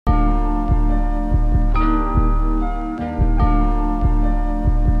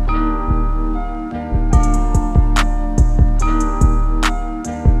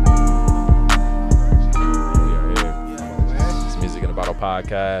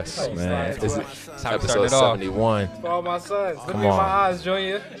podcast, man. This is episode 71. For all my sons. Look Come me in my on. eyes,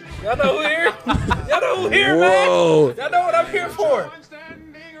 Junior. Y'all know who here? Y'all know who here, Whoa. man? Y'all know what I'm here for.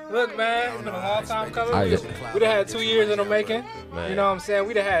 Look, man, it's been a long time coming. We done had 2 years in the making. Man. You know what I'm saying?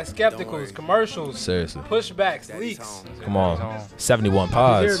 We done had skepticals, commercials, Seriously. pushbacks, leaks. Come on. 71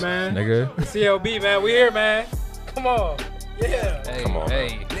 pods, We here, man. nigga. The CLB, man. We here, man. Come on. Yeah. Hey, Come on.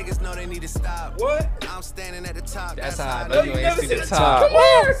 Hey. Niggas know they need to stop. What? I'm standing at the top. That's how I No, know you you ain't never see seen the the top. top. Come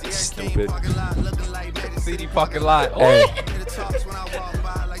here. Stupid. CD parking lot. Hey.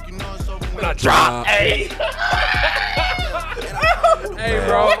 When I drop. Hey. Hey,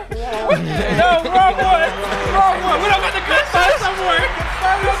 bro. No, wrong one. Wrong one. We don't got the gunshot somewhere.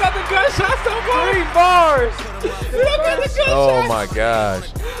 We don't got the gunshot somewhere. 3 bars. We don't got the gunshot. Oh my gosh.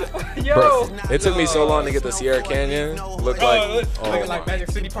 Yo. Bro, it took me so long to get the Sierra Canyon. Looked like, Looking like Magic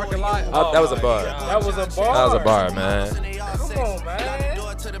City parking lot. that was a bar. That was a bar. That was a bar, man. Come on, man.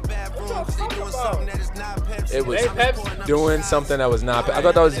 What y'all talking about? It was Hey, Pepsi. doing something that was not. I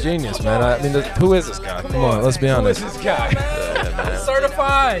thought that was genius, man. I mean, who is this guy? Come on, let's be honest. Who is this guy? Yeah, man.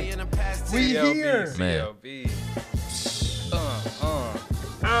 Certified. We here. Man.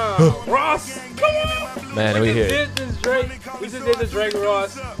 Ross, come on. Man, we here. We just did the Drake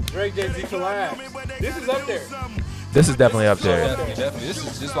Ross, Drake Jay-Z collab. This is up there. This is definitely up there. Definitely. This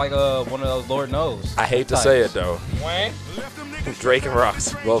is just like one of those Lord knows. I hate to say it though. Wayne, Drake and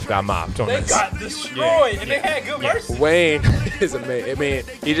Ross both got mopped on they this. got destroyed, and they had good verses. Wayne is amazing. I mean,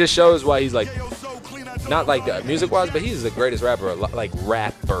 he just shows why he's like, not like music-wise, but he's the greatest rapper, like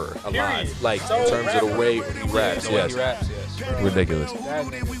rapper alive. Period. Like So in terms of the way he raps. The way Yes, he raps, yes. ridiculous. That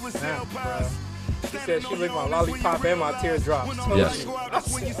nigga snapped, bro. She said she licked my lollipop and my teardrops. Yes.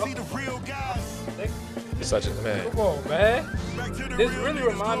 Such a man. Come on, man. This really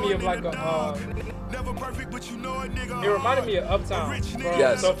remind me of like a. It reminded me of Uptown from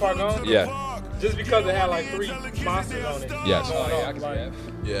Yes. So Far Gone. Yeah. Just because it had like 3 monsters on it. Yes. Oh, yeah, I can see that.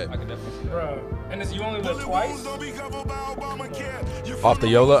 Yeah. I can definitely see that. Bro. And it's You Only Live Twice. Off the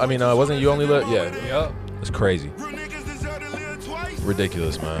Yola. I mean, wasn't You Only Live? Yeah. Yup. It's crazy.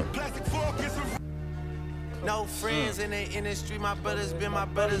 Ridiculous, man. No friends in the industry, my brothers been my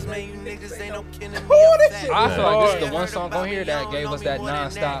brothers, man. You niggas ain't no kin to me. Who this shit? I feel like this is Hard. the one song on here that gave us that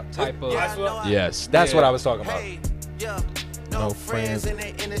non-stop type of. Yes, that's what I was talking about. Yeah. No No friends. friends in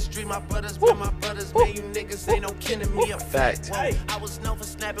the industry, my brothers been my brothers, man. You niggas ain't no kin to me. Fact. Whoa, I was known for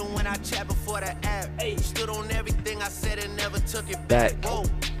snapping when I chat before the app. Stood on everything I said and never took it back. Whoa.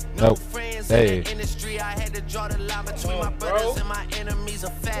 No Nope. friends Hey. in the industry. I had to draw the line between my Bro. brothers and my enemies. A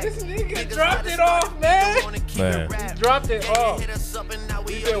fact. This nigga Niggas dropped gotta it off, start man. wanna keep Man. it rap. Dropped it They off. hit us up and now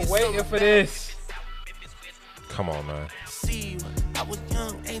we We've on been your waiting summer for back. this. Come on, man. See you. I was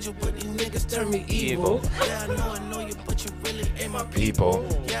young angel, but these niggas turn me evil. Yeah, I know you, but you really ain't my people.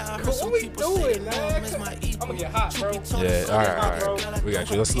 People. Yeah, I heard What some we people say doing, they man? know I miss my equal. I'ma get hot, bro. Yeah. All right. All right. We got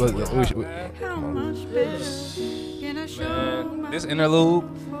you. Let's. Man, this interlude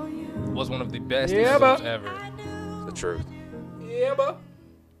was one of the best Yeah, interludes bro. ever. The truth, Yeah, bro.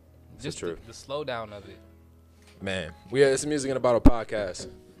 Just true. the slowdown of it. man. We are. It's a Music in a Bottle podcast.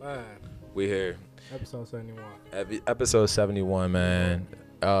 Man. We here. Episode 71. Episode 71, man.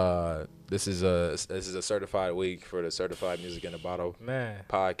 This is a certified week for the Certified Music in a Bottle Man.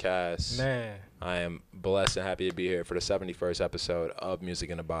 podcast. Man. I am blessed and happy to be here for the 71st episode of Music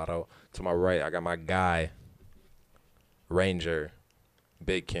in a Bottle. To my right, I got my guy, Ranger,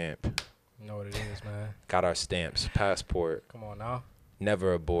 Big Camp. You know what it is, man. Got our stamps, passport, Come on now.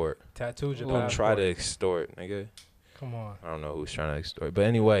 never abort. Tattooed your Don't try to passport. extort, nigga. Come on. I don't know who's trying to extort. But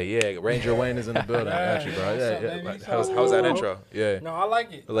anyway, yeah, Ranger Wayne is in the building. I got you, bro. What's up, Yeah, baby? yeah. How's that intro? Yeah. No, I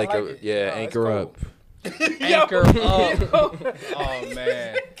like it. Like, I like it. yeah, No, it's anchor cool. up. Anchor up. up. Oh,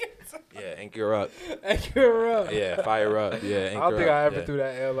 man. Yeah, anchor up. Anchor up. Yeah, fire up. Yeah, anchor I don't think up. I ever yeah. threw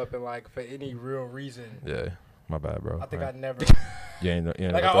that L up in like for any real reason. Yeah, my bad, bro. I think I Right. never. You ain't,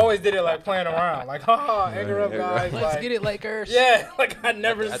 Like I always did it like playing around. Like, haha, anchor up, anchor up. guys. Let's Like, get it, Lakers. yeah, like I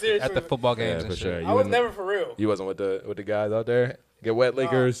never seriously. At the football games Yeah, and for shit. sure. You I was wasn't- never for real. You wasn't with the guys out there. Get wet,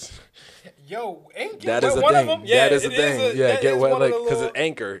 Lakers. Yo, ain't get That is wet the one thing. of them? Yeah, that is the it thing. a- Yeah, that get is wet, one of like the because little- it's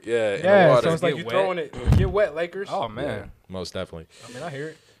anchor. Yeah, in the Yeah, water. so it's like Get you wet. throwing it. Get wet, Lakers. Oh, man. Most definitely. I mean, I hear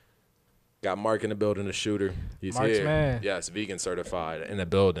it. Got Mark in the building, the shooter. He's Mark's here. man. Yes, vegan certified in the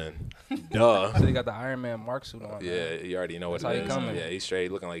building. Duh. So you got the Iron Man Mark suit on. Yeah, you already know what That's it how is. you coming. Yeah, he's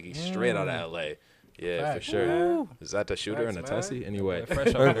straight looking like he's straight out of LA. Yeah, Facts, for sure. man. Is that the shooter in the Facts, man. Tessie? Anyway.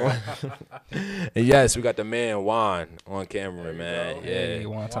 Fresh off there. And yes, we got the man Juan on camera, There you man. go. Yeah. Hey,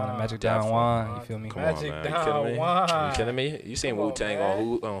 one time the Juan. Magic Down Definitely. Juan. You feel me? Come Magic on, man. Down You kidding me? Juan. You kidding me? You seen Come on, Wu Tang man.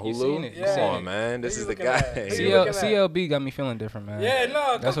 on You Hulu? seen it. You Come seen on, it. man. This Who is you the looking guy. at? Who you looking at? CLB got me feeling different, man. Yeah,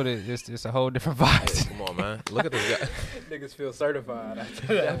 no. That's what it is. It's a whole different vibe. Come on, man. Look at this guy. Niggas feel certified after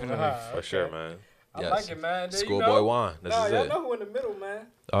that. Definitely. For sure, man. I Yes. like it, man. Then Schoolboy Juan. This Nah, is y'all it. know who in the middle, man.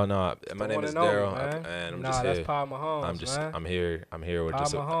 Oh no, my The name one is and only, Daryl, man. and I'm Nah, just that's here. Pa Mahomes, I'm just, man. I'm here with Pa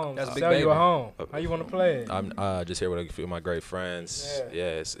just, Mahomes. That's a big Sell you baby. a home. How you want to play it? I'm just here with a few of my great friends. Yeah. Yeah,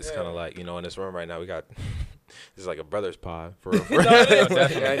 it's Yeah. kind of like, you know, in this room right now we got. This is like a brother's pod for real.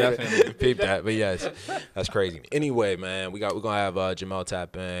 Definitely. Peep that, but yes, that's crazy. Anyway, man, we're gonna have Jamel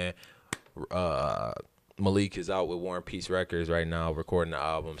tap in. Malik is out with War and Peace Records right now, recording the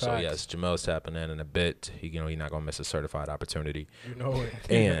album. So Facts. yes, Jamel's tapping in a bit. He's not gonna miss a certified opportunity. You know it.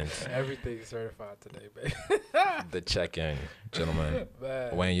 And Everything's certified today, baby. the check-in, gentlemen.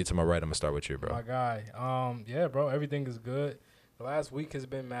 Man. Wayne, you to my right. I'm gonna start with you, bro. My guy. Yeah, bro. Everything is good. The last week has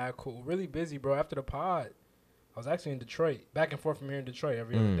been mad cool. Really busy, bro. After the pod, I was actually in Detroit, back and forth from here in Detroit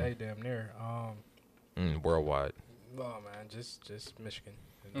every other day, damn near. Worldwide, Oh man, just Michigan.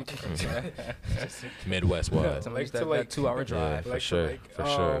 Midwest wide. Some Lake that, to lake. 2-hour drive. For Lake to sure, lake. for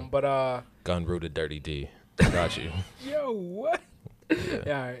sure. But Gun rooted Dirty D. Got you. yo, what? Yeah.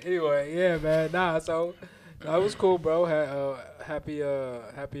 All right. Anyway, yeah, man. Nah, so that was cool, bro. Happy.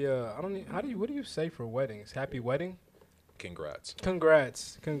 I don't. What do you say for weddings? Happy wedding. Congrats.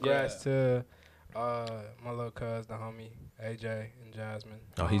 Congrats to my little cuz, the homie AJ and Jasmine.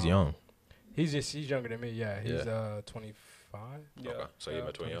 Oh, he's young. He's younger than me. Yeah, he's 25. Yeah. Okay. So you're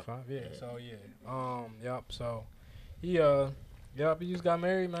between you. 25. Yeah. So yeah. Yep. So he he just got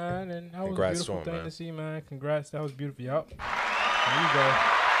married, man, and that was a Congrats to beautiful him, thing man. to see, man. Congrats. That was beautiful. Yup. There you go.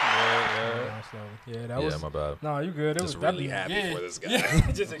 Yeah, that was. Yeah, my bad. No, you good. It Just was really definitely- happy yeah, for this guy.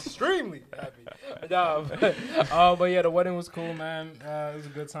 Yeah, just extremely happy. But yeah, the wedding was cool, man. It was a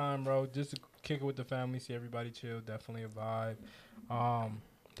good time, bro. Just to kick it with the family, see everybody chill. Definitely a vibe.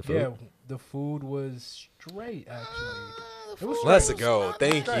 The food? Yeah, the food was straight, actually. It was straight. Let's go.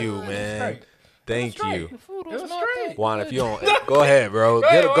 Thank Straight. you, It was man. straight. Thank Straight. you. It was straight. Juan, if you don't, go ahead, bro.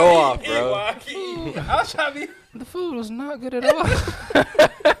 Get a go off, bro. I was trying to be. The food was not good at all.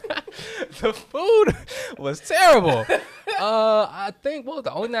 The food was terrible. I think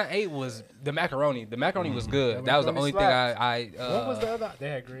the only thing I ate was the macaroni. The macaroni was good. The That was the macaroni only thing slaps. I What was the other? They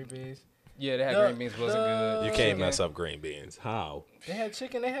had green beans. Yeah, they had The- green beans. Wasn't good. You can't mess up green beans. How? They had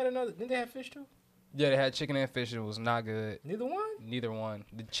chicken. They had another. Didn't they have fish too? Yeah, they had chicken and fish. It was not good. Neither one. Neither one.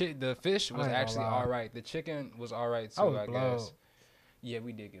 The fish was I ain't gonna actually lie. all right. The chicken was all right I too. was I blown. guess. Yeah,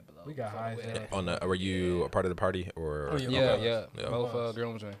 we did get blown. We got high as hell. Were you a part of the party or? Oh, yeah, Yeah, Okay. yeah. Yeah. Both Was.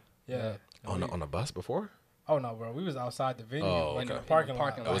 groomsmen. Yeah. On the bus before? Oh no, bro. We was outside the venue, Oh, in okay. the parking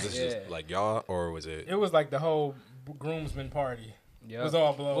Parking lot. Or was it Yeah. just like y'all, or was it? It was like the whole groomsman party. It Yeah. was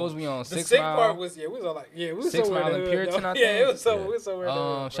all blown. What was we on? The 6 sick Mile? part was we was all like we was 6 somewhere Mile in in the hood, Puritan, though. I Yeah, it think. was somewhere. We was somewhere. in the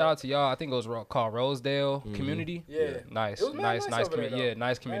hood, bro. Shout out to y'all. I think it was called Rosedale Community. Yeah. Nice, It was mad nice, nice nice over there, community. though. Yeah,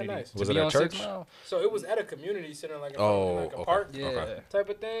 nice Mad community. nice. To Was it be at on 6 church? Mile? So it was at a community center, like in like a okay. park Yeah. Okay. type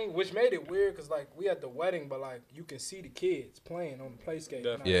of thing, which made it weird because like we had the wedding, but like you can see the kids playing on the playscape.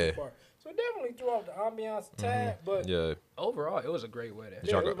 Definitely. Yeah. So it definitely threw off the ambiance a tad, but Yeah. Overall, it was a great wedding.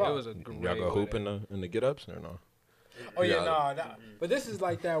 Yeah, y'all it go- was It was a great Y'all go hoop wedding. in the get ups or no? oh yeah, Yeah. nah. But this is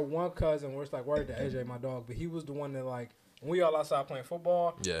like that one cousin where it's like word to AJ, my dog, but he was the one that like when we all outside playing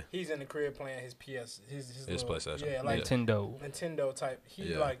football. Yeah. He's in the crib playing his PS, his little, PlayStation. Yeah, like Nintendo. type.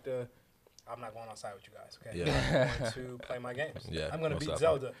 He Yeah. like the. I'm not going outside with you guys, okay? Yeah. I'm going to play my games. Yeah, I'm going to most beat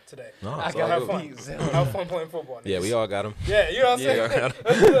definitely. Zelda today. No, I it's can all have good. fun. Have fun playing football. Yeah, we all got them. Yeah, you know what I'm Yeah, saying?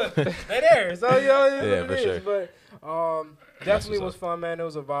 yeah. They there, so you know Yeah, what for it is. sure. But definitely what's was fun, man. It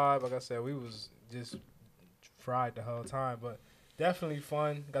was a vibe. Like I said, we was just fried the whole time, but definitely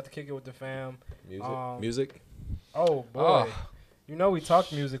fun. Got to kick it with the fam. Music. Oh boy, Oh. you know we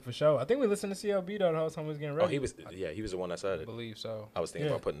talked music for sure. I think we listened to CLB though the whole time we was getting ready. Oh, he was the one that said I it. believe so. I was thinking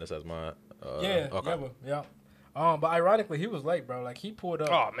Yeah. about putting this as my. Yeah, Okay. yeah. But ironically, he was late, bro. Like he pulled up.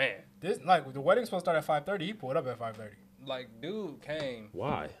 Oh man, This like the wedding's supposed to start at 5:30. He pulled up at 5:30. like dude came.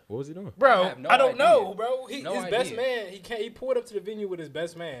 Why? What was he doing? Bro, I have no I don't idea. know, bro. No His best idea. man, he pulled up to the venue with his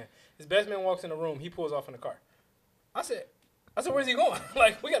best man. His best man walks in the room. He pulls off in the car. I said, where's he going?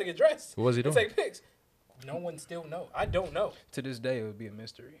 Like, we got to get dressed. What was he and doing? take pics. No one still know. I don't know. To this day, it would be a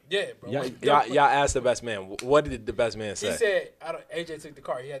mystery. Yeah, bro. Y'all asked the best man. What did the best man He say? said, AJ took the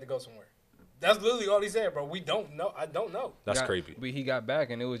car. He had to go somewhere. That's literally all he said, bro. We don't know. I don't know. That's creepy. He got back,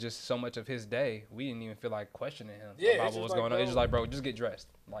 and it was just so much of his day. We didn't even feel like questioning him Yeah, about it's what was just going like, on. It's just like, bro, just get dressed.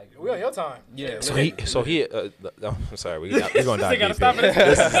 Like, We on your time. yeah. So he I'm sorry, we're going to dive gotta deep stop here. it.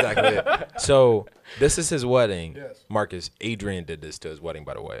 This is exactly it. So this is his wedding. Yes. Marcus, Adrian did this to his wedding,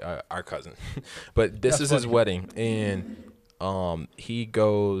 by the way, our cousin. But this is his wedding, and he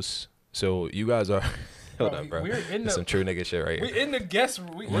goes, so you guys are, hold up, bro. We're in This some true nigga shit right We here. in the guest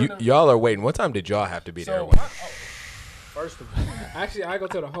room. Y'all are waiting. What time did y'all have to be there? First of all, actually, I go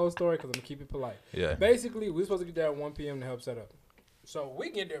tell the whole story because I'm gonna keep it polite. Yeah. Basically, we supposed to get there at 1 p.m. to help set up. So we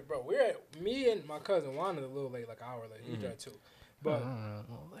get there, bro. We're at me and my cousin Juan is a little late, like an hour late. He's there too, but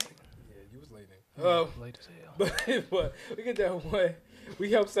yeah, you was late. Late as hell. But we get there one.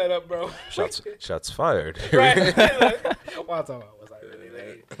 We help set up, bro. Shots fired. Right. Well, was I really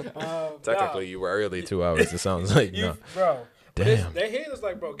late? Technically, you were early 2 hours. It sounds like no. Bro. Damn. They hit us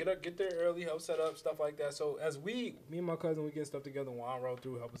like, bro, get there early, help set up, stuff like that. So as me and my cousin, we get stuff together. Juan roll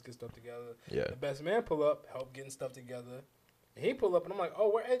through, help us get stuff together. Yeah. The best man pull up, help getting stuff together. And he pull up, and I'm like, oh,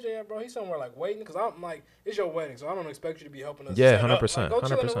 where AJ at, bro? He's somewhere like waiting, because I'm like, it's your wedding, so I don't expect you to be helping us. Yeah, set up. 100%, Like, go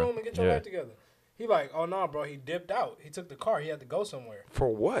chill in the 100%. room and get your life together. He like, oh no, bro, he dipped out. He took the car. He had to go somewhere. For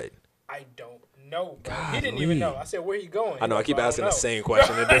what? I don't know, bro. He didn't even know. I said, where you going? I know. I He keep like, asking "I the don't know." same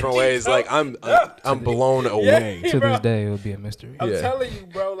question in different ways. Like I'm blown away. To bro. this day, it would be a mystery. I'm Yeah. telling you,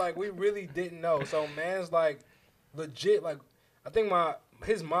 bro, like we really didn't know. So man's like legit, like I think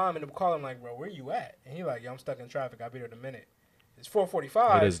his mom ended up calling like, bro, where you at? And he like, yo, I'm stuck in traffic. I'll be there in a minute. It's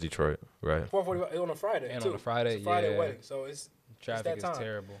 4:45. It is Detroit, right? 4:45 on a Friday. And too. on a Friday, It's a Friday yeah. wedding. So it's Traffic that is time.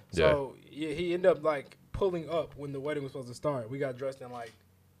 terrible. So yeah, he ended up like pulling up when the wedding was supposed to start. We got dressed in like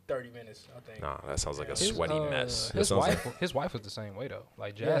 30 minutes, I think. Nah, that sounds like a His, sweaty mess. That His sounds wife was the same way though.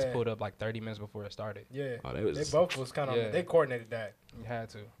 Like Jazz Yeah. pulled up like 30 minutes before it started. Yeah. Oh, they They was, both was kind of Yeah. they coordinated that. You had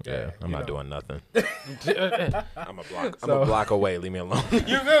to. yeah, I'm you not know. doing nothing. I'm a So- block away. Leave me alone. You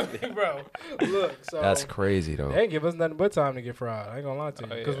feel me, bro? Look, so That's crazy they though. ain't give us nothing but time to get fried. I ain't gonna lie to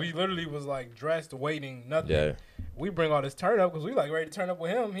you, Oh, because yeah. we literally was like dressed, waiting, nothing. Yeah, We bring all this turn up because we like ready to turn up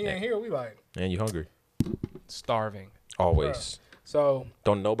with him. He Yeah. ain't here. We like and you hungry? Starving. Always. so,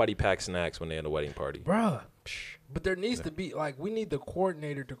 Don't nobody pack snacks when they're in a wedding party. bruh. But there needs to be like we need the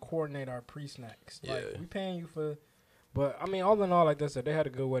coordinator to coordinate our pre-snacks. Like Yeah. we paying you for, but I mean all in all, like I said, they had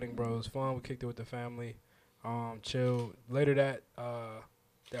a good wedding, bro. It was fun. We kicked it with the family, chilled. Later that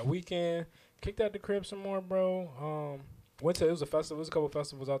weekend, kicked out the crib some more, bro. Went to it was a festival. There was a couple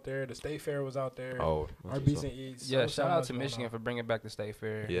festivals out there. The State Fair was out there. Oh, Our Beats and Eats. Yeah, There was so shout out much to going Michigan on. for bringing back the State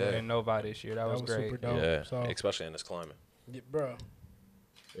Fair. Yeah. And Novi this year. That was great. super dope. yeah, So, especially in this climate. yeah, bro,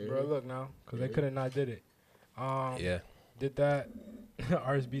 look now, because they could have not did it. Yeah, Did that.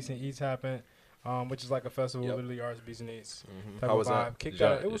 Arts Beats and Eats happened, which is like a festival, Yep. literally Arts Beats and Eats. How Type was of vibe. that? Kicked Did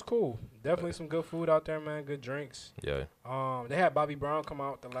y'all- out. It was cool. Definitely some good food out there, man. Good drinks. yeah. They had Bobby Brown come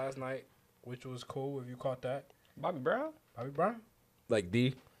out the last night, which was cool. If you caught that, Bobby Brown? Bobby Brown, Like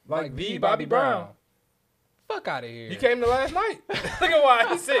D. like the Bobby Brown. Fuck out of here. He came the last night. Look at why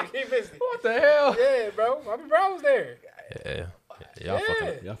he's sick. He missed it. What the hell? Yeah, bro. Bobby Brown was there. Yeah.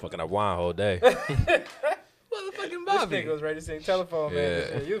 Yeah. Y'all fucking up wine whole day. Motherfucking This Bobby. nigga was ready to sing Telephone Man.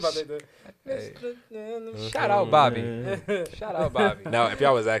 Yeah. You was about to Hey. Shout out Bobby. Shout out Bobby. Now, if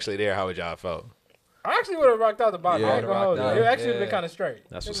y'all was actually there, how would y'all have felt? I actually would have rocked out the Bobby. Yeah. I ain't gonna hold you. Rocked It out. actually would have been Yeah. kind of straight.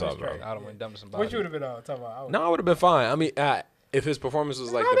 That's It what's would've up, been bro. straight. I don't want to dump somebody. What you would have been on? Talking about? No, I would have been fine. I mean, if his performance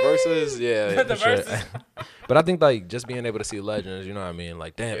was like the verses, yeah, The for sure. verses. But I think like just being able to see legends, you know what I mean?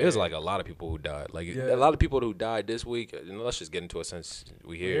 Like, damn, it was like a lot of people who died. Like Yeah. a lot of people who died this week. And let's just get into it since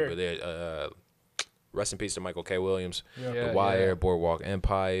we here. But they, rest in peace to Michael K. Williams, Yeah, The Wire, yeah. Boardwalk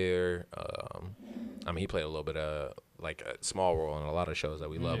Empire. I mean, he played a little bit of like a small role in a lot of shows that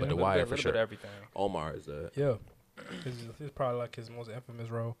we love. But The Wire for Bit sure. of everything. Omar is the Yeah. This is probably like his most infamous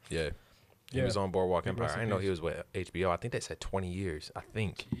role. yeah. He Yeah. was on Boardwalk Big Empire. rest I in didn't know peace. he was with HBO. I think they said 20 years. I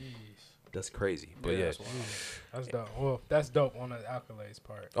think. Jeez. That's crazy. But yeah. That's dope. Well, that's dope on the accolades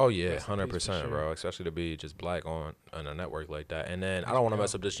part. Oh yeah, Rest in peace for 100%, sure. bro. Especially to be just black on a network like that. And then I don't want to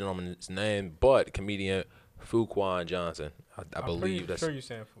mess up this gentleman's name, but comedian Fuquan Johnson. I believe that's I'm pretty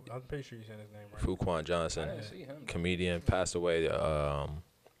sure you're saying his name right. Fuquan Johnson, I didn't see him. comedian, passed away in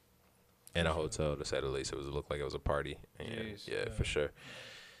a hotel, to say the least. It looked like it was a party. And Jeez. yeah, for sure.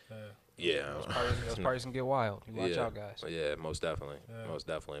 Yeah. Those parties can get wild. You watch out, guys. Yeah, most definitely. Yeah. Most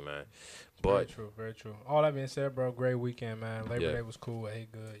definitely, man. Very But true, very true. All that being said, bro, great weekend, man. Labor Yeah. Day was cool.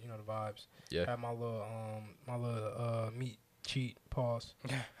 Ate good. You know the vibes. yeah. Had my little meat cheat pause.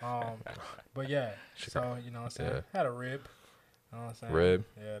 But yeah, so you know what I'm saying. Yeah. Had a rib. You know what I'm saying. Rib?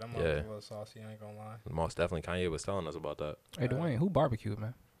 Yeah, that Yeah. motherfucker a little saucy. I ain't gonna lie. Most definitely Kanye was telling us about that. Hey, Duane, who barbecued,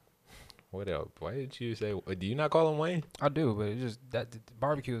 man? What else? Why did you say? Do you not call him Wayne? I do, but it's just that the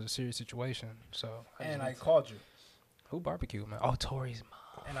barbecue is a serious situation. So And I called you. who barbecue, man? Oh, Tori's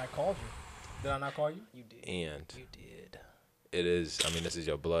mom. And I called you. Did I not call you? You did. And You did. it is. I mean, this is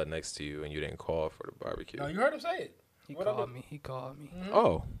your blood next to you, and you didn't call for the barbecue. No, you heard him say it. He What I called do? me. He called me.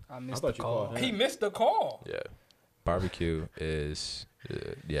 Oh, I missed thought the you call. called him. He missed the call. yeah. Barbecue is.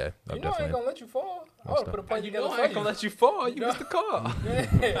 Yeah, I'm You know I ain't definitely. gonna let you fall. I What's would that? put a plane You together know for I ain't gonna let you fall. You missed the call.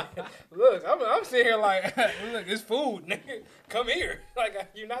 Look, I'm sitting here like, look, it's food, nigga. Come here.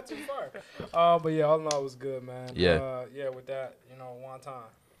 Like, you're not too far. But yeah, all in all, it was good, man. Yeah. Yeah, with that, one time.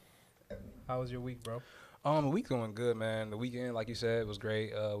 How was your week, bro? The week's going good, man. The weekend, like you said, was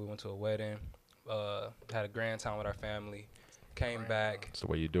great. We went to a wedding. Had a grand time with our family. Came back. That's the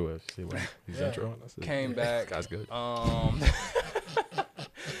way you do it. See what he's Yeah. intro. That's it. Came back. That's good.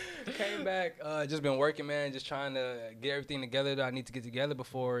 Came back. Just been working, man. Just trying to get everything together that I need to get together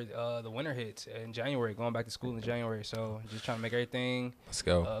before the winter hits in January. Going back to school in January, so just trying to make everything Let's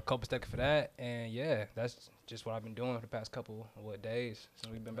go. copacetic for that. And yeah, that's just what I've been doing for the past couple days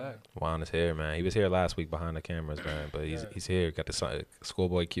since we've been back. Juan is here, man. He was here last week behind the cameras, man. But he's here. Got the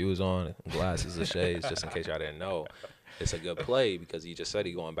schoolboy cues on, glasses and shades, just in case y'all didn't know. It's a good play because he just said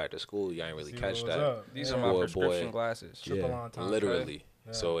he going back to school. You ain't really See catch what was that. up. These Yeah. are my Boy, prescription boy. glasses. Triple on time, literally.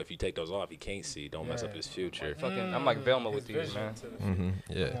 Yeah. So if you take those off, he can't see. Don't mess up Yeah. his future. Fucking, I'm like Velma His with these, vision man. to the future. Mm-hmm.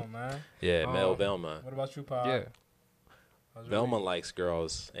 Yeah. Come on, man. Yeah, Mel Um, Velma. What about you, Pop? Yeah. How's your Velma week? likes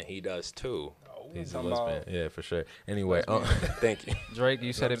girls, and he does too. Oh, He's a talking lesbian. about- Yeah, for sure. Anyway, thank you. Drake,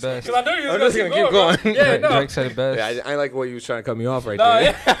 you said it best. Because I knew you was I'm going just to gonna keep going. Yeah, Drake, no. Drake said it best. Yeah, I like what you was trying to cut me off right No,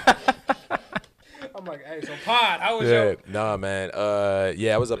 there. yeah. I'm like, hey, so Pod, how was Yeah, your... nah, man.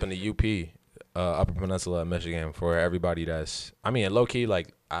 Yeah, I was up in the UP, Upper Peninsula of Michigan. For everybody that's, I mean, low key,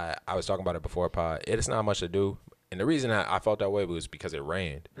 like I was talking about it before, Pod. It's not much to do, and the reason I felt that way was because it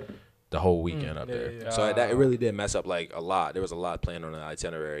rained the whole weekend up yeah, there. yeah. So that it really did mess up like a lot. There was a lot planned on the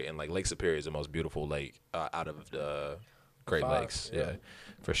itinerary, and like Lake Superior is the most beautiful lake out of the Great Five, Lakes. yeah. Yeah.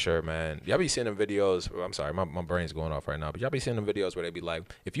 For sure, man. Y'all be seeing them videos. I'm sorry, my brain's going off right now. But y'all be seeing them videos where they be like,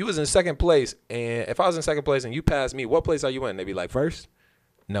 if you was in second place, and if I was in second place and you passed me, what place are you in? They be like, first?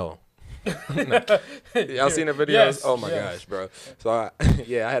 No. No. Y'all seen the videos? Yes, Oh my yes. gosh, bro. So I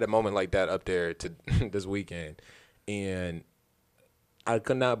had a moment like that up there to this weekend, and I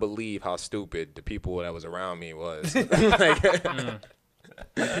could not believe how stupid the people that was around me was.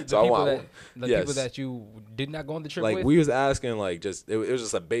 The Yes. people that you did not go on the trip Like with. we was asking, like it was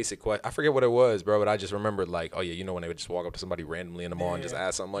just a basic question. I forget what it was, bro, but I just remembered, like, oh yeah, when they would just walk up to somebody randomly in the mall and just Yeah.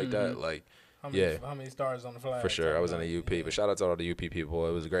 ask something like that, like How many, yeah. how many stars on the flag? for sure. I was in Talking the UP, about- but shout out to all the UP people.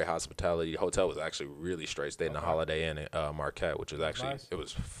 It was great hospitality. The hotel was actually really straight. Stayed in the Okay. Holiday Inn at Marquette, which was actually Nice. it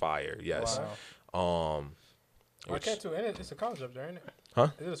was fire. Yes. Wow. Which, Marquette too, and it's a college up there, ain't it? Huh?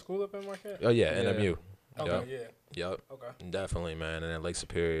 Is it a school up in Marquette? oh yeah, Yeah. NMU. Okay, Yep. yeah. Yep. Okay. Definitely, man. And then Lake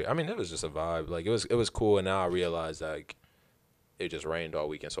Superior. I mean, it was just a vibe. Like it was cool. And now I realize like it just rained all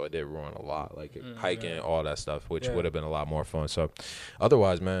weekend, so it did ruin a lot. Like hiking, all that stuff, which Yeah. would have been a lot more fun. So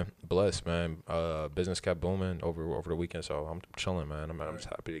otherwise, man, blessed, man. Business kept booming over the weekend, so I'm chilling, man. I'm just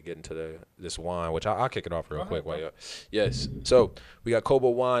happy to get into this wine, which I'll kick it off real Go quick. ahead, While yes. So we got Cobo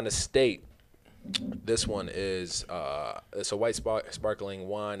Wine Estate. This one is it's a white sparkling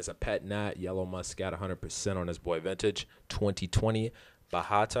wine. It's a pet nat, yellow muscat, 100% on this boy vintage. 2020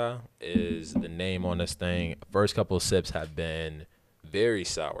 Bahata is the name on this thing. First couple of sips have been very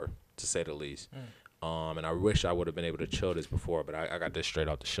sour, to say the least. And I wish I would have been able to chill this before, but I got this straight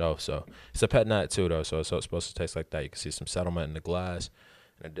off the shelf. So it's a pet nat too, though. So it's supposed to taste like that. You can see some settlement in the glass.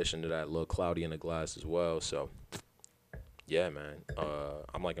 In addition to that, a little cloudy in the glass as well. So yeah, man.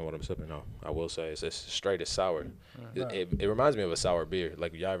 I'm liking what I'm sipping though. I will say it's straight as sour. It reminds me of a sour beer.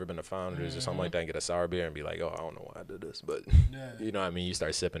 Like, y'all ever been to Founders or something like that and get a sour beer and be like, oh, I don't know why I did this, but Yeah. you know what I mean. You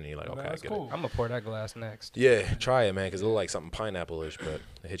start sipping and you're like, No, okay, I that's get cool. I'm gonna pour that glass next. it. Yeah, try it, man, because it look like something pineapple-ish, but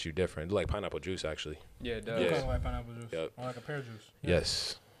it hits you different. It look like pineapple juice actually. Yeah, it Yeah. does. Yeah. Kind of like pineapple juice. Yep. Or like a pear juice. Yeah.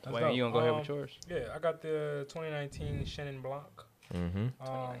 Yes. That's Wayne, dope. you gonna go ahead with yours? Yeah, I got the 2019 Chenin Blanc. Mm-hmm.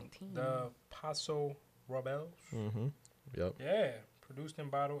 2019. The Paso Robles. Mm-hmm. Yep. Yeah, produced and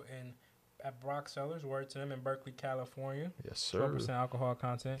bottled at Brock Cellars, word to them, in Berkeley, California. Yes, sir. 12% alcohol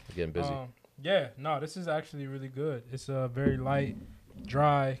content. Getting busy. Yeah, no, this is actually really good. It's very light,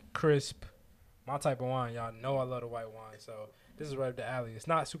 dry, crisp. My type of wine. Y'all know I love the white wine, so this is right up the alley. It's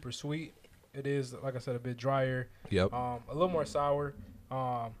not super sweet. It is, like I said, a bit drier. Yep. A little more sour.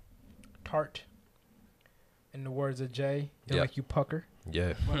 Tart. In the words of Jay, they Yeah. like you pucker.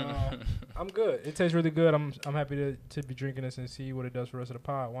 Yeah. But, I'm good. It tastes really good. I'm happy to be drinking this and see what it does for the rest of the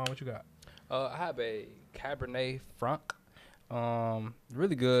pod. Juan, what you got? I have a Cabernet Franc.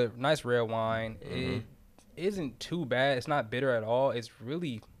 Really good. Nice red wine. It isn't too bad. It's not bitter at all. It's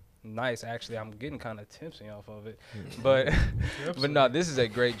really nice, actually. I'm getting kind of tipsy off of it. But no, this is a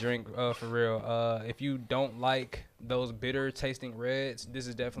great drink for real. If you don't like those bitter tasting reds, this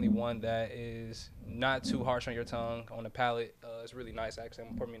is definitely one that is not too harsh on your tongue, on the palate. It's really nice, actually. I'm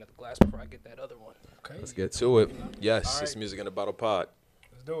going to pour me another glass before I get that other one. Okay. Let's get to it. Yes, All right. it's Music in a Bottle Pod.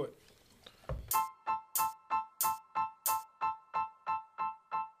 Let's do it.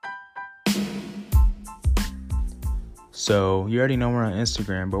 So, you already know we're on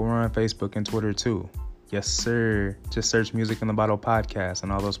Instagram, but we're on Facebook and Twitter too. Yes, sir. Just search Music in the Bottle Podcast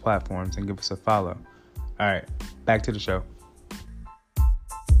on all those platforms and give us a follow. All right, back to the show.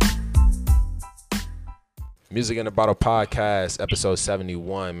 Music in a Bottle Podcast, episode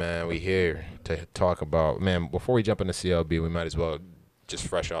 71, man. We here to talk about, man, before we jump into CLB, we might as well just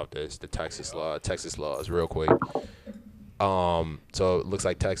fresh off this, the Texas laws real quick. So it looks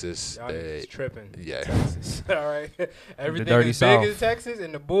like Texas. Y'all niggas tripping. Yeah. Texas. All right. Everything dirty is big in South. Texas,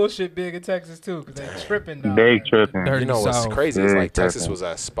 and the bullshit big in Texas too, because they tripping. Dog. Big tripping. Dirty You know what's South. crazy is Big like Texas tripping. was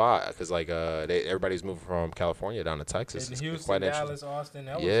a spot because like everybody's moving from California down to Texas. In It's Houston, quite Dallas, interesting. Austin.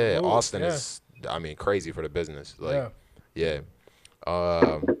 That was Yeah, the move. Austin Yeah. is, I mean, crazy for the business. Like, Yeah.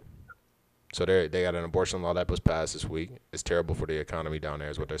 yeah. So they got an abortion law that was passed this week. It's terrible for the economy down there,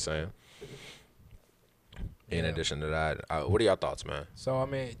 is what they're saying. In Yeah. addition to that, what are your thoughts, man? So I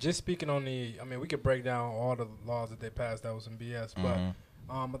mean, just speaking on we could break down all the laws that they passed that was some BS, but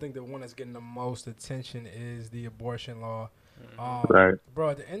I think the one that's getting the most attention is the abortion law. Right. Bro,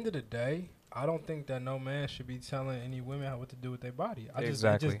 at the end of the day, I don't think that no man should be telling any women what to do with their body. It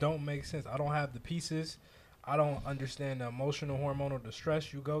Exactly. just don't make sense. I don't have the pieces. I don't understand the emotional, hormonal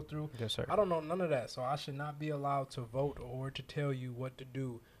distress you go through. Yes, sir. I don't know none of that, so I should not be allowed to vote or to tell you what to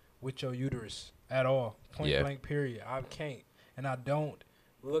do with your uterus at all. Point Yeah. blank, period. I can't. And I don't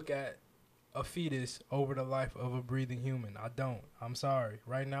look at a fetus over the life of a breathing human. I don't. I'm sorry.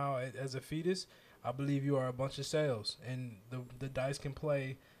 Right now, as a fetus, I believe you are a bunch of cells, and the dice can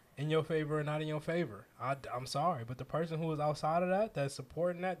play in your favor or not in your favor. I'm sorry, but the person who is outside of that, that's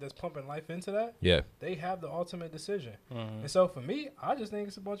supporting that, that's pumping life into that, Yeah. they have the ultimate decision. And so for me, I just think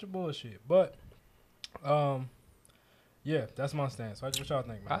it's a bunch of bullshit. But, yeah, that's my stance. What y'all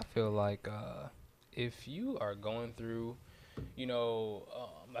think, man? I feel like if you are going through,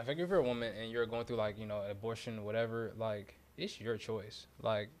 like if you're a woman and you're going through like, abortion or whatever, like it's your choice.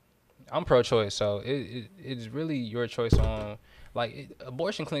 Like I'm pro-choice, so it's really your choice on, like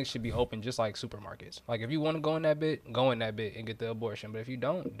abortion clinics should be open just like supermarkets. Like if you want to go in that bit and get the abortion. But if you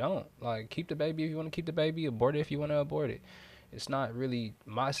don't. Like keep the baby if you want to keep the baby, abort it if you want to abort it. It's not really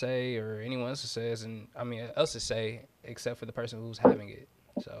my say or anyone else's says, and I mean else's say except for the person who's having it.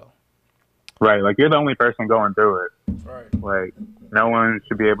 So. Right. Like, you're the only person going through it. Right. Like, no one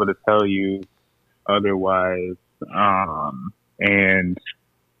should be able to tell you otherwise. And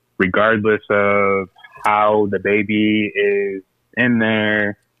regardless of how the baby is in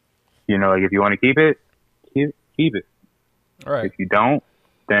there, like if you want to keep it, keep it. Right. If you don't,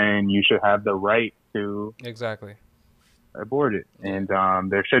 then you should have the right to Exactly. abort it. And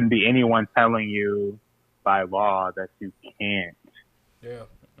there shouldn't be anyone telling you by law that you can't Yeah.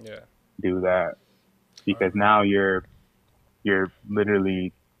 Yeah. do that, because now you're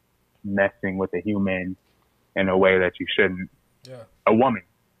literally messing with a human in a way that you shouldn't. Yeah. A woman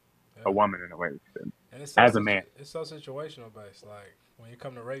Yeah. in a way that you shouldn't. And it's As a man. It's so situational based. Like when you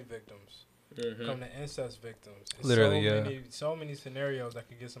come to rape victims, come to incest victims. It's Literally, yeah. So many scenarios that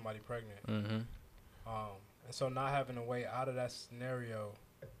could get somebody pregnant. Mm-hmm. And so not having a way out of that scenario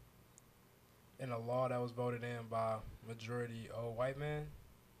in a law that was voted in by majority old white man,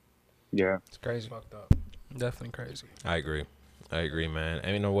 Yeah. it's It's crazy. fucked up. Definitely crazy. I agree, man.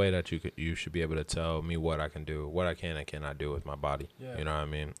 Ain't no way that you should be able to tell me what I can do, what I can and cannot do with my body. Yeah. You know what I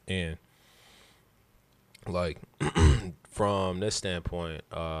mean? And like from this standpoint,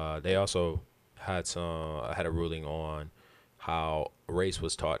 they also had a ruling on how race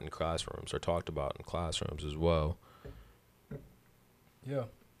was taught in classrooms or talked about in classrooms as well. Yeah.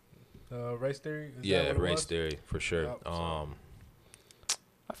 Race theory? Is that Yeah, what it race was? theory for sure. Yep, so-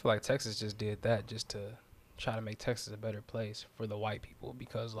 I feel like Texas just did that just to try to make Texas a better place for the white people,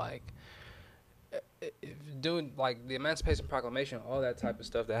 because like if doing like the Emancipation Proclamation, all that type of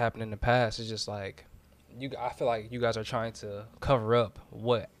stuff that happened in the past is just like I feel like you guys are trying to cover up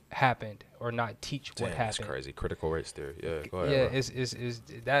what happened or not teach what Damn, happened. that's crazy. Critical race theory. Yeah, go ahead. Yeah,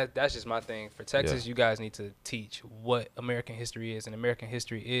 bro. that's just my thing. For Texas, you guys need to teach what American history is, and American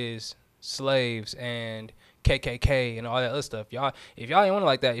history is slaves and KKK and all that other stuff. If y'all ain't want it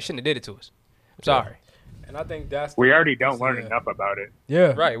like that, you shouldn't have did it to us. I'm sorry. And I think that's we already don't learn enough about it.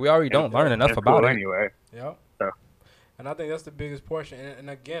 Yeah. Right. We already don't learn enough In about school it. anyway. Yep. So. And I think that's the biggest portion. And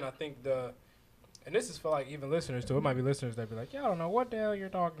again, I think and this is for like even listeners too. It might be listeners that be like, yeah, I don't know what the hell you're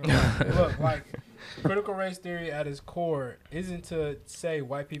talking about. Look, like critical race theory at its core isn't to say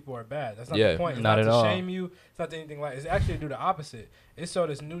white people are bad. That's not the point. It's not at to all. shame you. It's not to anything like. It's actually to do the opposite. It's so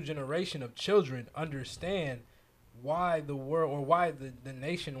this new generation of children understand why the world or why the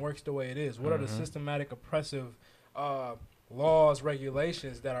nation works the way it is. What are the systematic oppressive laws,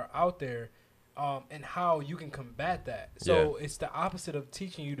 regulations that are out there, and how you can combat that. So it's the opposite of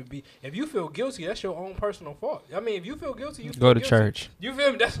teaching you to be. If you feel guilty, that's your own personal fault. I mean, if you feel guilty, you Go to guilty. church. You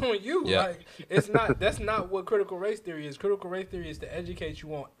feel me? That's on you. Yeah. Like it's not. That's not what critical race theory is. Critical race theory is to educate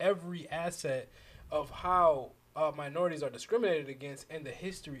you on every asset of how minorities are discriminated against and the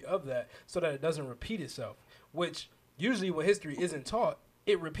history of that, so that it doesn't repeat itself. Which usually, when history isn't taught,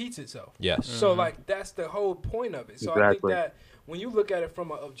 it repeats itself. Yes. So like that's the whole point of it. So I think that when you look at it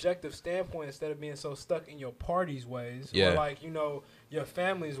from an objective standpoint, instead of being so stuck in your party's ways or like, you know, your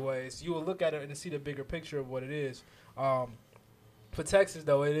family's ways, you will look at it and see the bigger picture of what it is. For Texas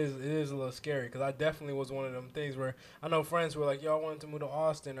though, it is a little scary because I definitely was one of them things where I know friends were like, "Yo, I wanted to move to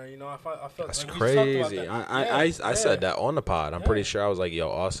Austin," or you know, I felt that's like crazy. That. I said that on the pod. I'm pretty sure I was like, "Yo,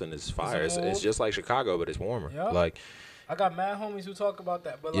 Austin is fire. It's just like Chicago, but it's warmer." Yep. Like, I got mad homies who talk about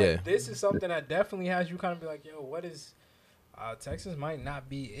that, but like this is something that definitely has you kind of be like, "Yo, what is?" Texas might not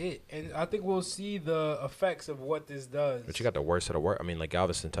be it, and I think we'll see the effects of what this does. But you got the worst of the worst. I mean, like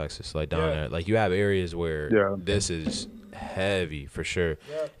Galveston, Texas, like down there, like you have areas where this is heavy for sure.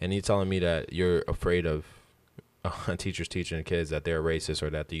 Yeah. And you telling me that you're afraid of teachers teaching the kids that they're racist or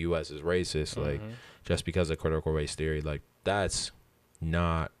that the U.S. is racist, like just because of critical race theory, like that's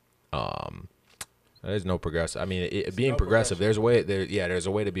not. There's no progressive. I mean, being progressive, there's a way. There's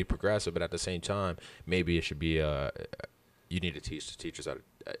a way to be progressive, but at the same time, maybe it should be you need to teach the teachers how to,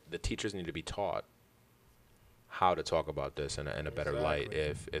 the teachers need to be taught how to talk about this in a better light.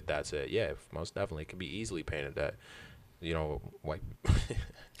 If that's it, most definitely it can be easily painted that, you know, white.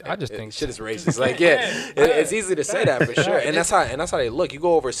 I just think shit is racist. Like it's easy to say that for sure, and that's how they look. You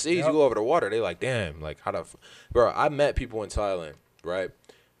go overseas, you go over the water, they like, damn, like how the, bro. I met people in Thailand, right,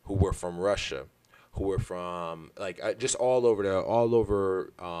 who were from Russia, who were from like just all over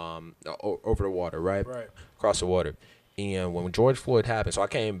over the water, right, across the water. And when George Floyd happened, so I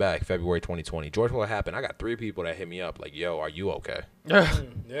came back February 2020. George Floyd happened. I got 3 people that hit me up like, "Yo, are you okay?"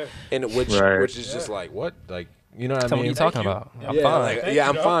 Yeah. And which is just like, what, like, you know what I mean? What are you talking about? I'm fine. Like,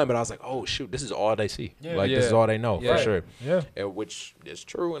 I'm fine. But I was like, oh shoot, this is all they see. Like this is all they know for sure. Yeah. And which is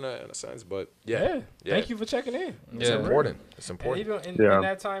true in a sense, but Thank you for checking in. It's important. It's important. And even in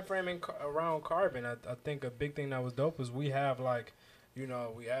that time frame around carbon, I think a big thing that was dope was we have like, you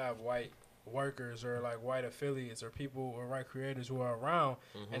know, we have white workers or like white affiliates or people or white creators who are around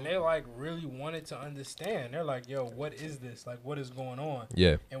and they like really wanted to understand. They're like, yo, what is this? Like, what is going on?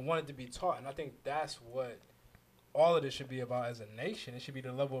 Yeah. And wanted to be taught. And I think that's what all of this should be about as a nation. It should be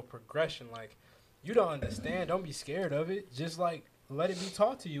the level of progression. Like, you don't understand, don't be scared of it. Just like let it be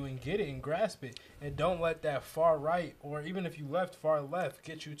taught to you and get it and grasp it. And don't let that far right or even if you left far left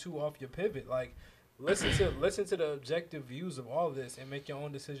get you too off your pivot. Like, listen to the objective views of all of this and make your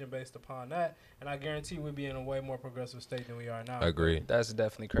own decision based upon that. And I guarantee we'll be in a way more progressive state than we are now. Agreed. That's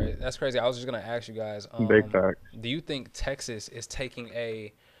definitely crazy. That's crazy. I was just gonna ask you guys. Big fact. Do you think Texas is taking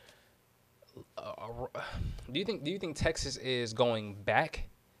do you think Texas is going back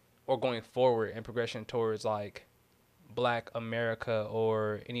or going forward in progression towards like Black America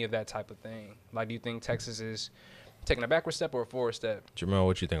or any of that type of thing? Like, do you think Texas is taking a backward step or a forward step? Jamel,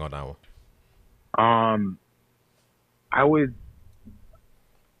 what you think on that one? I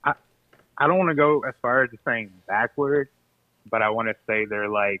don't want to go as far as saying backward, but I want to say they're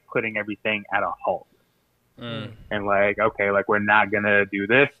like putting everything at a halt. And like, okay, like we're not going to do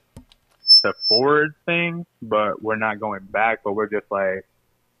this, the forward thing, but we're not going back, but we're just like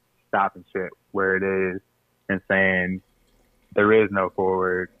stopping shit where it is and saying there is no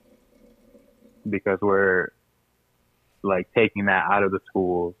forward because we're like taking that out of the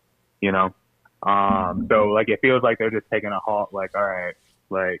schools, you know? So like it feels like they're just taking a halt, like, all right,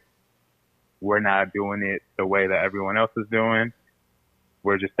 like we're not doing it the way that everyone else is doing.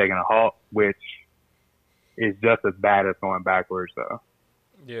 We're just taking a halt, which is just as bad as going backwards though.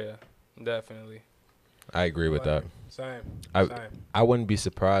 Yeah, definitely. I agree with that. Same. I wouldn't be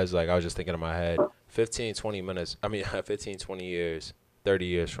surprised. Like I was just thinking in my head, 15, 20 minutes, 15, 20 years, 30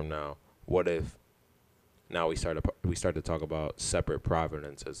 years from now, what if now we start to talk about separate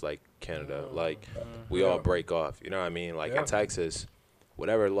provinces like Canada, like we all break off, you know what I mean? Like in Texas,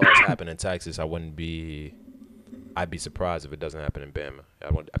 whatever laws happen in Texas, I'd be surprised if it doesn't happen in Bama.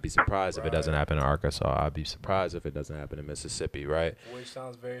 I'd be surprised if it doesn't happen in Arkansas. I'd be surprised if it doesn't happen in Mississippi, right? Which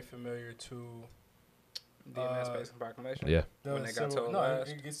sounds very familiar to The Emancipation Proclamation. Yeah. When they got told no, last.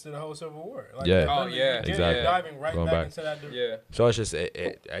 it gets to the whole Civil War. Like, Yeah. Oh, yeah. Exactly. Diving right Going back back. into that. Yeah. So it's just,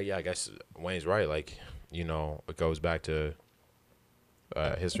 yeah, I guess Wayne's right. Like, you know, it goes back to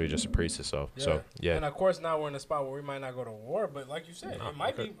history just repeats itself. So, yeah. And of course, now we're in a spot where we might not go to war, but like you said, it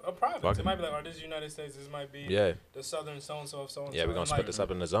might be a province. Fuck It it. might be like, oh, this is the United States. This might be the southern so-and-so of so-and-so. Yeah, we're going to split this up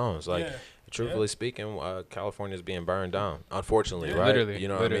into zones. Like, Yeah. truthfully speaking, California's being burned down, unfortunately, Yeah. right? Literally, You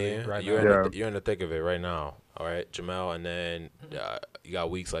know literally, what I mean? right you're, now. you're in the thick of it right now, all right, Jamel? And then you got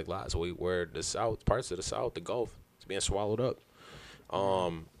weeks like last week where the South, parts of the South, the Gulf, is being swallowed up.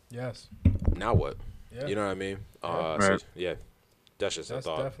 Yes. Now what? Yeah. You know what I mean? Yeah. So, Right. yeah, that's just That's a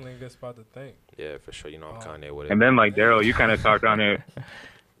thought. definitely a good spot to think. Yeah, for sure. You know, I'm Kanye with it. And then, like, Daryl, you kind of talked on it.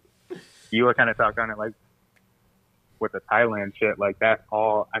 You were kind of talked on it, like, with the Thailand shit. Like, that's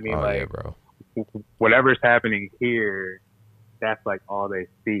all. I mean, Oh, like, yeah, bro. whatever's happening here, that's, like, all they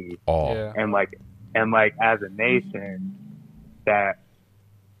see. All. Yeah. And, like, as a nation, that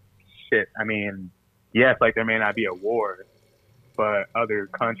shit, I mean, yes, like, there may not be a war, but other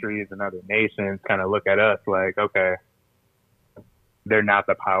countries and other nations kind of look at us like, okay, they're not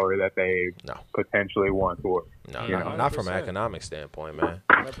the power that they No. potentially once were. No, You not, know? not from an 100%. economic standpoint, man.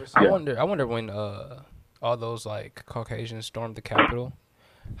 100%. I wonder when all those like Caucasians stormed the Capitol,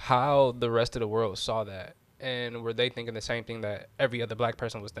 how the rest of the world saw that, and were they thinking the same thing that every other black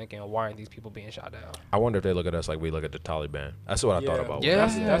person was thinking? Why aren't these people being shot down? I wonder if they look at us like we look at the Taliban. That's what I thought about. Yeah.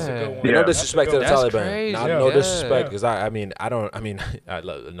 That's a good one. Yeah. No That's disrespect a to good the one. That's Taliban. crazy. No Yeah. disrespect, Yeah. because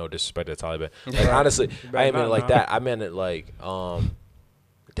no disrespect to the Taliban. Like, Right. honestly, better I ain't mean not, it like nah. that. I meant it like,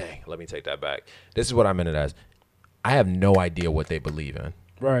 dang, let me take that back. This is what I meant it as. I have no idea what they believe in,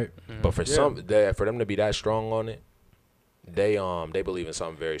 Right. but for Yeah. for them to be that strong on it, they believe in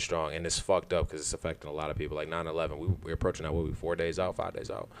something very strong, and it's fucked up because it's affecting a lot of people. Like 9/11, we're approaching that. What, we 4 days out, 5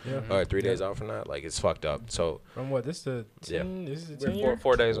 days out, Yeah. or 3 days out from that? Like, it's fucked up. So From what? This is the 10. This is the 10 We're year.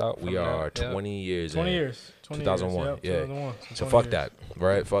 4 days out. we from are that. Yeah. 20 years 20 in. years. 2001, Years. yeah. 2001. So 20 fuck years. that,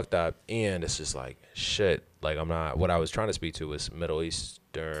 right? Fuck that. And it's just like shit. Like, I'm not. What I was trying to speak to was Middle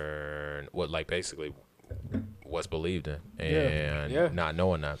Eastern. What, like, basically what's believed in, and Yeah. not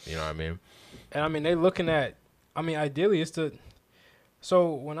knowing that. You know what I mean? And I mean, they looking at. I mean, ideally, it's the.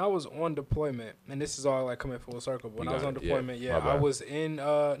 So when I was on deployment, and this is all like coming full circle. But when You I was got on it, yeah. deployment, My yeah, I bad. was in.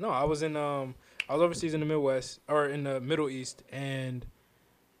 No, I was in. I was overseas in the Midwest or in the Middle East, and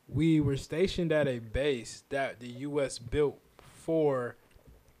we were stationed at a base that the U.S. built for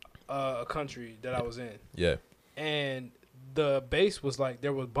a country that I was in, Yeah. and the base was like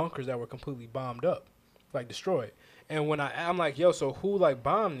there was bunkers that were completely bombed up, like destroyed. And when I'm like, yo, so who like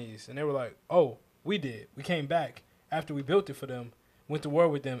bombed these? And they were like, oh, we did. We came back after we built it for them, went to war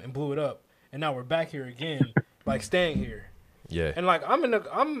with them and blew it up, and now we're back here again, like staying here. Yeah. And like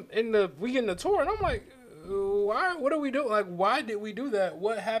we getting the tour, and I'm like, why? What are we doing? Like, why did we do that?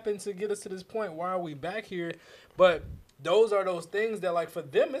 What happened to get us to this point? Why are we back here? But those are those things that, like, for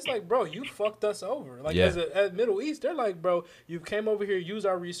them, it's like, bro, you fucked us over. Like, Yeah. as Middle East, they're like, bro, you came over here, used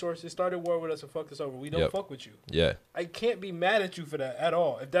our resources, started war with us, and fucked us over. We don't Yep. fuck with you. Yeah. I can't be mad at you for that at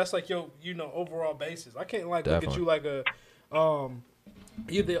all. If that's like your, overall basis, I can't like look at Definitely. you like a,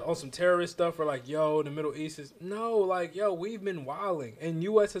 either on some terrorist stuff or like, yo, the Middle East is no, like, yo, we've been wilding, and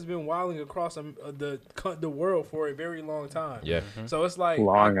U.S. has been wilding across the world for a very long time. Yeah. So it's like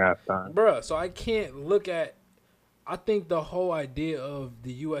Long ass time. bruh, so I can't look at. I think the whole idea of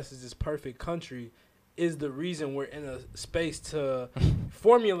the U.S. as this perfect country is the reason we're in a space to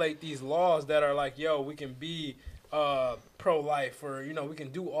formulate these laws that are like, yo, we can be pro-life, or we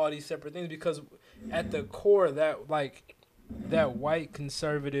can do all these separate things, because at the core that that white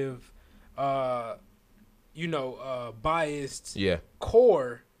conservative, biased Yeah.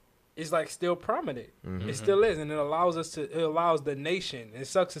 core is like still prominent. Mhm. It still is, and it allows the nation. It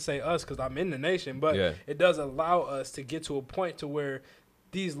sucks to say us because I'm in the nation, but Yeah. it does allow us to get to a point to where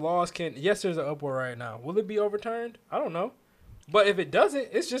these laws can. Yes, there's an uproar right now. Will it be overturned? I don't know. But if it doesn't,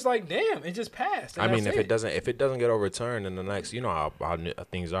 it's just like, damn, it just passed. and I mean, that's if it doesn't get overturned in the next, how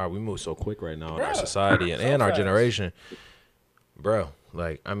things are. We move so quick right now in our Bruh, society and, so and our fast. generation, bro.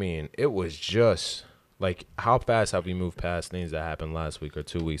 Like, I mean, it was just like, how fast have we moved past things that happened last week or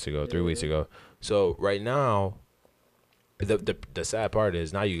 2 weeks ago, 3 weeks ago? So right now, the sad part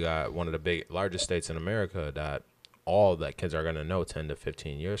is now you got one of the largest states in America that all that kids are gonna know 10 to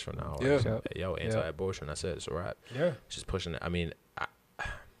 15 years from now. Like, Yeah. yo, anti-abortion. That's it. It's a wrap. Yeah. It's just pushing it. I mean,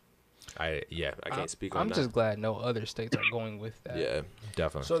 I can't speak on I'm that. just glad no other states are going with that. Yeah,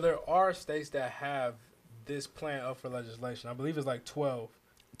 definitely. So there are states that have this plan up for legislation. I believe it's like 12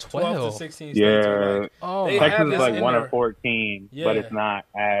 to 16 states. Are Yeah. like, Oh they my have Texas is this like in 1 there. of 14, Yeah. but it's not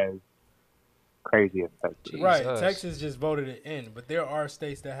as crazy as Texas. Right, Jesus. Texas just voted it in, but there are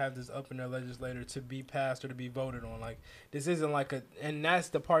states that have this up in their legislature to be passed or to be voted on. Like this isn't like and that's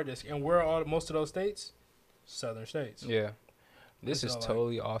the part that's and where are most of those states? Southern states. Yeah. This is So, like-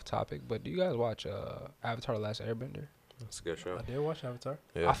 totally off topic, but do you guys watch Avatar: The Last Airbender? That's a good show. I did watch Avatar.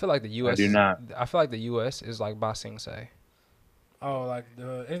 Yeah. I feel like the U.S. do not. I feel like the U.S. is like Ba Sing Se. Oh, like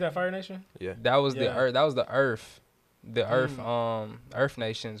is that Fire Nation? Yeah. That was the Yeah. Earth. That was the Earth, Mm. Earth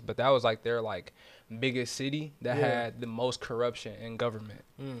nations. But that was like their like biggest city that Yeah. had the most corruption in government.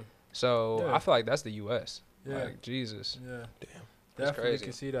 Mm. So Yeah. I feel like that's the U.S. Yeah, Like Jesus. yeah. That's Definitely crazy.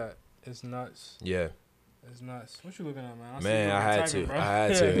 can see that. It's nuts. Yeah. It's nuts. What you looking at, man? See Man, you I had typing, to. bro. I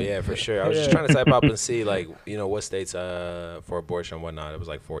had to. Yeah, for sure. I was just Yeah. trying to type up and see, like, what states for abortion and whatnot. It was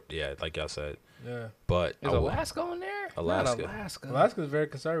like like y'all said. Yeah. But Is Alaska on there? Alaska. Not Alaska. Alaska's very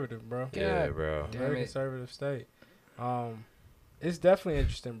conservative, bro. Yeah, God bro. damn Very it. conservative state. It's definitely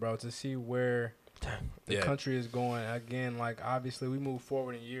interesting, bro, to see where the Yeah. country is going. Again, like obviously we move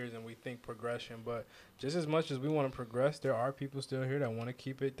forward in years and we think progression, but just as much as we want to progress, there are people still here that want to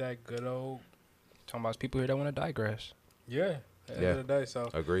keep it that good old Talking about people here that want to digress. At the end Yeah. of the day. So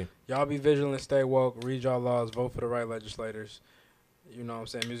Agree. y'all be vigilant, stay woke, read y'all laws, vote for the right legislators. You know what I'm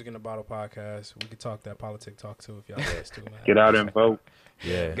saying? Music in the Bottle podcast. We could talk that politic talk too if y'all want us to, man. Get out and vote.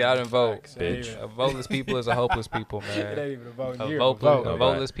 Yeah. Get out and vote. Facts. It ain't bitch. even- A voteless people is a hopeless people, It man. ain't even a voting A year. voteless, Vote. a Okay.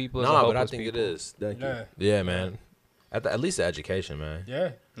 voteless people is a No, hopeless but I think people. it is. Thank you. Yeah. Yeah, man. At least the education, man.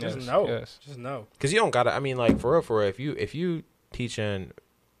 Yeah. Just Yes, know. yes. Just know. Because you don't gotta. I mean, like for real, if you teaching,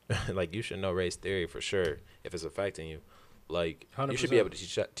 like you should know race theory for sure if it's affecting you. Like you should be 100%. able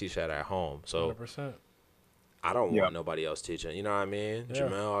to teach that at home. So 100%. I don't Yeah. want nobody else teaching. You know what I mean? Yeah.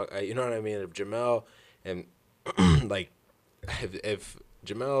 Jamel, you know what I mean? If Jamel and like if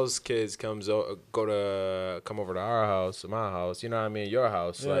Jamel's kids come over to our house, my house, you know what I mean? Your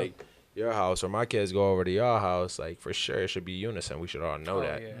house, Yeah. like your house, or my kids go over to your house, like for sure it should be unison. We should all know Oh,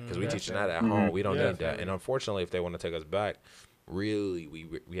 that yeah. because we Yeah. teaching that at Mhm. home. We don't Yeah. need that. And unfortunately, if they want to take us back, really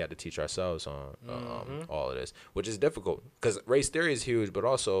we had to teach ourselves on all of this, which is difficult because race theory is huge, but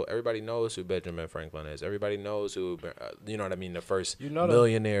also everybody knows who Benjamin Franklin is. Everybody knows who you know what I mean, the first You know that.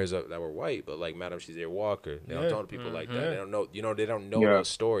 millionaires that were white, but like Madam Cesare Walker, they Yeah. don't talk to people like that. Yeah. They don't know, they don't know Yeah. those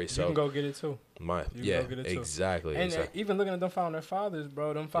stories. You So can go get it too. my can yeah, go get it too. exactly. And exactly. even looking at them founding fathers,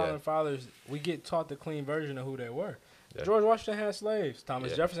 bro, them founding fathers, we get taught the clean version of who they were. Yeah. George Washington had slaves.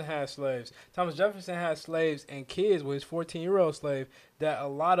 Thomas Yeah. Jefferson had slaves. Thomas Jefferson had slaves and kids with his 14-year-old slave that a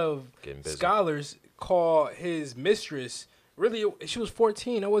lot of Getting busy. scholars call his mistress. Really, she was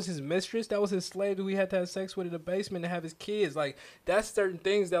 14. That was his mistress. That was his slave that we had to have sex with in the basement to have his kids. Like, that's certain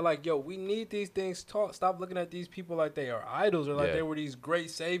things that, like, yo, we need these things taught. Stop looking at these people like they are idols or like Yeah. they were these great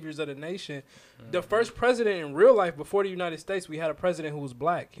saviors of the nation. The first president in real life before the United States, we had a president who was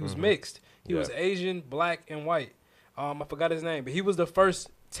black. He was mixed. He was Yeah. Asian, black, and white. I forgot his name, but he was the first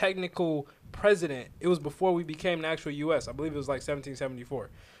technical president. It was before we became the actual U.S. I believe it was like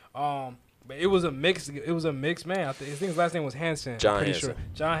 1774. But it was a mix. It was a mixed man. I think his last name was Hanson. John I'm pretty Hanson. Sure.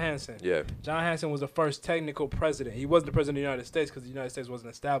 John Hanson. Yeah, John Hanson was the first technical president. He wasn't the president of the United States because the United States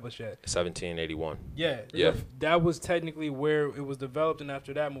wasn't established yet. 1781. Yeah. Yeah. That was technically where it was developed, and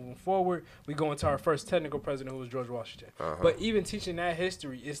after that, moving forward, we go into our first technical president, who was George Washington. But even teaching that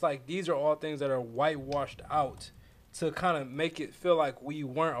history, it's like these are all things that are whitewashed out to kind of make it feel like we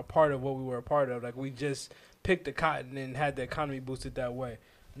weren't a part of what we were a part of. Like we just picked the cotton and had the economy boosted that way.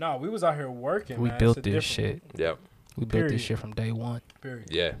 No, we was out here working. We man. built It's a this different- shit. Yep. We built Period. this shit from day one. Period.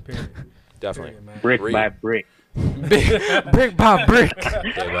 Yeah. Period. Definitely. Period, man. Brick Read. by brick. Brick by brick. Day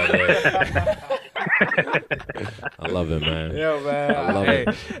by day. I love it, man. Yo, man. I love Hey,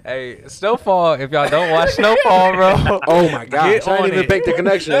 it. hey, Snowfall. If y'all don't watch Snowfall, bro. Oh my God! Get I on didn't even it. make the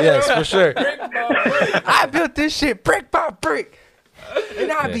connection. Yes, for sure. I built this shit brick by brick,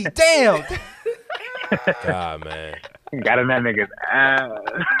 and I be damned. God, man. Got in that nigga's ass.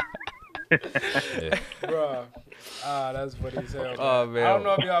 Yeah. Bro. That's what he said. Oh, man. man. I don't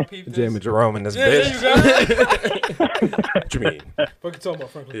know if y'all peeped this. Jamie Jerome in this Yeah, there you bitch. go. What you mean? Fuck you talking about,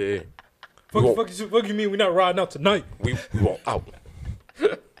 Franklin? Yeah. Fuck you mean we not riding out tonight? We won't out.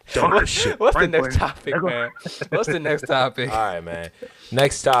 Done this shit. What's the Franklin. next topic, man? What's the next topic? All right, man.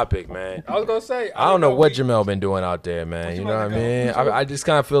 Next topic, man. I was gonna say I don't know what we- Jamel been doing out there, man. You know what I about to mean? go? I just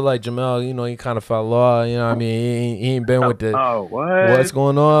kind of feel like Jamel, you know, he kind of fell off. You know what I mean? He ain't been with the. Oh, what? What's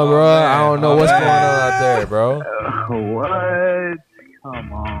going on, bro? I don't know what's going on out there, bro. What?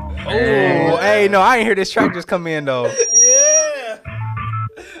 Come on. Oh, hey, no, I ain't hear this track just come in though. Yeah.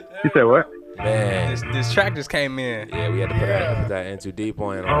 You said what? Man. This track just came in. Yeah, we had to put that In Too Deep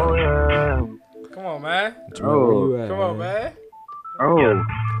on. Oh, yeah. Come on, man. Oh. Come on, man. Oh.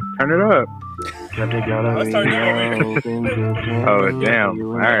 Turn it up. Let's turn it over. Oh, damn.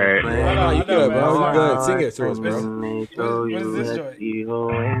 All right. No, you good, bro. You good. Sing it to us, bro. What is this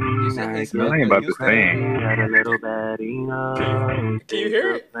joint? I ain't about to sing. Can you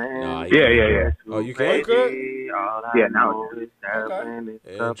hear it? Nah, Yeah. Oh, you You can? good? Yeah, now it's Okay.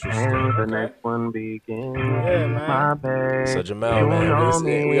 Interesting. Yeah, man. So Jamel,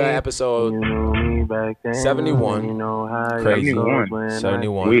 man, we got episode 71. Crazy.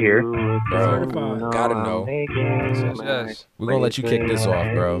 71. We here. Bro, Certified. gotta know. Yes. We're gonna let you kick this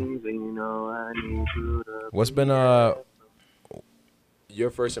off, bro. What's been your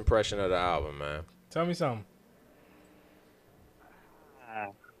first impression of the album, man? Tell me something.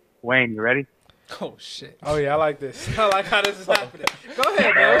 Wayne, you ready? Oh shit. Oh, yeah, I like this. I like how this is happening. Go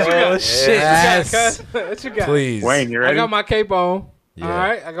ahead, man. What you got? Yes. What you got? Please. Wayne, you I ready? got my cape on. Yeah. All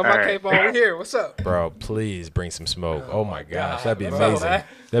right, I got my All right. cape on. We here. What's up? Bro, please bring some smoke. Oh my gosh, that'd be What's up, amazing. man?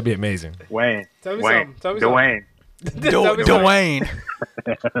 That'd be amazing. Wayne. Tell me Wayne. something. Tell me Duane. something. Tell me something. Duane.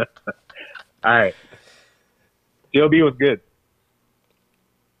 All right. CLB was good.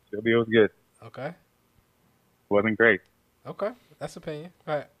 CLB was good. Okay. Wasn't great. Okay. That's opinion.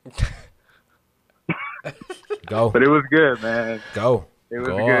 All right. Go. But it was good, man. Go. It was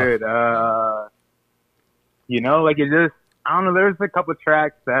Go good. You know, like it just, I don't know, there's a couple of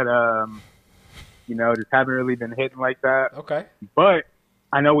tracks that, you know, just haven't really been hitting like that. Okay. But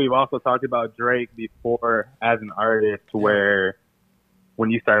I know we've also talked about Drake before as an artist where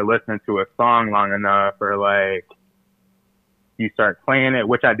when you start listening to a song long enough or like you start playing it,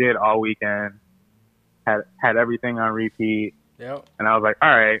 which I did all weekend, had everything on repeat. Yep. And I was like, all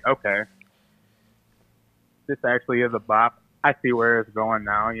right, okay. This actually is a bop. I see where it's going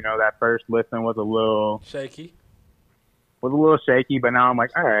now. You know, that first listen was a little Shaky. shaky, but now I'm like,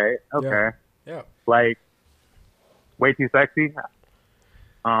 all right, okay. Yeah. Like, Way Too Sexy.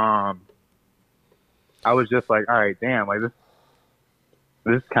 I was just like, all right, damn, like this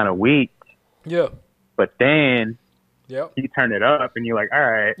is kind of weak. Yeah. But then Yep. you turn it up and you're like,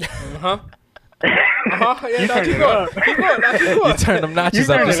 all right. Uh-huh. Uh-huh. Yeah, You no, turn keep it going. up. Keep going. No, keep You going. turn them You notches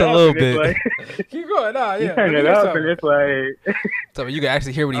turn up just it a up little and it's bit. like- Keep going. Nah, yeah. you turn Let me it hear up something. and it's like, So you can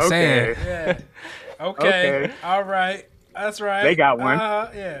actually hear what he's okay. saying. Yeah. Okay. Okay. All right. That's right. They got one.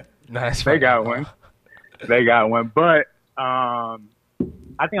 Yeah. No, that's They fine. got one. They got one. But I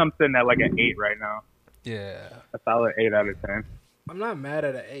think I'm sitting at like an 8 right now. Yeah. A solid 8 out of 10. I'm not mad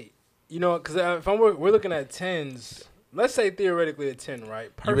at an 8. You know, because if we're looking at 10s, let's say theoretically a 10, right?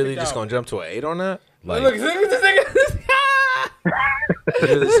 You Perfect really just album. gonna jump to an 8 on that? Like, Look, this nigga. you really This just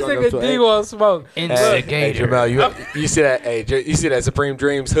gonna jump to nigga an D 8? won't smoke. Hey, Instigator. Jamel, you see that? Hey, you see that Supreme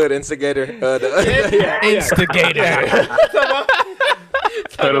Dreams Hood Instigator? Instigator.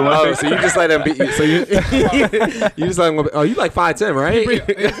 Oh, so you just let them beat you? So you just let them? Oh, you like 5'10", right?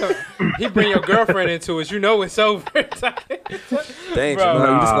 He bring your girlfriend into it. You know it's over. Dang, Bro.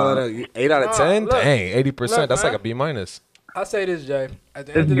 Jamel, you just gonna let her 8 out of 10? look. Dang, 80%. Look, That's man. like a B minus. I say this, Jay. At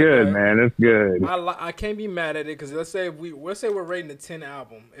the It's end of the good, day, man. It's good. I can't be mad at it because let's say we're rating a 10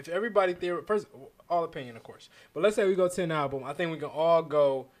 album. If everybody first, all opinion, of course, but let's say we go 10 album. I think we can all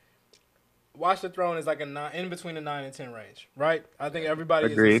go. Watch the Throne is like a 9, in between the 9 and 10 range, right? I think everybody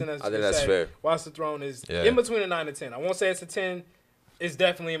Agreed. is listening. I think that's fair. Watch the Throne is Yeah. in between the 9 and 10. I won't say it's a 10. It's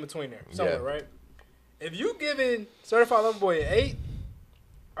definitely in between there somewhere, Yeah. right? If you giving Certified Lover Boy an 8,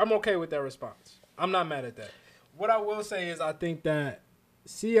 I'm okay with that response. I'm not mad at that. What I will say is I think that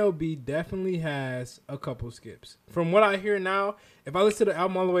CLB definitely has a couple skips. From what I hear now, if I listen to the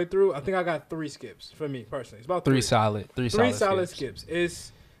album all the way through, I think I got 3 skips for me personally. It's about 3. Three solid Skips.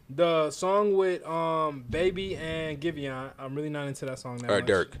 It's the song with Baby and Giveon. I'm really not into that song that Or much.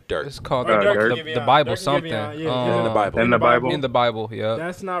 Dirk. It's called Dirk Dirk and the Giveon. Bible Dirk and something. Giveon, yeah. In the Bible. In the Bible. In the Bible, yeah.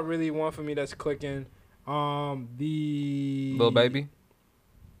 That's not really one for me that's clicking. The Little Baby.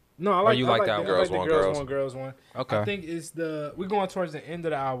 No, I like, you I like like that the, one? I like Girls the Want Girls Girls. Want Girls one. Okay. I think it's we're going towards the end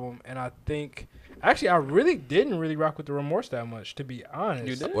of the album, and I think actually I really didn't really rock with the Remorse that much, to be honest.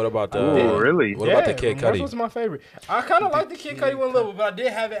 You did? What about the? Oh, really? What about the Kid Remorse Cudi? was my favorite. I kind of like the Kid Cudi one a little, but I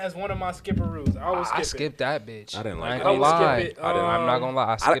did have it as one of my skipperoos. I always skip I it. skipped that bitch. I didn't like ain't it. gonna I didn't skip lie. it. I'm not gonna lie.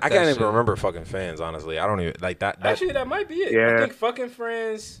 I I skipped that can't even shit. remember fucking fans, honestly. I don't even like that. Actually, that might be it. Yeah. I think fucking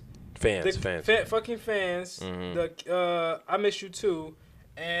friends. Fans. Fucking fans. Mhm. The I Miss You Too,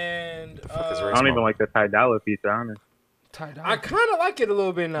 and The fuck is I don't even like the Ty Dolla feature, honestly. I kind of like it a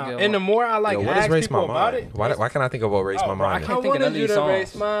little bit now. Yeah. And the more I like Yo, what ask is Race people My about Mind? it. Why can't I think of what Race My bro, I Mind is? can't think of wanted none of you these to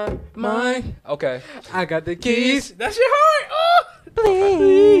race songs. my mind. Okay. I got the keys. That's your heart. Oh,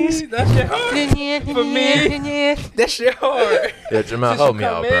 please. That's your heart. For me. That's your heart. Yeah, Jamal, Since help you me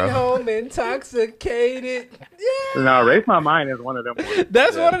out, coming bro. home intoxicated. Yeah. No, Race My Mind is one of them ones.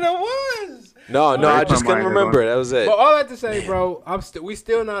 That's Yeah. one of the ones. No, I Race My just couldn't Mind is remember one. it. That was it. But all I have to say, bro, we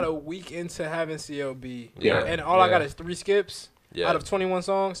still not a week into having CLB. Yeah. And all I got is 3 skips Yeah. out of 21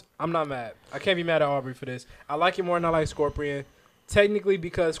 songs. I'm not mad. I can't be mad at Aubrey for this. I like it more than I like Scorpion. Technically,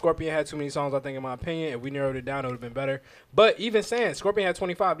 because Scorpion had too many songs, I think, in my opinion. If we narrowed it down, it would have been better. But even saying Scorpion had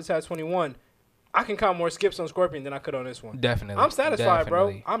 25, this had 21. I can count more skips on Scorpion than I could on this one. Definitely. I'm satisfied,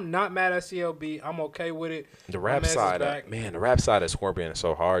 Definitely. bro. I'm not mad at CLB. I'm okay with it. The My rap man's is side, back. the rap side of Scorpion is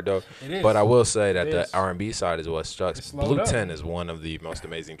so hard though. It is. But I will say that It the is. R&B side is what struck. It's slowed Blue up. 10 is one of the most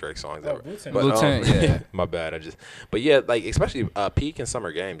amazing Drake songs ever. Blue 10. But, Blue 10, yeah. my bad. But yeah, like especially Peak and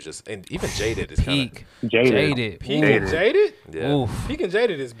Summer Games, and even Jaded is kind Peak. Jaded. Jaded. Peak Ooh. and Jaded? of yeah, Oof. Peak and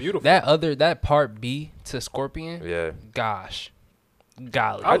Jaded is beautiful. That part B to Scorpion. yeah. Gosh.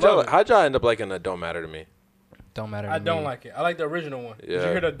 Golly. I love it. How'd y'all end up liking the Don't Matter to Me? Don't matter to I don't me. like it. I like the original one. Did you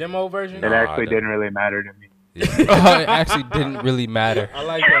Yeah. hear the demo version? It No, actually I didn't really matter to me. Oh, it actually didn't really matter. I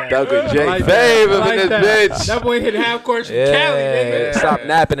like that. Doug J. I like Fave that. I up in like this that. bitch. That boy hit half court from Cali, nigga. Stop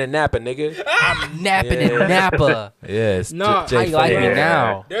napping and napping, nigga. I'm napping Yeah. in Napa. Yes. No, How you like me Yeah.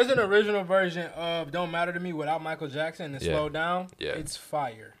 now? There's an original version of Don't Matter to Me without Michael Jackson and Yeah. Slow Down. Yeah. It's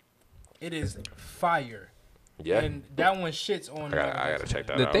fire. It is fire. Yeah. And that one shits on I gotta check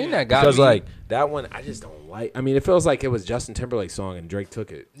that The out. thing that got Because me, like that one, I just don't like. I mean, it feels like it was Justin Timberlake's song and Drake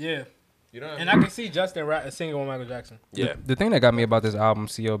took it. Yeah. You know what And I can see Justin singing with Michael Jackson. Yeah. the thing that got me about this album,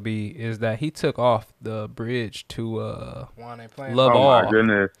 CLB, is that he took off the bridge to Juan ain't playing. Love Oh All. my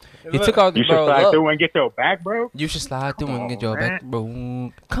goodness! He took off, You should bro. slide Look, through and get your back, bro. you should slide through and get your man. back, bro.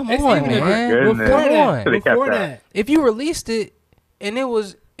 Come It's on, even man. goodness. Come Should've on. kept Before that. that. If you released it and it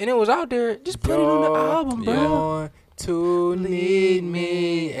was out there, just put it on the album, bro. Want to need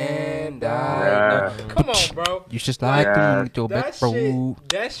me and I Yeah. know. Come on, bro. You should slide through and get your That back, bro. shit,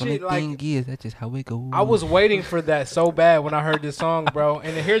 that When shit, the like, thing is, that's just how it goes. I was waiting for that so bad when I heard this song, bro.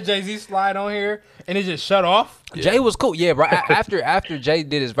 And to hear Jay-Z slide on here and it just shut off. Jay was cool, yeah, bro. After Jay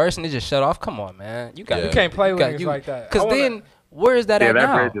did his verse and it just shut off. Come on, man. You got Yeah. You can't play with got- niggas like that. Because I wanna- then, where is that Yeah, at that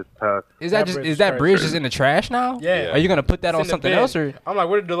now? bridge is tough. Is that that just bridge is is that crazy. bridge just in the trash now? Yeah. Are you gonna put that It's on in the something bin. else or? I'm like,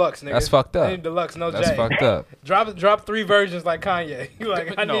 where the deluxe, nigga? That's fucked up. I need deluxe, no That's Jay. fucked up. Drop 3 versions like Kanye. You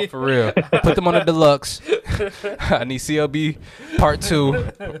like, I No, need for real. Put them on the deluxe. I need CLB part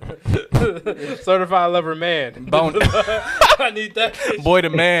 2. Certified Lover Man. Bone- I need that. Boy to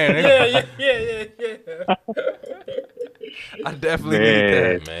man. Yeah. I definitely need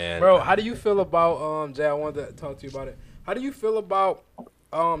that. Man. Bro, how do you feel about Jay? I wanted to talk to you about it. How do you feel about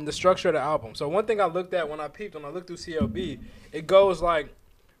the structure of the album? So one thing I looked at when I looked through CLB, it goes like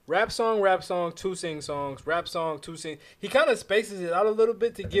rap song, 2 sing songs, rap song, 2 sing. He kind of spaces it out a little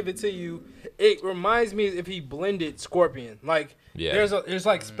bit to give it to you. It reminds me as if he blended Scorpion. Like Yeah. there's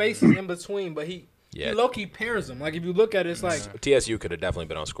like spaces in between, but he low key pairs them. Like if you look at it, it's like TSU could have definitely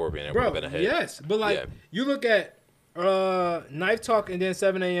been on Scorpion. It would bro, have been a hit. yes, but like Yeah. you look at Knife Talk and then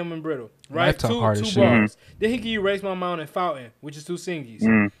 7 a.m. and Brittle, right? Knife Talk hard as two shit. bars. Then he give you Raise My Mind and Fountain, which is 2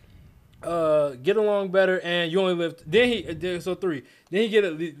 singies. Get Along Better and You Only Live. So 3. Then he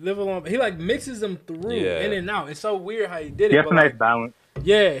Live Along. He like mixes them through Yeah. in and out. It's so weird how he did He it. has But a nice like, balance.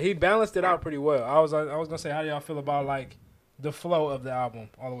 yeah, he balanced it out pretty well. I was gonna say, how do y'all feel about like the flow of the album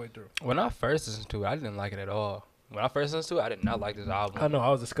all the way through? When I first listened to it, I didn't like it at all. When I first listened to it, I did not like this album. I know I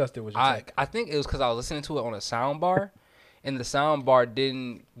was disgusted with your take. I think it was because I was listening to it on a sound bar, and the sound bar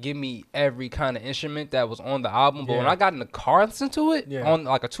didn't give me every kind of instrument that was on the album. But when Yeah. I got in the car and listened to it on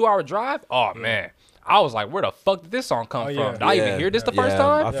like a 2-hour drive, oh man, I was like, where the fuck did this song come Oh, yeah. from? Did I even hear this the first Yeah,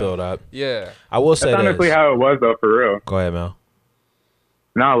 time? I feel that. Yeah. I will say That's honestly this. how it was, though, for real. Go ahead, Mel.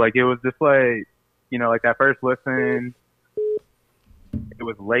 No, like, it was just like, you know, like that first listen, it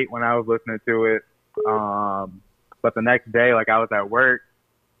was late when I was listening to it. But the next day, like, I was at work,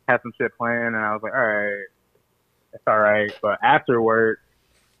 had some shit playing, and I was like, all right, it's all right. But after work,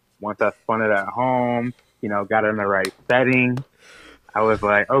 once I spun it at home, you know, got it in the right setting, I was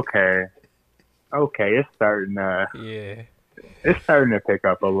like, okay, it's starting to pick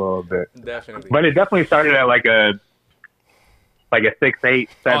up a little bit. Definitely. But it definitely started at like a 6, 8,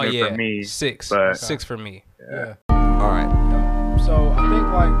 7 Oh yeah, for me. 6. but- 6 for me. Yeah. All right. So I think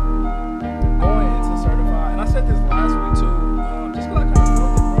like going into Certified, and I said this last week too, just because I kind of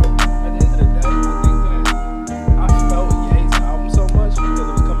felt it, bro. At the end of the day, I think that I felt Ye's album so much because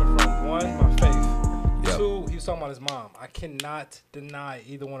it was coming from 1, my faith. Yep. 2, he was talking about his mom. time. I cannot deny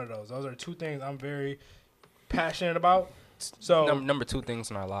either one of those. Those are two things I'm very passionate about. So number two things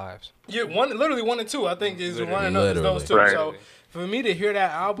in our lives. Yeah, literally one and two. I think is one and Literally. those two. Right. So for me to hear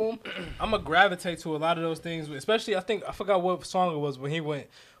that album, I'm gonna gravitate to a lot of those things. Especially, I forgot what song it was when he went,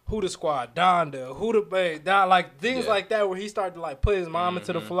 "Who the Squad, Donda, Who the Bay, Don," like things like that, where he started to like put his mom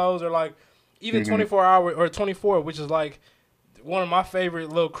into the flows, or like even 24 Hour or 24, which is like one of my favorite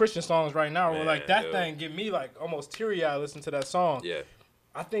little Christian songs right now. Where like that thing get me like almost teary eyed listening to that song. Yeah.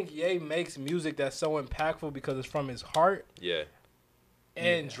 I think Ye makes music that's so impactful because it's from his heart. Yeah.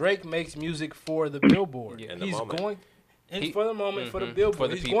 And Drake makes music for the Billboard. Yeah. In the He's moment. going for the moment, for the Billboard. For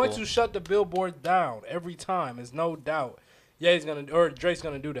the He's people. going to shut the Billboard down every time. There's no doubt. Yeah, Drake's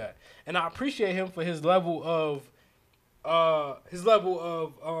gonna do that. And I appreciate him for his level of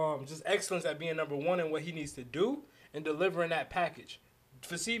just excellence at being number one and what he needs to do and delivering that package.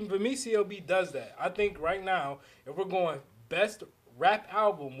 For me, CLB does that. I think right now, if we're going best rap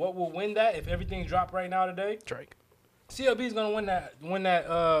album, what will win that if everything dropped right now today? Drake. CLB is gonna win that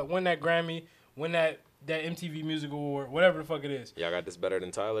Grammy, win that MTV Music Award, whatever the fuck it is. Y'all got this better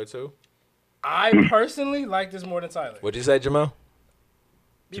than Tyler too? I personally like this more than Tyler. What'd you say, Jamal?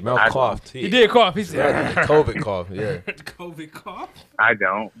 Jamal I- coughed. He did cough. He Yeah, said COVID cough. Yeah. COVID cough. I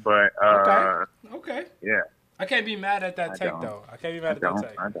don't, but Okay. yeah, I can't be mad at that I take don't. though. I can't be mad I at that don't.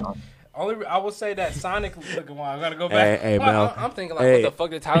 take. I don't. I will say that Sonic looking wild. I gotta go back. Hey, Mel. I'm thinking like, Hey. what the fuck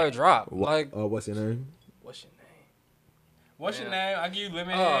did Tyler drop? Like, what's your name? what's your name? What's your name? I give you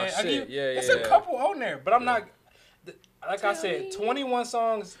Lemon. Oh, I shit. give Yeah, it's yeah, a yeah. couple on there, but I'm not. Like I said, 21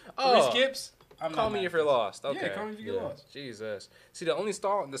 songs, 3 skips. I'm Call not me mad if you're at this. lost. Okay. Yeah, call me if you get lost. Jesus. See, the only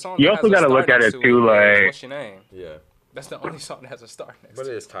song You that also has a gotta star look at next it to too, is like- What's Your Name? Yeah. That's the only song that has a star next But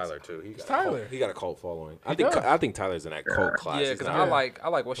to it it. is Tyler too. He got Tyler. He got a cult following. He does. I think Tyler's in that cult class. Yeah, He's because not- I like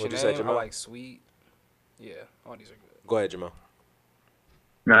What's Your What'd you say, Name? I Jamal? like Sweet. Yeah, all these are good. Go ahead, Jamal.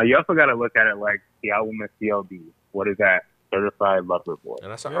 Now you also got to look at it like the album is CLB. What is that? Certified Lover Boy.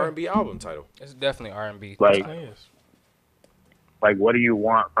 And that's an Yeah. R&B album title. It's definitely R&B. Like, Yes. like, what do you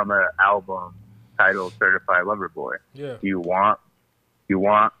want from an album titled Certified Lover Boy? Yeah. Do you want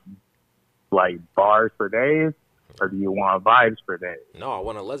like bars for days, or do you want vibes for days? No, I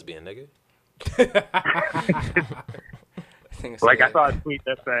want a lesbian, nigga. Like I saw a tweet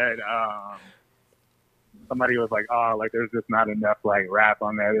that said somebody was like, "Oh, like there's just not enough like rap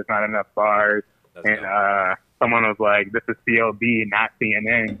on there. There's not enough bars." That's And someone was like, "This is CLB, not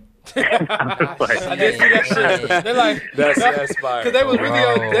CNN." I was like, I did see that shit. They're like, that's fire. because they was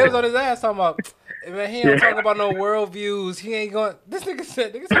really Bro. they was on his ass talking about, man, he ain't talking about no world views. He ain't going. This nigga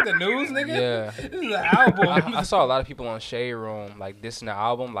said the news, nigga. Yeah. This is an album. I saw a lot of people on Shade Room like dissing the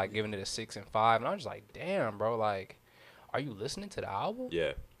album, like giving it a 6 and 5, and I was just like, damn, bro, like, are you listening to the album?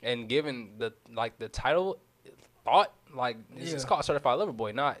 Yeah. And given the title, thought like it's Yeah. called Certified Lover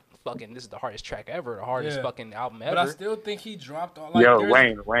Boy, not fucking this is the hardest track ever, the hardest Yeah. fucking album ever. But I still think he dropped all like "Yo,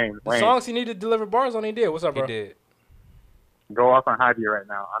 there's- Wayne, the songs he needed to deliver bars on. He did. What's up, he bro? did. go off on Haji right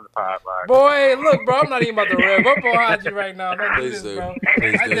now on the pod, like." Boy, look, bro, I'm not even about to rev up on Haji right now. Don't do Please this, do. bro.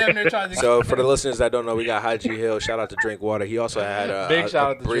 Please I do. damn near tried to. So for the listeners that don't know, we got Haji Hill. Shout out to Drinkwater. He also had a Big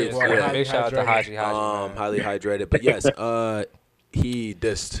shout out to brief, Drinkwater. yeah, Big shout out to hydrated. Haji. man. highly hydrated. But yes, he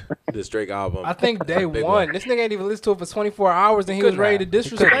dissed this Drake album. I think day Big one, this nigga ain't even listened to it for 24 hours, and he was couldn't ready to have. He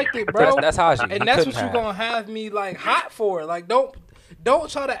disrespect it, bro. That's Haji. He And that's couldn't what you have. gonna have me like hot for. Like, don't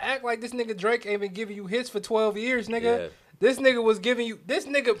try to act like this nigga Drake ain't been giving you hits for 12 years, nigga. Yeah. This nigga was giving you this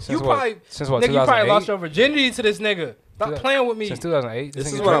nigga. Since you what? probably Since what, nigga, you probably 2008? lost your virginity to this nigga. Stop playing with me. Since 2008. This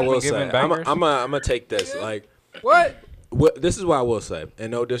nigga is what I Drake will been say. giving I'm bangers? gonna take this. Like, What? this is what I will say.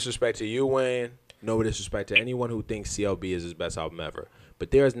 And no disrespect to you, Wayne. No disrespect to anyone who thinks CLB is his best album ever. But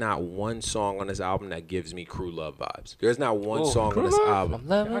there's not one song on this album that gives me Crew Love vibes. There's not one song on this album.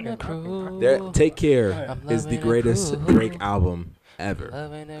 Loving the crew. Take Care I'm is the loving the greatest crew. Drake album ever.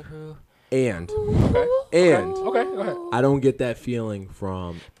 Loving the crew. And Okay, go ahead. I don't get that feeling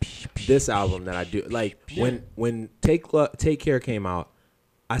from this album that I do. Like when Take Care came out,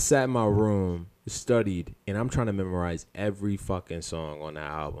 I sat in my room, studied, and I'm trying to memorize every fucking song on that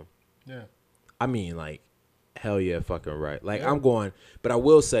album. Yeah. I mean, like, hell yeah, fucking right. Like, I'm going, but I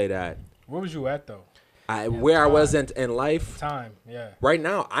will say that Where was you at though? where I was in life Time. Yeah. right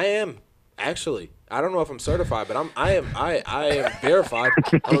now, I am actually. I don't know if I'm certified, but I am verified.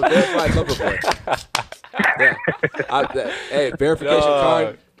 I'm a verified lover boy. Yeah. Hey, verification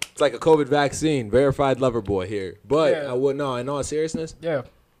card. It's like a COVID vaccine. Verified lover boy here. But Yeah. I would no. In all seriousness, Yeah.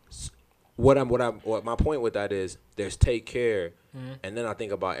 what my point with that is there's Take Care, and then I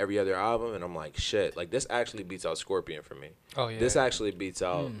think about every other album, and I'm like, shit. Like this actually beats out Scorpion for me. Oh yeah. This actually beats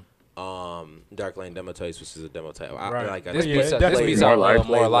out Dark Lane Demo Tapes, which is a demo tape. Right. This Yeah, beats definitely out More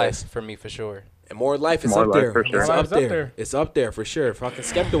more Life. life for me for sure. And More Life is More up Life there. for sure. It's More up Life's up there. there. It's up there for sure. Fucking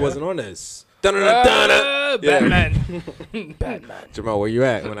Skepta wasn't on this. Dun-dun-dun-dun-dun. Yeah. Batman. Batman. Jamal, where you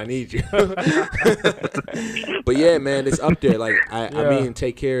at when I need you? But yeah, man, it's up there. Like I mean,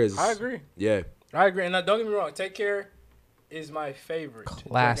 Take Care is. I agree. Yeah. I agree. And don't get me wrong, Take Care is my favorite.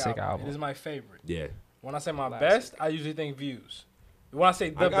 Classic Drake album. It is my favorite. Yeah. When I say my Classic. best, I usually think Views. When I say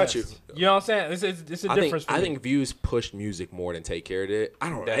the I got best, you. you know what I'm saying? It's a difference for I me. think Views pushed music more than Take Care did. I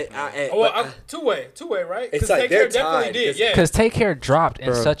don't know. Two-way, right? It's 'Cause like Take they're Care definitely tied, did, 'cause- yeah. Because Take Care dropped in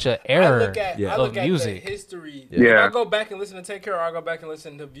Bro. such an I era look at of music. the history. Yeah. If I go back and listen to Take Care, or I go back and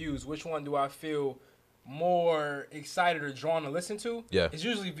listen to Views, which one do I feel more excited or drawn to listen to? Yeah. It's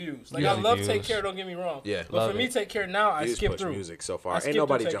usually Views. Like Usually I love Views. Take Care. Don't get me wrong. Yeah. But Love for me, it. Take Care now, I Views skip pushed through. music so I far. skip Ain't through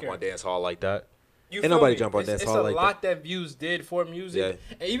nobody Take jump Care. on dance hall like that. You Ain't feel nobody me? jump on dance It's hall a like lot that Views did for music,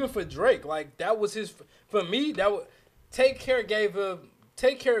 Yeah. and even for Drake, like that was his. For me, that was Take Care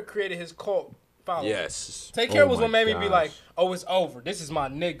created his cult following. Yes. Take Care Oh was my what made me be gosh. like, oh, it's over. This is my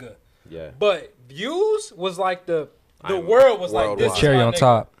nigga. Yeah. But Views was like the I'm world was like worldwide. this. is Cherry my on nigga.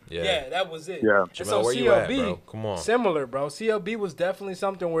 top. Yeah. That was it. Yeah. And Jamal, so where you at, CLB, bro? Come on. similar, bro. CLB was definitely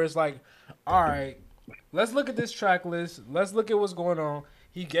something where it's like, all right, let's look at this track list. Let's look at what's going on.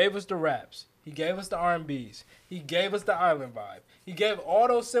 He gave us the raps. He gave us the R&Bs. He gave us the island vibe. He gave all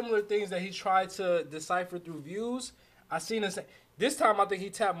those similar things that he tried to decipher through Views. I seen this time. I think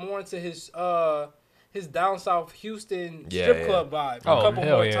he tapped more into his down south Houston strip club vibe a Oh, couple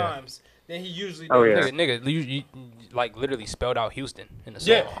hell more yeah. times than he usually does. Oh, yeah. Nigga, you like literally spelled out Houston in the song.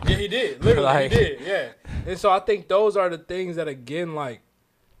 Yeah, he did. Literally, Like- he did. Yeah. And so I think those are the things that, again, like,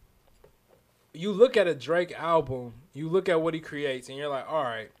 you look at a Drake album, you look at what he creates, and you're like, all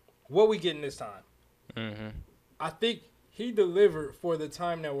right, what we getting this time? Mm-hmm. I think he delivered for the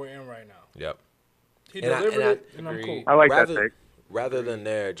time that we're in right now. Yep. He And I- delivered and I it, and I'm cool. agree. I like Rather- that take. Rather than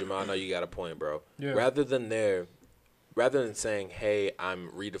there, Jamal, I know you got a point, bro. Yeah. Rather than saying, hey, I'm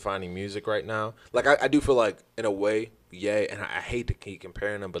redefining music right now. Like, I do feel like, in a way, Ye, and I hate to keep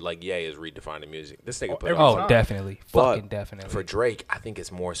comparing them, but, like, Ye is redefining music. This nigga put every out. Oh, time. definitely. But Fucking definitely. For Drake, I think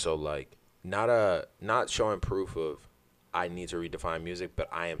it's more so, like, not showing proof of I need to redefine music, but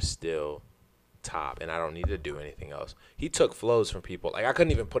I am still top, and I don't need to do anything else. He took flows from people. Like, I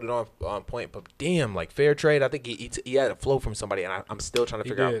couldn't even put it on point, but damn, like, Fair Trade, I think he had a flow from somebody, and I'm still trying to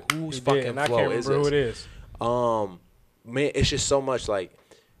figure out whose fucking and I flow can't is remember who this. it is. Man, it's just so much, like,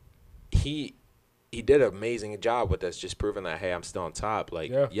 he did an amazing job with this, just proving that, hey, I'm still on top. Like,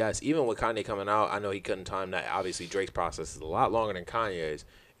 Yeah. yes, even with Kanye coming out, I know he couldn't time that. Obviously, Drake's process is a lot longer than Kanye's,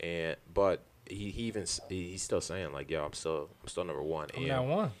 but he's still saying, like, yo, I'm still number one. I'm And not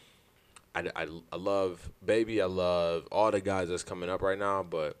one. I love Baby. I love all the guys that's coming up right now,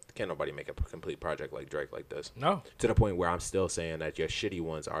 but can't nobody make a complete project like Drake like this. No. To the point where I'm still saying that your shitty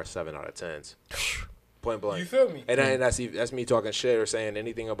ones are 7 out of 10s. Point blank. You feel me? And that's me talking shit or saying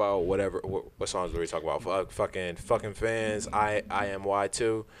anything about whatever. What songs do we talk about? Fucking fans. I am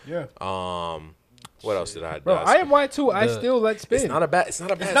Y2. Yeah. What else did I? Bro, I am Y2. I the- still let spin. It's not a bad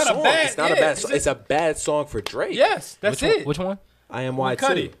not a song. bad- It's not a yeah, bad. it's Song. It's a bad song for Drake. Yes, that's which it. One, which one? I am We Y2.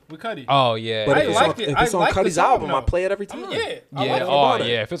 Cuddy. We Cuddy. Oh, yeah. But I if it's liked on, it. if it's I on like the Cuddy's song, album, I though. play it every I time. mean, yeah. I Yeah, like it. about it.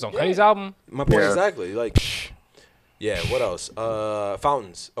 yeah. If it's on Yeah. Cuddy's album, My point Yeah. exactly. Like, yeah. What else?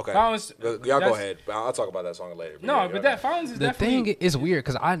 Fountains. Okay. Fountains, Y'all go that's- ahead. I'll talk about that song later. No, yeah, but y'all that go. Fountains is the definitely. thing is weird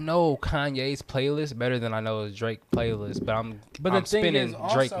because I know Kanye's playlist better than I know his Drake playlist, but I'm thing spinning is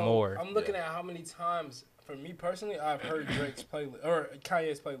Drake also, more. I'm looking at how many times, for me personally, I've heard Drake's playlist or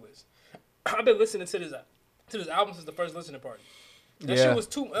Kanye's playlist. I've been listening to this album since the first listening party. That shit was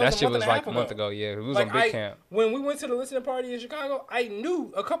That shit was like a half month ago. ago. Yeah, it was Like on Big Camp. when we went to the listening party in Chicago, I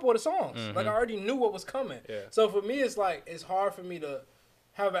knew a couple of the songs. Like I already knew what was coming. Yeah. So for me, it's like it's hard for me to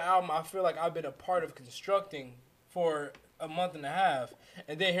have an album I feel like I've been a part of constructing for a month and a half,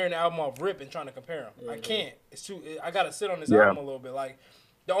 and then hearing the album off rip and trying to compare them. I can't. It's too. I gotta sit on this Yeah. album a little bit. Like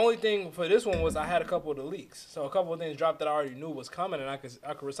the only thing for this one was I had a couple of the leaks, so a couple of things dropped that I already knew was coming, and I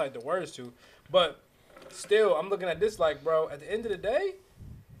could recite the words to. But still, I'm looking at this like, bro. At the end of the day,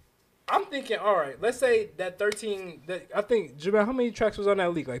 I'm thinking, all right, let's say that 13. I think, Jabal, how many tracks was on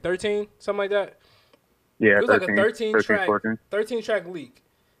that leak? Like 13, something like that. Yeah, It was 13, like a 13 track, 14. 13 track leak.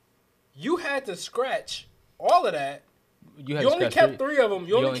 You had to scratch all of that. You, had You to only scratch kept three of them.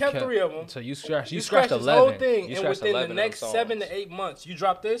 You only kept 3 of them. So you scratched. You scratched scratched this 11. whole thing, You and scratched within the 11 of them next 7 songs. to 8 months, you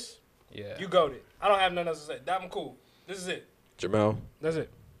drop this. Yeah. You goated. I don't have nothing else to say. That one cool. This is it. Jamel. That's it.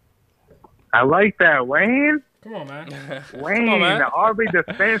 I like that, Wayne. Come on, man. Wayne, man. the Aubrey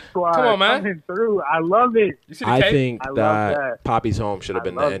defense squad Come on, man. coming through. I love it. You see the I cake? think I love that that. Poppy's Home should have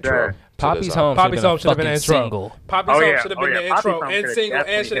been the love intro. that. to Poppy's this Home. Poppy's Home should have been a intro. single. Poppy's Home should have been the Poppy's intro Home and could've single and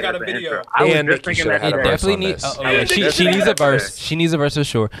definitely should have got a been the video. intro. I was And just Nicki thinking shoulda that had a today. verse Definitely on need. this. Yeah, She needs a verse. She needs a verse for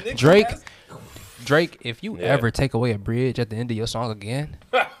sure. Nicki Drake. has- Drake, if you Yeah. ever take away a bridge at the end of your song again,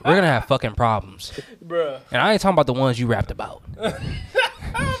 we're gonna have fucking problems. Bruh. And I ain't talking about the ones you rapped about. Fucking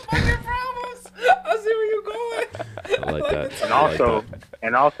problems. I see where you're going. I like that. And I like also, that.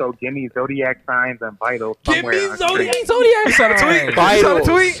 and also, give me zodiac signs and vitals Give somewhere. me on Zodiac screen. Zodiac sign. Vitals.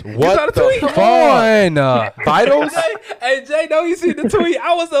 What the Come fuck? on. Vitals? Hey, Jay, know you see the tweet?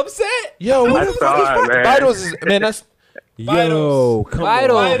 I was upset. Yo, what the saw fuck is it, man. Vitals? Is, man, that's. Yo, come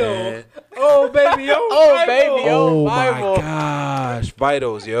Vitals. on, man. Oh, baby, yo. Oh, baby, yo. Oh Bible. my gosh,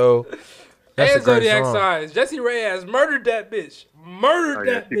 Vitals, yo. That's And a great Zodiac song. signs. Jesse Reyes murdered that bitch. Murdered Oh,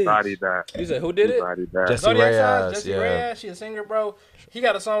 yeah, that she bitch. bodied that. You said who did She it? bodied that. Jesse Zodiac Reyes, signs. Jesse yeah. Reyes. She a singer, bro. He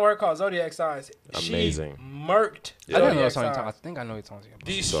got a song with her called Zodiac Signs. Amazing. She murked. Yeah. I don't know Zodiac what song you're talking. I signs. think I know what song you're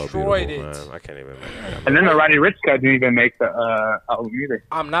talking She's so Destroyed beautiful, it. man. I can't even. And then the Roddy Rich guy didn't even make the album either.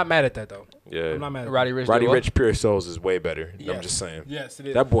 I'm not mad at that though. Yeah. I'm not mad at about. Roddy Rich. Roddy did what? Rich Pure Souls is way better. Yes. I'm just saying. Yes, it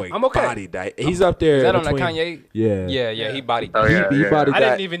is. That boy I'm okay. bodied that. He's up there. Is that on that between- Kanye? Yeah. Yeah, he bodied Oh, that. yeah. He bodied I that.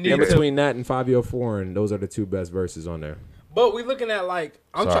 didn't even need in to- between that and 504, and those are the two best verses on there. But we looking at like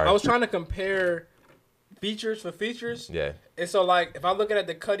I Sorry. was trying to compare features for features. Yeah. And so like if I looking at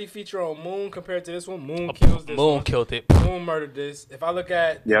the Cuddy feature on Moon compared to this one, Moon kills this Moon one. killed it. Moon murdered this. If I look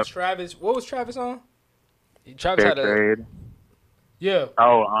at Yep. Travis, what was Travis on? Travis Fifth had a. grade. Yeah,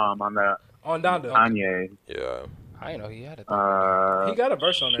 Oh, on the on Donda. Kanye. Yeah. I didn't know he had a. He got a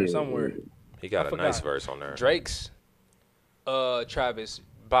verse on there shit. somewhere. He got I a nice forgot. verse on there. Drake's. Travis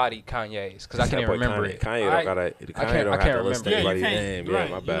bodied Kanye's because I can't That even boy remember Kanye, it. Kanye I don't gotta. Kanye can't- don't I have can't to list remember. anybody's can't. name. You're Yeah,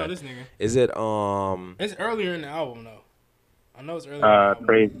 right. my You know bad. this nigga. Is it It's earlier in the album though. I know it's earlier. In the album.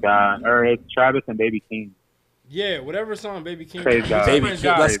 Praise God. Or it's Travis and Baby King. Yeah, whatever song Baby King. Praise God. Baby Praise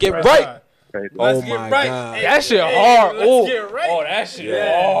King, God. let's get Praise right. God. Praise Let's Oh get my right. God. Hey, That shit hey, hard. Let's Ooh. get right. Oh, that shit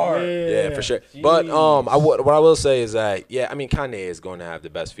Yeah. hard. Yeah, for sure. Jeez. But what I will say is that I mean Kanye is going to have the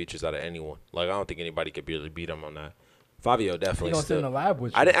best features out of anyone. Like I don't think anybody could really beat him on that. Fabio He definitely gonna sit in still. the lab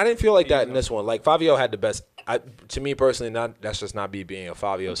with you. I didn't feel like that in this one. Like Fabio had the best. To me personally, that's just not me being a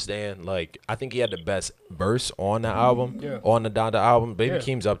Fabio stan. Like I think he had the best verse on the album, Yeah. on the Donda album. Baby Yeah.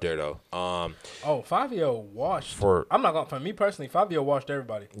 Keem's up there though. Oh, Fabio washed. For- I'm not gonna. For me personally, Fabio washed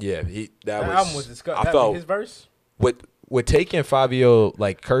everybody. Yeah, That album was disgusting. I felt his verse. with taking Fabio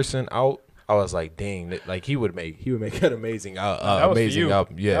like cursing out. I was like, dang, like he would make an amazing, That was for amazing you.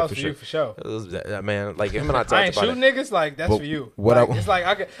 album. Yeah, that was for for sure. you for sure. It was that man, like him and I talked I ain't about shooting it. niggas like that's But for you. what Like, I- it's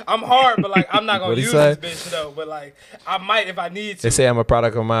like I'm hard, but like I'm not gonna What'd he use say? this bitch though. But like I might if I need to. They say I'm a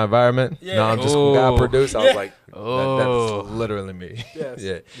product of my environment. Yeah. No, I'm just Ooh. God produced. I was Yeah. like, Oh. that's literally me. Yes.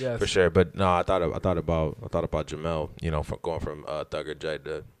 yeah, Yes. for sure. But no, I thought about Jamel. You know, from going from Thugger J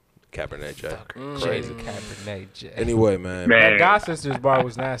to Cabernet J. Crazy. Cabernet J. Anyway, man. Man, That God Sisters bar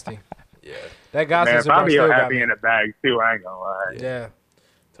was nasty. Yeah, That God man, Sisters bar Fabio still had got me me. in the bag too. I ain't gonna lie. Yeah.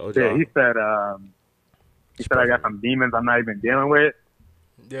 told Yeah, y'all. he said I got some demons I'm not even dealing with.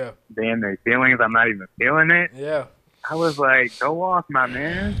 Yeah. Then there's feelings I'm not even feeling it. Yeah. I was like, go off, my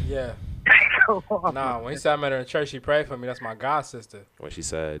man. Yeah. Go off. Nah, when he said I met her in church, she prayed for me. That's my God sister. When he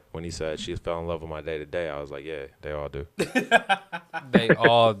said she fell in love with my day to day, I was like, yeah, they all do. They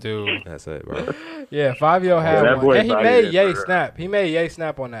all do. That's it, bro. Yeah, Fabio had that one. boy And he body made is Ye for- snap. He made Ye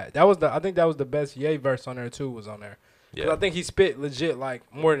snap on that. I think that was the best Ye verse on there too. Was on there. 'Cause Yeah, I think he spit legit like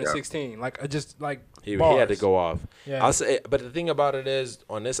more than Yeah. 16. Like just like he bars. had to go off. Yeah. I'll say, but the thing about it is,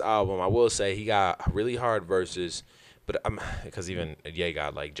 on this album, I will say he got really hard verses, but because even Ye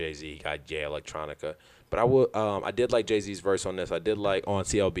got like Jay-Z, he got Ye Electronica. But I did like Jay-Z's verse on this. I did like on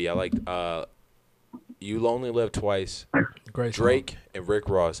CLB. I liked You Only Live Twice. Great song. Drake and Rick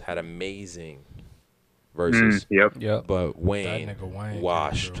Ross had amazing verses. Yep. Yep. But Wayne nigga Wayne came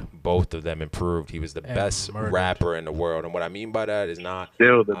washed through. both of them, improved. He was the And best murdered. rapper in the world. And what I mean by that is not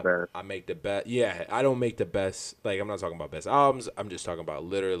Still the best. I make the best. Yeah, I don't make the best. Like, I'm not talking about best albums. I'm just talking about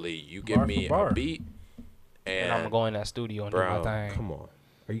literally you give Bar me for bar. a beat And I'm and, going in that studio and do bro, my thing. come on.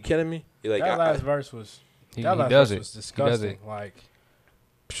 Are you kidding me? You're like, That last verse was. He that last does verse it. was He does disgusting. it. Like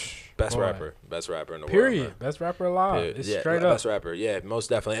best boy. rapper in the period. world. Best rapper alive. Period. It's Yeah, straight up. best rapper. Yeah, most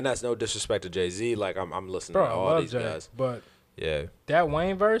definitely. And that's no disrespect to Jay-Z. Like, I'm listening Bro, to I all love these Jay, guys. but Yeah. that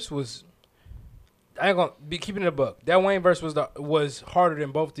Wayne verse was. I ain't gonna be keeping it a buck. That Wayne verse was harder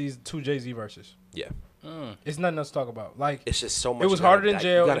than both these two Jay-Z verses. Yeah. It's nothing else to talk about. Like It's just so much. It was you gotta harder than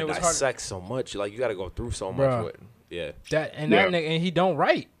jail, You gotta and it was harder- dissect so much. Like, you got to go through so much Bruh. with it. Yeah. that and Yeah. that nigga, and he don't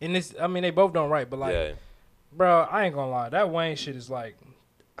write. And this, I mean, they both don't write, but like Yeah. Bro, I ain't gonna lie. That Wayne shit is like,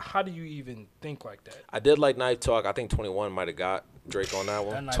 how do you even think like that? I did like Knife Talk. I think 21 might have got Drake on that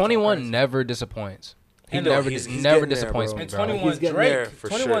one. That Knife Talk 21 crazy. never disappoints. He And never he's never getting there, disappoints bro. me, And bro. 21 He's getting there Drake, for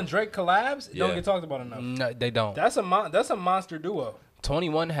 21 sure. Drake collabs Yeah. don't get talked about enough. No, they don't. That's a monster duo.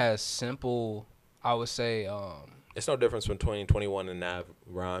 21 has simple, I would say, It's no difference between 20 and 21 and Nav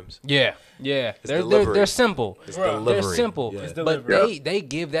rhymes. yeah. It's They're delivery. simple. It's Bro, delivery. They're simple. Yeah. It's But delivery. they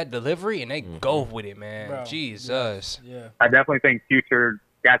give that delivery and they go with it, man. Bro, Jesus. Yeah. I definitely think Future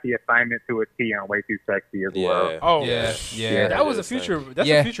got the assignment to a T on Way Too Sexy as well. Yeah. Oh Yeah. Yeah. That was a Yes, future. thank That's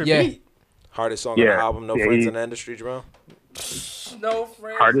Yeah, a future yeah. beat. Hardest song on Yeah. the album, No Yeah, Friends he- in the Industry, Jerome. No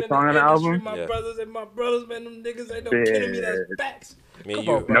friends. Hardest in song on the industry, album? My Yeah. brothers and my brothers, man. Them niggas ain't no kidding me. That's facts. Me and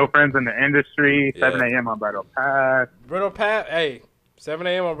Come on, you. bro. No Friends in the Industry, Yeah. 7 a.m. on Battle Pass. Brittle Path. Hey, 7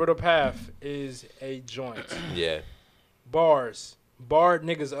 a.m. on Brittle Path is a joint. Yeah. Bars. Barred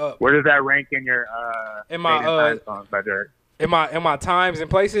niggas up. Where does that rank in your In my, Made in Time songs by Drake? In my times and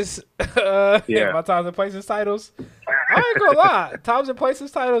places, Yeah. my times and places titles. I ain't gonna lie, times and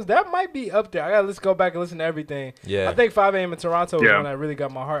places titles that might be up there. I gotta go back and listen to everything. Yeah. I think 5 a.m. in Toronto is Yeah. one that really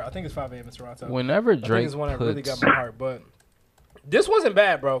got my heart. I think it's 5 a.m. in Toronto. Whenever I think Drake it's one that really got puts, my heart. But this wasn't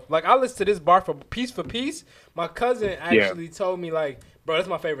bad, bro. Like I listened to this bar for piece. My cousin actually told me like, bro, that's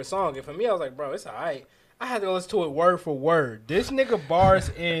my favorite song. And for me, I was like, bro, it's alright. I had to go listen to it word for word. This nigga bars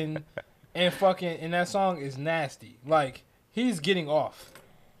in that song is nasty. Like he's getting off,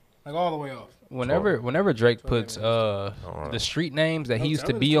 like all the way off. whenever Drake puts the street names that he used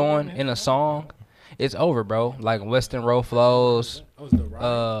to be on in a song, it's over, bro. Like Western Row Flows, That was the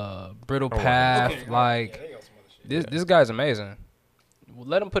ride. Brittle Path. Okay, Like yeah, they got some other shit. this guy's amazing.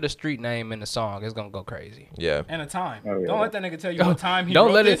 Let him put a street name in the song. It's gonna go crazy. Yeah. And a time. Oh, yeah. Don't let that nigga tell you what time he Don't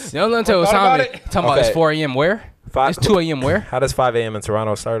wrote let this. it. Don't let him tell or us thought time. about it. Talking about it's Okay. 4 a.m. Where? It's 2 a.m. Where? How does 5 a.m. in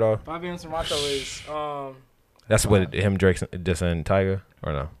Toronto start off? 5 a.m. Toronto is That's what him, Drake, just in Tiger,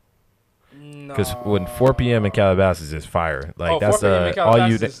 or no? no. Because when 4 p.m. in Calabasas is fire. Like Oh, that's 4 p.m. in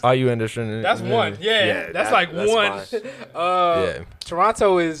all you industry. That's one. Yeah, that's like one. fine. Yeah.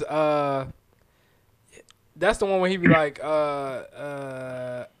 Toronto is that's the one where he be like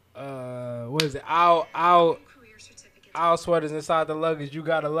what is it? Our sweaters inside the luggage. You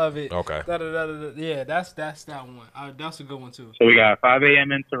gotta love it. Okay. Da-da-da-da-da. Yeah, that's that one. That's a good one too. So we got 5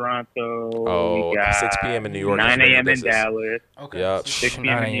 a.m. in Toronto. Oh, we got 6 p.m. in New York. 9 a.m. in This is- Dallas. Okay. Yup. 6 p.m.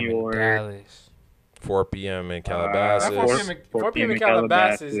 9 in a.m. New York. Dallas. 4 p.m. in That Calabasas. 4 p.m. in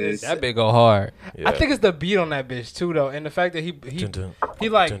Calabasas is That bit go hard. Yeah. I think it's the beat on that bitch too though, and the fact that he Dun-dun.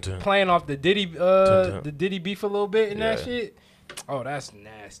 like Dun-dun. playing off the Diddy Dun-dun. the Diddy beef a little bit and that Yeah. shit. Oh, that's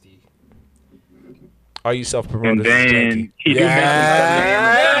nasty. Are you self-promoted? And then he do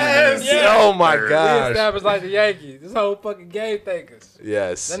Yes. Yes. Oh my We gosh. established like the Yankees. This whole fucking game thinkers.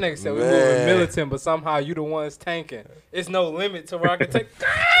 Yes. That nigga said we Man. moving militant, but somehow you the ones tanking. It's no limit to where I can take.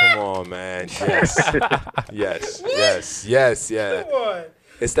 Come on, man. Yes. yes. Yeah. Come on.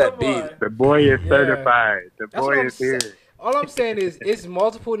 It's that Come beat. on. The boy is Yeah. certified. The That's what boy I'm is here. saying. All I'm saying is, it's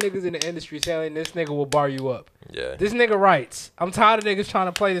multiple niggas in the industry saying this nigga will bar you up. Yeah. This nigga writes. I'm tired of niggas trying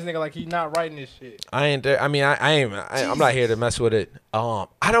to play this nigga like he not writing this shit. I ain't there. I mean, I'm not here to mess with it. I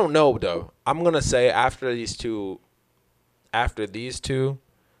don't know though. I'm gonna say after these two,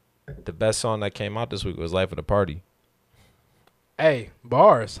 the best song that came out this week was "Life of the Party." Hey,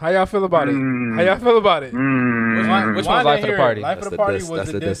 bars. How y'all feel about it? How y'all feel about it? Which one's Life of the Party? Life of That's the the Party diss- was that's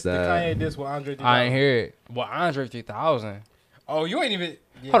the the diss, diss, the Kanye diss with Andre 3000. I ain't hear it. Well, Andre 3000. Oh, you ain't even.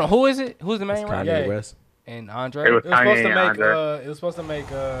 Yeah. Hold on, who is it? Who's the main Kanye rapper? Yeah. West, And Andre. It was It was supposed to Kanye, make. Andre. It was supposed to make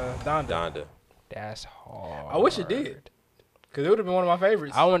Donda. Donda. That's hard. I wish it did, cause it would have been one of my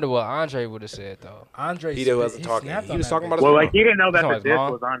favorites. I wonder what Andre would have said though. Andre. He wasn't talking. snapped He on was that talking bitch. about Well, like he didn't know that That's the his disc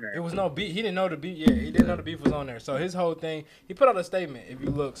mom. was on there. It was no beat. He didn't know the beat. Yeah, he didn't know the beef was on there. So his whole thing, he put out a statement. If you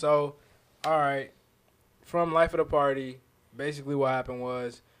look, so all right, from Life of the Party, basically what happened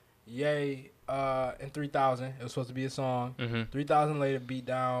was, Ye in 3000, it was supposed to be a song. 3000 later beat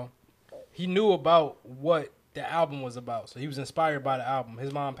down. He knew about what the album was about, so he was inspired by the album.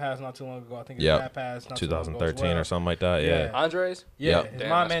 His mom passed not too long ago. I think his Yep. dad passed not too long ago as 2013 well. or something like that. Yeah. Andre's? Yeah, Yep. his Damn,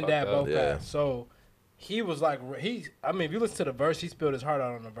 mom that's and dad fucked up. both Yeah. passed. So he was like, I mean, if you listen to the verse, he spilled his heart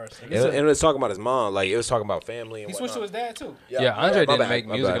out on the verse. Like, And, it's a- and it was talking about his mom. Like it was talking about family and he switched to whatnot. his dad too. Yeah, Andre my didn't bad, make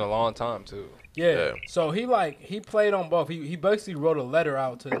my music bad. in a long time too. Yeah. Yeah. So he played on both. He basically wrote a letter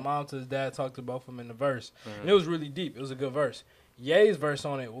out to his mom, to his dad, talked to both of them in the verse. And it was really deep. It was a good verse. Ye's verse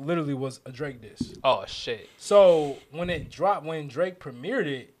on it literally was a Drake diss. Oh shit. So when it dropped, when Drake premiered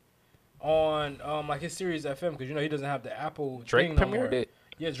it on like his Sirius FM, because you know he doesn't have the Apple Drake thing no premiered more. it.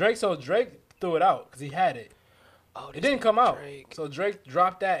 Yeah, Drake. So Drake threw it out because he had it. Oh, It didn't come out. Drake. So Drake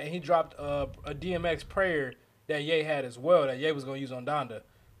dropped that, and he dropped a DMX prayer that Ye had as well that Ye was gonna use on Donda.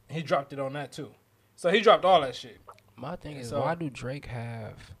 And he dropped it on that too. So he dropped all that shit. My thing is, So- why do Drake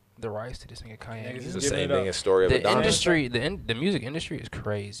have the rights to this nigga Kanye? Niggas It's is the giving same it thing up. as story of The a Donda. industry, the music industry is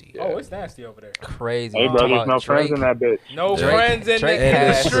crazy. Yeah. Oh, it's nasty over there. Crazy. Hey, I'm bro, talking there's no about friends in that bitch. No Drake- friends in Drake the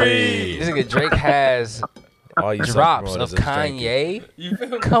has- industry. This nigga Drake has All you drops self-promoters of is drinking. Kanye. You feel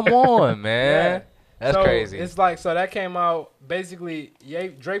me? Come on, man. Yeah. That's So, crazy. It's like, so that came out, basically,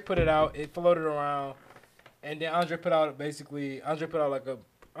 Drake put it out, it floated around, and then Andre put out like it's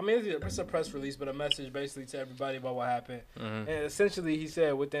a press release, but a message basically to everybody about what happened. Mhm. And essentially he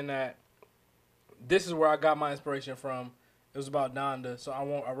said within that, this is where I got my inspiration from. It was about Donda, so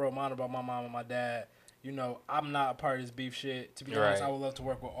I wrote mine about my mom and my dad. You know, I'm not a part of this beef shit. To be honest, Right. I would love to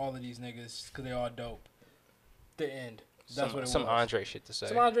work with all of these niggas because they all dope. The end. That's what it some was. Andre shit to say.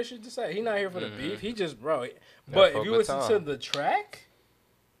 Some Andre shit to say. He not here for the Mhm. beef. He just, bro. Got But for a if you good listen to time. the track,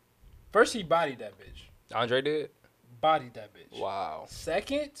 first he bodied that bitch. Andre did. Bodied that bitch. Wow.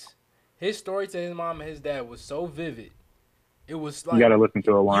 Second, his story to his mom and his dad was so vivid. It was like You gotta listen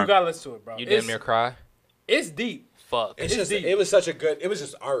to it you once. gotta listen to it, bro. You it's, damn near cry. it's deep. Fuck. It's just deep. it was such a good. It was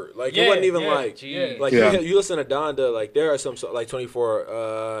just art. Like Yeah, it wasn't even yeah, like Jeez. like Yeah. you listen to Donda. Like there are some like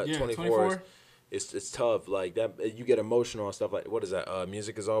 24. Yeah, 24. It's tough. Like that you get emotional and stuff. Like what is that?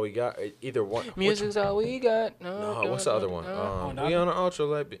 Music is all we got. Either one. which- Music's all we got. No, what's the other one? Oh, We on an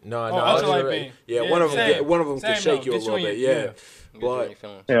ultralight beam. No, Oh, no, ultralight beam. Yeah, Yeah, one of them. same. One of them can Same, shake though. you a Get little you bit. in Yeah, your-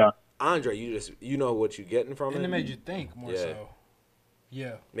 but Yeah. Andre, you know what you getting from And it. it made you think more Yeah. so.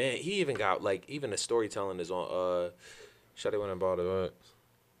 Yeah. Man, he even got like even the storytelling is on. Shawty went and bought it.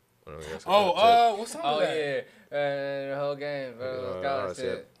 What song Oh was that? yeah, the whole game, bro.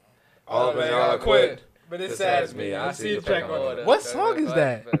 Scholarship. All All of of it, it, I all quit. But it This saddens has me. me. I see the track on order. it. What song is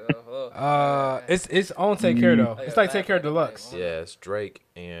that? It's on Take Care though. It's like Take Care Deluxe. Yeah, it's Drake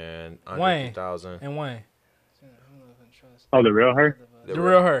and Andre Wayne. 3000. And Wayne. Oh, the real her? The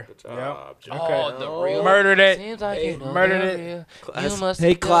real her. Good Yep. job, Jay. Oh, the real. Murdered it. Seems like Hey, you know murdered they're it. real. Class- You must hey,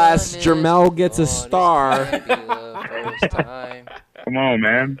 have class, done this. Jamel gets a Oh, this star. can't be the first time. Come on,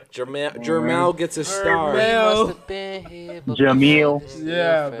 man. Jermel gets a star. Jermel. You must have been here before. Jamil. This is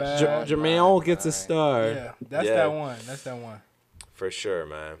Yeah, the man. first time. Jermel gets a star. Yeah. That's Yeah. that one. That's that one. For sure,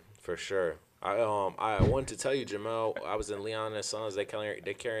 man. For sure. I wanted to tell you, Jamel. I was in Leon and Sons. They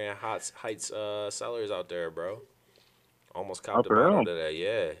carrying Heights sellers out there, bro. Almost copped a for bottle real?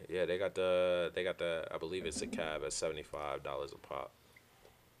 today. Yeah. They got the. I believe it's a cab at $75 a pop.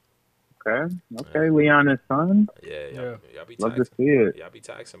 Okay, Leon and son. Yeah. Y'all be Love to taxing. see it. Y'all be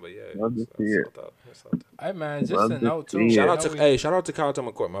taxing, but yeah. Love to see it. It's out there. Hey man, just Love a to note see too. it. Shout I out know to we- shout out to Carlton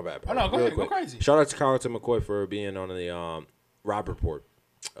McCoy. My bad. Oh no, go Real ahead, go quick. crazy. Shout out to Carlton McCoy for being on the Rob Report.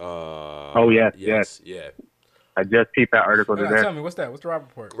 Yes. Yeah. I just peeped that article Tell today. me, what's that? What's the Rob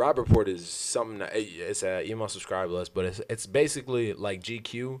Report? Rob Report is something that it's an email subscribe list, but it's basically like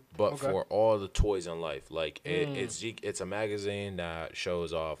GQ, but Okay. for all the toys in life. Like it's a magazine that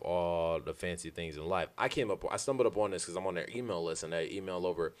shows off all the fancy things in life. I stumbled upon this because I'm on their email list and they email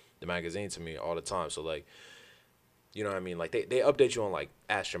over the magazine to me all the time. So like, you know what I mean? Like they update you on like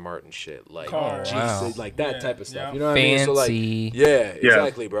Aston Martin shit, like Cars. Jesus, like that Yeah, type of stuff. yeah. You know what I mean? So like, Fancy. yeah,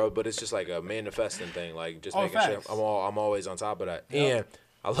 exactly, bro. But it's just like a manifesting thing, like just Oh, making sure facts. I'm always on top of that. Yep. And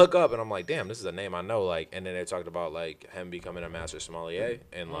I look up and I'm like, damn, this is a name I know. Like, and then they talked about like him becoming a master sommelier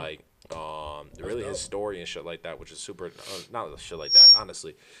and like really his story and shit like that, which is super. Not shit like that.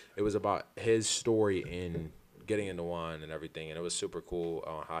 Honestly, it was about his story in getting into wine and everything, and it was super cool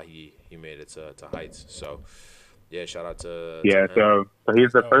on how he made it to Heights. So. Yeah, shout out to Yeah, him. so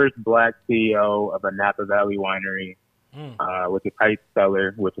he's the first black CEO of a Napa Valley winery, which is Heights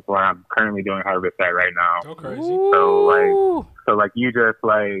Cellar, which is where I'm currently doing harvest at right now. Go crazy. So like you just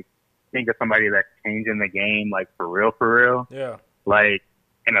like think of somebody that's changing the game like for real, Yeah. like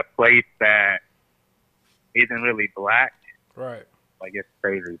in a place that isn't really black. Right. Like it's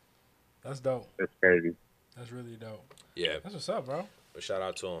crazy. That's dope. It's crazy. That's really dope. Yeah, That's what's up, bro. but shout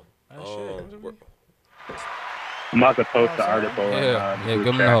out to him. Ah, shit. we're- I'm about to post the article. Yeah, in, give group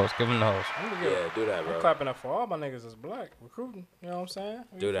him the chat. host. Give him the host. yeah, do that, I'm bro. clapping up for all my niggas that's black recruiting. You know what I'm saying?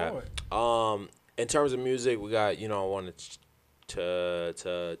 We Do forward. that. In terms of music, we got I wanted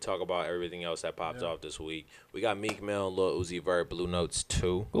to talk about everything else that popped off this week. We got Meek Mill, Lil Uzi Vert, Blue Notes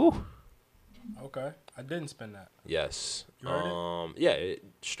 2. Ooh. Okay. I didn't spend that. Yes. You heard Yeah,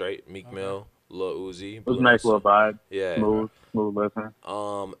 straight Meek Mill, Lil Uzi. It was a Blue nice Notes. little vibe. Yeah. Smooth listen.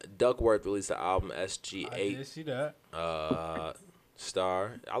 Duckworth released the album I SG8. did see that.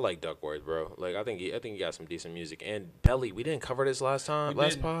 Star. I like Duckworth, bro. Like I think he got some decent music. And Belly, we didn't cover this last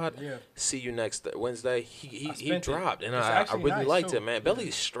pod. Yeah. See you next Wednesday. He spent dropped, and It's I actually really nice, liked too. it, man.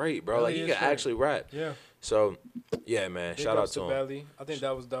 Belly's straight, bro. Belly Like he is can straight. actually rap. Yeah. So, yeah, man. Big Shout out ups to him. Belly. I think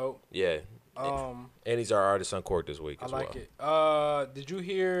that was dope. Yeah. And he's our artist on court this week I as like well. it. Did you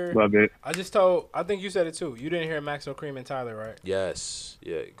hear? Love it. I think you said it too. You didn't hear Maxo Cream and Tyler, right? Yes.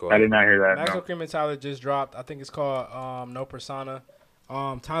 Yeah. Go I ahead. did not hear that. Maxo No. Cream and Tyler just dropped. I think it's called No Persona.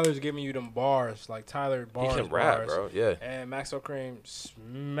 Tyler's giving you them bars, like Tyler He bars. can rap, bro. Yeah. And Maxo Cream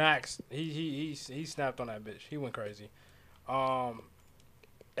smacks. He snapped on that bitch. He went crazy.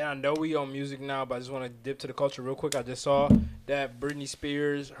 And I know we on music now, but I just want to dip to the culture real quick. I just saw that Britney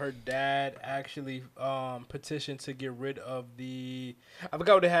Spears, her dad actually petitioned to get rid of I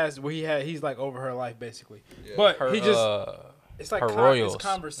forgot what it has. Where he's like over her life basically. Yeah. But Her, he just it's like her royals it's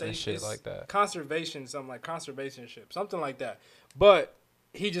conversation and shit it's like that. Conservation, something like conservationship, something like that. But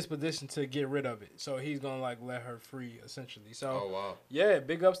he just petitioned to get rid of it, so he's gonna like let her free essentially. So wow. yeah,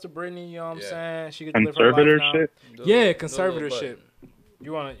 big ups to Britney. You know what I'm saying? She can live her life now. Conservatorship. Yeah, conservatorship.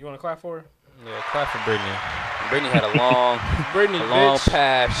 You wanna clap for her? Yeah, clap for Brittany. Brittany had a long, Britney, a long bitch.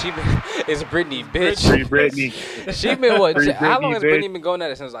 path. It's Brittany, bitch. Free Britney. She been what? Free How long Britney, has bitch. Brittany been going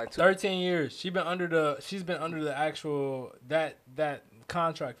at it since like 13 years. She's been under the actual that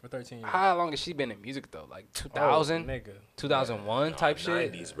contract for 13 years. How long has she been in music though? Like 2000, nigga. 2001 type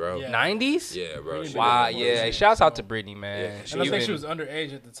shit. 90s, bro. Yeah. 90s? Yeah, bro. Really Wow, been yeah. Hey, shouts out to Brittany, man. Yeah, She And I think been- she was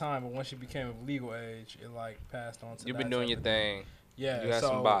underage at the time, but when she became of legal age, it like passed on to. You've been that doing type your of thing. Yeah, You had so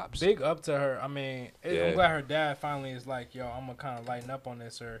some bops. big up to her. I mean, Yeah. I'm glad her dad finally is like, yo, I'm gonna kind of lighten up on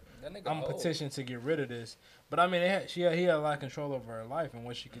this, or That nigga I'm old. petitioning to get rid of this. But I mean, he had a lot of control over her life and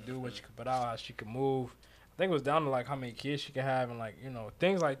what she could do, what she could put out, how she could move. I think it was down to like how many kids she could have and like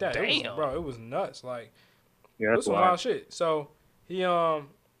things like that. Damn. It was nuts. Like Yeah, it that's was some wild. wild shit. So he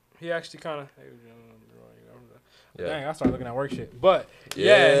actually kind of. Yeah. Dang, I started looking at work shit. But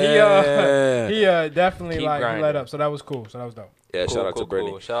yeah, he definitely Keep like grinding. let up. So that was cool. So that was dope. Yeah, Cool, shout out cool, to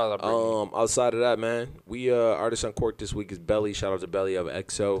Brittany. cool. Shout out to Brittany. Outside of that, man, we artist on court this week is Belly. Shout out to Belly of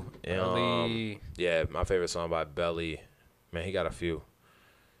EXO. Belly. Yeah, my favorite song by Belly. Man, he got a few.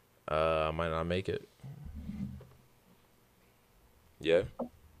 Might not make it. Yeah,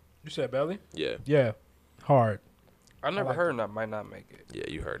 You said Belly? yeah, Yeah, hard. I never like heard that might not make it. yeah.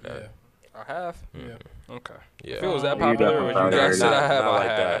 You heard Yeah, that. I have. yeah. Okay. Yeah, If it was that You popular, definitely would probably you guys heard said that. I have? not I like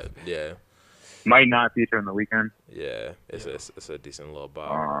have. that. Yeah, Might not feature on the weekend. yeah. It's a decent little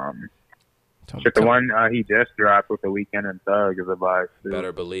bob. But the one he just dropped with the Weeknd and Thug is a vibe. too.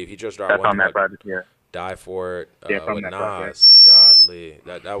 Better believe he just dropped That's one on that called project. Yeah. Die For It Yeah, from with that project. Nas. Godly,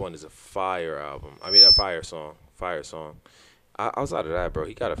 that one is a fire album. I mean, a fire song. Fire song. Outside of that, bro,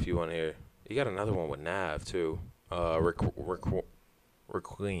 he got a few on here. He got another one with Nav too.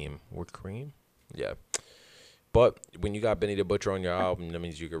 Requiem. Yeah. But when you got Benny the Butcher on your album, that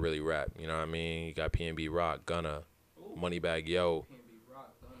means you can really rap. You know what I mean? You got PNB Rock, Gunna, Moneybag Yo.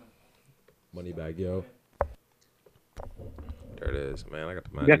 Moneybag Yo. There it is, man. I got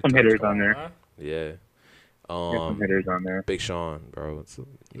the You got some hitters on there. Huh? Yeah. You got some hitters on there. Big Sean, bro.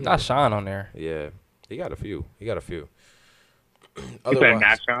 Not Sean on there. Yeah. He got a few. You said Otherwise,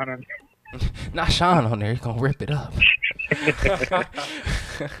 not Sean on Not Sean on there. He's gonna rip it up.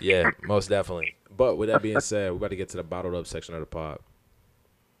 yeah, most definitely. But with that being said, we're about to get to the bottled up section of the pod.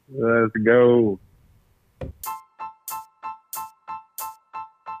 Let's go.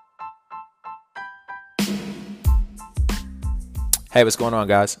 Hey, what's going on,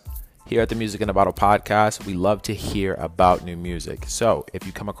 guys? Here at the Music in a Bottle podcast, we love to hear about new music. So if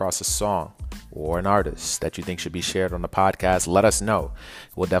you come across a song or an artist that you think should be shared on the podcast, let us know.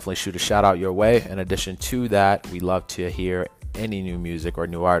 We'll definitely shoot a shout out your way. In addition to that, we love to hear any new music or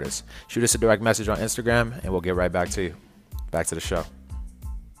new artists. Shoot us a direct message on Instagram and we'll get right back to you. Back to the show.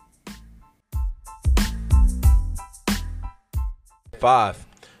 Five,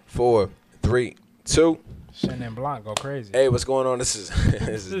 4, 3, 2. Chenin Blanc go crazy. Hey, what's going on? This is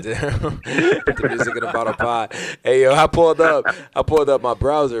Daryl. The Music in a Bottle pod. Hey, yo, I pulled up my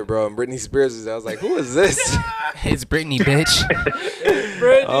browser, bro, and Britney Spears was. I was like, who is this? It's Brittany, bitch.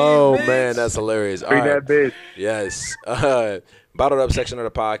 Oh man, that's hilarious. All Free right. that bitch. Yes. Bottled up section of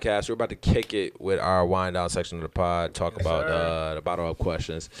the podcast. We're about to kick it with our wind down section of the pod. Talk about the bottle up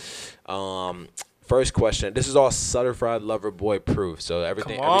questions. First question. This is all certified lover boy proof. So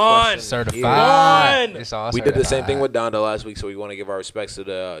everything. Come every on. question Certified. Come on. It's all we did the same thing certified. with Donda last week, so we want to give our respects to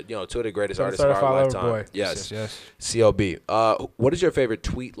the to the greatest To the artists of our certified lover lifetime. boy. Yes. Yes. CLB. What is your favorite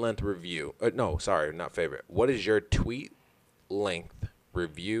tweet length review? No, sorry, not favorite. What is your tweet length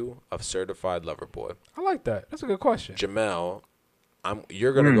review of Certified Lover Boy? I like that. That's a good question. Jamel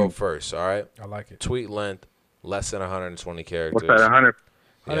You're gonna go first. All right. I like it. Tweet length less than 120 characters. What's that? 100,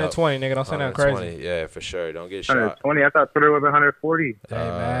 120, nigga. Don't say nothing crazy. 120, yeah, for sure. Don't get shot. 120? I thought Twitter was 140. Hey,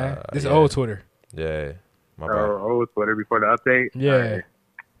 man. This is yeah. old Twitter. Yeah, my bad. Oh, Twitter before the update. Yeah.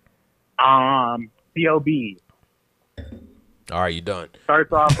 CLB. All right, you done.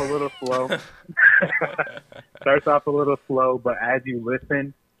 Starts off a little slow. But as you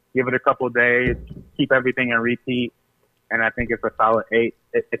listen, give it a couple days, keep everything in repeat, and I think it's a solid 8.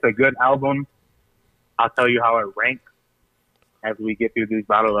 It's a good album. I'll tell you how it ranks as we get through these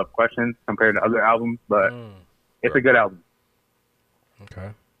bottle up questions compared to other albums, but it's a good album.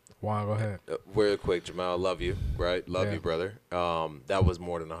 Okay. Juan, go ahead. Real quick, Jamal, love you, right? Love you, brother. That was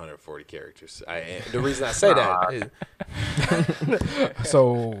more than 140 characters. The reason I say that is...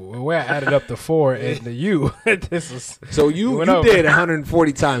 So, the way I added up the 4 and the U, this is... So you did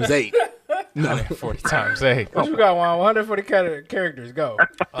 140 times 8. No, 40 times 8. What you got, Juan? 140 characters, go.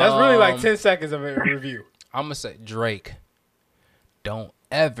 That's really like 10 seconds of a review. I'm going to say, Drake, don't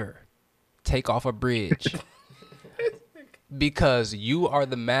ever take off a bridge. Because you are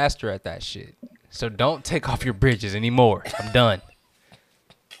the master at that shit. So don't take off your bridges anymore. I'm done.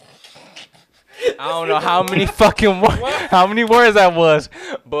 I don't know how many words that was,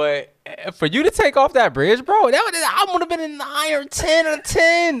 but for you to take off that bridge, bro, I would have been a 9 or 10 or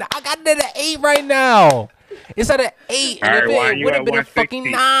 10. I got that at 8 right now. It's at an 8, and it would have been a fucking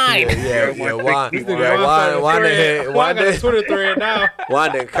 9. Yeah. Juan didn't Twitter thread now.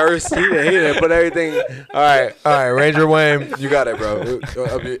 Juan didn't curse. He didn't put everything. All right, Ranger Wayne, you got it, bro.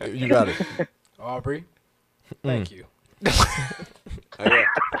 You got it. Aubrey, thank you.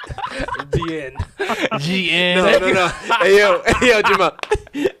 GN. No. Hey, yo, Jamal.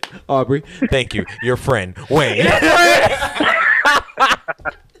 Aubrey, thank you. Your friend, Wayne.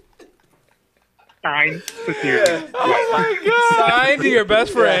 Signed to Sirius. Oh my God! Signed to your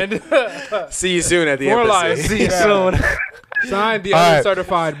best friend. See you soon at the More episode. lives. See you soon. Signed the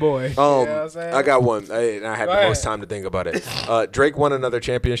uncertified boy. You know what I'm saying? I got one. I had the most time to think about it. Drake won another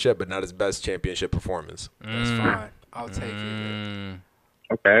championship, but not his best championship performance. That's fine. I'll take it.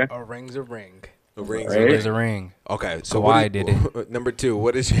 Okay. A ring's a ring. A ring. There's a ring. Okay, so Kawhi did it. Number 2,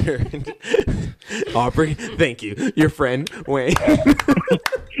 what is your Aubrey? Thank you. Your friend Wayne.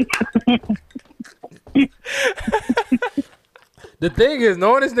 The thing is,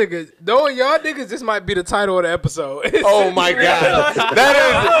 knowing y'all niggas, this might be the title of the episode. Oh my God,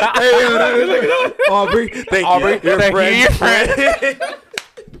 that is Aubrey. Thank you. Your friend.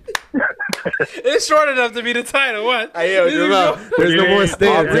 It's short enough to be the title. What? Hey, yo, Jamal, there's no more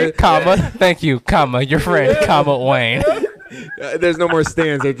stands. Aubrey, comma, thank you, comma, your friend, comma, Wayne. There's no more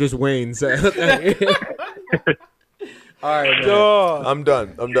stands. They're just Wayne's. All right, man. I'm done.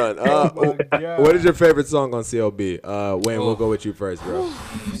 What is your favorite song on CLB? Wayne, we'll go with you first, bro.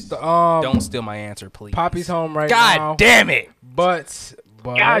 Don't steal my answer, please. Poppy's home right now. God damn it. But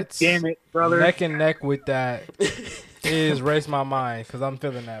God damn it, brother. Neck and neck with that is Race My Mind, because I'm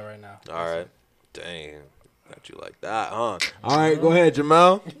feeling that right now. All right. Dang. Got you like that, huh? All right, go ahead,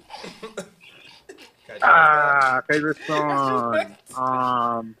 Jamal. Favorite song.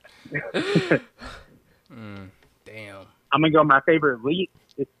 Damn. I'm going to go my favorite leak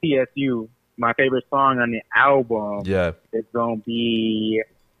is TSU. My favorite song on the album is going to be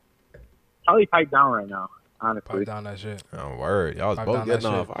probably Pipe Down right now, honestly. Pipe down that shit. Oh, word. Y'all was Pipe both down getting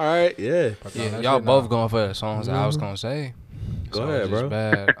that off. shit. All right, yeah. Y'all both going for the songs that I was going to say. Go ahead, bro.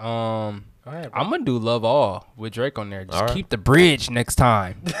 Bad. I'm going to do Love All with Drake on there. Just right. keep the bridge next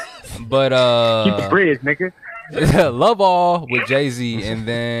time. But Keep the bridge, nigga. Love All with Jay-Z, and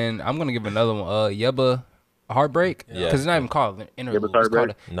then I'm going to give another one. Yebba Heartbreak. Yeah. Because it's not even called an interlude. Yebba's It's called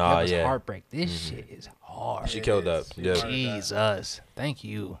Heartbreak? Yebba's Yeah. Heartbreak. This shit is hard. She killed up. Yeah, Jesus. Thank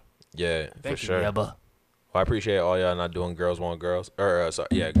you. yeah, Thank for you, sure. Yebba. Well, I appreciate all y'all not doing Girls Want Girls. Girls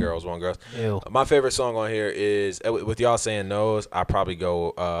Want Girls. Ew. My favorite song on here is, with y'all saying no's, I probably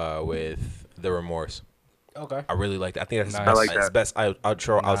go with The Remorse. Okay. I really like that. I think that's Nice. his I like best, his best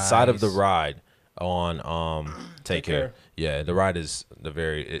outro outside of the Nice. ride on Take Care. Care. Yeah, the ride is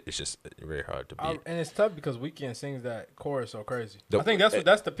it's just very hard to beat. And it's tough because Weeknd sings that chorus so crazy. The- I think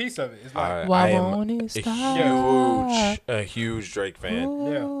that's the piece of it. It's like, Why I am won't it a stop? huge Drake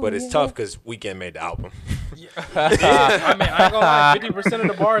fan, yeah. but it's tough because Weeknd made the album. I mean, I ain't gonna lie. 50% of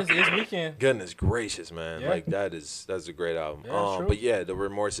the bars is Weeknd. Goodness gracious, man! Yeah. Like that's a great album. Yeah, true. But yeah, The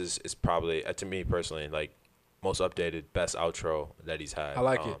Remorse is probably to me personally like most updated, best outro that he's had. I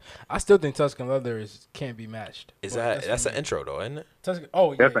like it. I still think Tuscan Leather can't be matched. Is But that's an me. intro though, isn't it? Tuscan?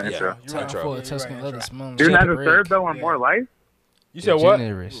 Oh yeah, That's an yeah, intro. You're right. Intro. Full Yeah, of you're Tuscan right, leather intro. smelling. You're not Shake a break. third though on Yeah. More Life? You said what?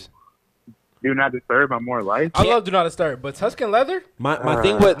 Generous. Do Not Disturb on More Life. I love Do Not Disturb, but Tuscan Leather. My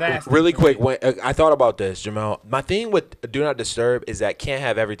thing with Nasty. really quick, when I thought about this, Jamel. My thing with Do Not Disturb is that Can't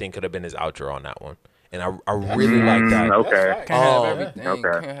Have Everything could have been his outro on that one, and I really like that. Okay. Can't have Um, everything.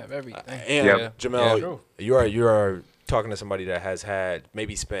 okay. Can't have everything. And Yep. Jamel, you are talking to somebody that has had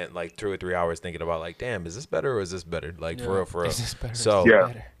maybe spent like 2 or 3 hours thinking about like, damn, is this better or is this better? Like for real. Is this better? So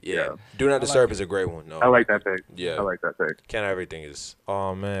Yeah. Do Not Disturb is a great one. No, I like that pick. Yeah. I like that pick. Can't Have Everything is.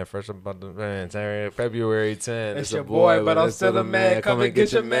 Oh man, first about the man. February 10th. It's your boy, but I'm still a man. Come and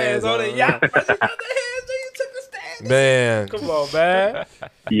get your mans on it. Yeah. Man. Come on, man.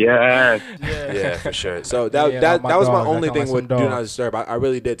 Yes. Yeah, for sure. So that was my only thing with Do Not Disturb. I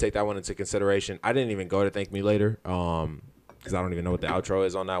really did take that one into consideration. I didn't even go to Thank Me Later, because I don't even know what the outro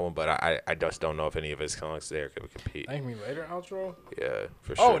is on that one. But I just don't know if any of his songs there could compete. Thank Me Later outro. Yeah,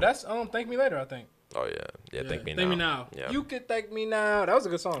 for sure. Oh, that's Thank Me Later, I think. Oh yeah. Thank Me Now. Thank Me Now. Yeah. You can thank me now. That was a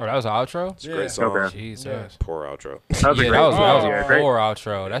good song. Oh, that was an outro? It's a great song. Okay. Jesus. Poor outro. That was a Yeah, great that was song. a Great. poor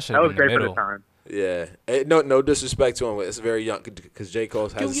outro. That should That have was been great the for the middle. time. Yeah. No disrespect to him. It's very young because J. Cole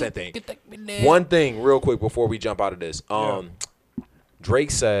has the same thing. One thing, real quick, before we jump out of this.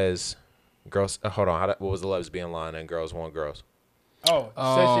 Drake says, "Girls, hold on. What was the lesbian line? And girls want girls." Oh,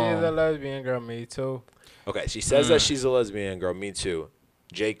 says she is a lesbian girl. Me too. Okay, she says that she's a lesbian girl. Me too.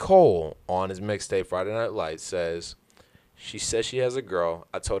 J. Cole on his mixtape Friday Night Lights says, "She says she has a girl.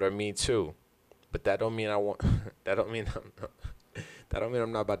 I told her me too, but that don't mean I want. that don't mean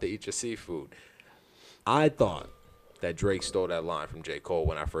I'm not about to eat your seafood." I thought that Drake stole that line from J. Cole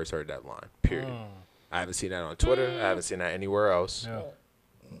when I first heard that line. Period. I haven't seen that on Twitter. I haven't seen that anywhere else. Yeah.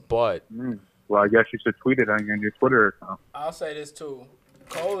 But Well, I guess you should tweet it on your Twitter account. I'll say this too.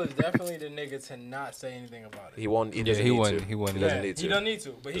 Cole is definitely the nigga to not say anything about it. he won't. He Yeah, doesn't he need wouldn't. to. He wouldn't. He doesn't Yeah, need to. He doesn't need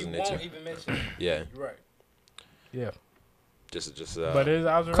to, but he Doesn't need won't to. even mention it. Yeah. You're right. Yeah. Just. But it is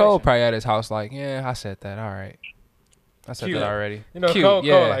observation. Cole probably at his house like, yeah, I said that. All right. I said Cute. that already. You know, Cute. Cole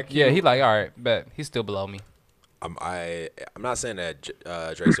yeah. like yeah, cute. he like, all right, bet. He's still below me. I'm not saying that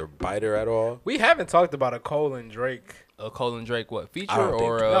Drake's a biter at all. We haven't talked about a Cole and Drake. Cole and Drake, what, I feature don't think-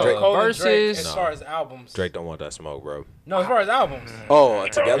 or No, Cole and Drake versus? as far as albums. Drake don't want that smoke, bro. No, as far as albums. Oh,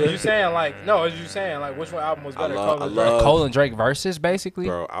 together. Are you saying like no? Are you saying like which one album was better? love- Cole and I love- Drake? Cole and Drake versus, basically?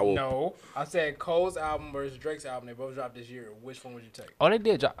 Bro, I will. No, I said Cole's album versus Drake's album. They both dropped this year. Which one would you take? Oh, they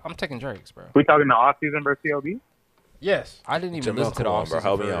did. I'm taking Drake's, bro. We talking the off season versus CLB? Yes. I didn't even Jamel, listen to the come on, off bro. season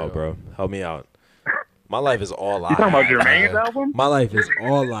Help me for out, real. bro. Help me out. My life is all I You talking about have. Jermaine's nigga. album? My life is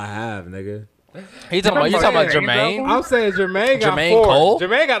all I have, nigga. You talking about Jermaine's Jermaine? album? I'm saying Jermaine got Jermaine 4. Cole?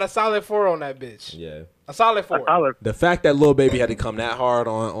 Jermaine got a solid 4 on that bitch. Yeah. A solid 4. Solid. The fact that Lil Baby had to come that hard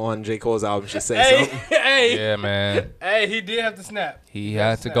on J. Cole's album should say Hey, something. hey, Yeah, man. hey, he did have to snap. He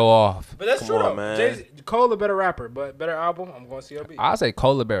had to go off. But that's Come true on, though. man. Cole a better rapper, but better album. I'm going CLB. I'd say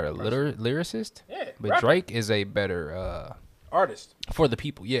Cole a better lyricist, Yeah, but rapper. Drake is a better Artist. for the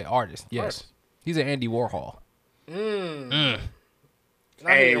people. Yeah, artist. Yes. Artist. He's an Andy Warhol.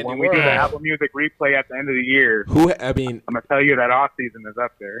 Hey, when we do the Apple Music replay at the end of the year, I mean, I'm gonna tell you that off season is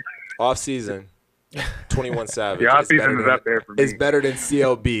up there. off season, 21 Savage. The off is better season is than- up there for me. It's better than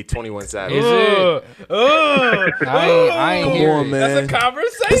CLB 21 Savage. Is it? I ain't Come hear on, it. man. That's a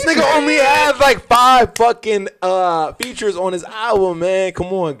conversation. This nigga only has like 5 fucking features on his album, man. Come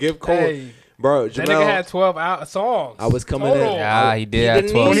on, give Cole. Hey, Bro, that nigga had 12 songs. I was coming Total. in. Yeah, he did have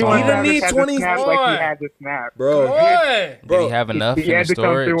didn't 12 need- songs. He didn't need Had to 20 snap songs. like songs. he had to snap. Bro, Boy. Did he have enough He in had the to come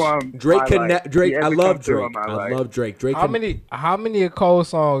storage? through Drake my can life. Drake. He had I to love come through Drake. on my I life. love Drake. Drake. How many of Cole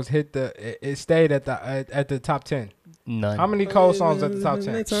songs hit it stayed at the top 10? None. How many Cole songs at the top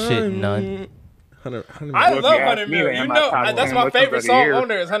 10? Shit, none. 100 I Well, if love you ask 100 me, Mil. they're You in my know, top that's 10 my listens favorite of the song year. on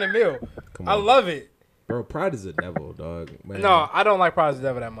there is 100 Mil. Come I on. love it. Bro, Pride is a devil, dog. Man. No, I don't like Pride of the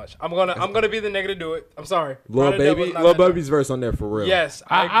Devil that much. I'm gonna be the nigga to do it. I'm sorry. Lil Pride of the Devil Baby, is not Lil that dope. Baby's verse on there for real. Yes,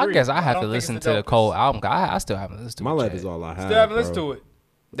 I agree. guess I have to don't think listen it's to the dopest. Cole album. I still haven't listened to My it life yet. is all I have. Still haven't listened bro. to it.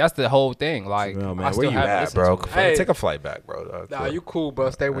 That's the whole thing. Like, No, I man, still where you haven't at, listened bro? to it. Hey. Take a flight back, bro. Dog. Nah, you cool, bro.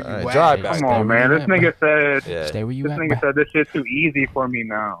 Stay where you Alright, at. drive back. Come on, man. This nigga said. Yeah. Stay where you This at, nigga bro. said this shit's too easy for me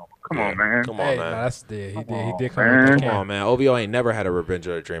now. Come on, man. Come on, Hey, man. nah, that's dead. He on, did come man. with the Come camp. on, man. OVO ain't never had a Revenge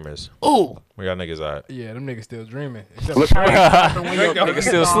of the Dreamers. Ooh. Where y'all niggas at? Yeah, them niggas still dreaming. Except Look for how Drake. it happened when your Nigga biggest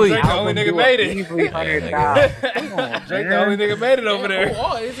still song sleep. Drake the only album nigga do made a it. easily 100,000. Come on, Drake the man. only nigga made it over there.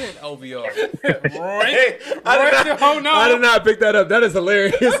 Who isn't OVO? I did not pick that up. That is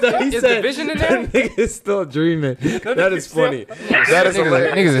hilarious. He Is said, Division in there? that nigga is still dreaming. That is funny. That is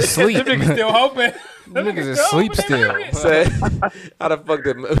hilarious. Niggas is asleep. Them niggas still hoping. Niggas is asleep still. Say, how the fuck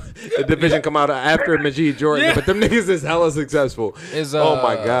did the Division come out after Majid Jordan? Yeah. But them niggas is hella successful. Is, Oh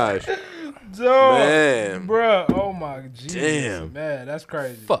my gosh. Dog, Man. bruh. Oh my Jesus. Damn. Man, that's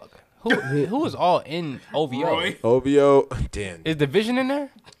crazy. Fuck. Who is all in OVO? Roy. OVO. Damn. Is Division in there?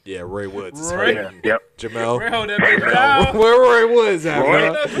 Yeah, Roy Woods. Is Roy. hurting. Yep. Jamel. Hold that bitch down. Where Roy Woods at,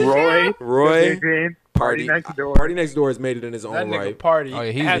 Roy, Roy. Division, Party Next Door. Party Next Door has made it in his That own nigga right. Party. Oh,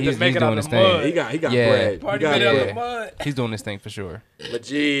 yeah, had he's to make it doing out his the thing. mud. He got Yeah. bread. Party he got made it out bread. the mud. He's doing this thing for sure.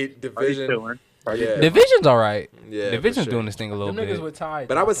 Majid, Party Division. chilling. Party Yeah. chilling. Division's all right. Yeah, for Division's sure. doing this thing a little Them niggas bit. with Ty.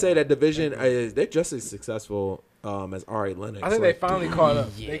 But I would say that Division is they're just as successful as Ari Lennox. I think Like, they finally caught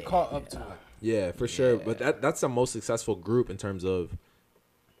up. They caught up to it. yeah, for sure. But that's the most successful group in terms of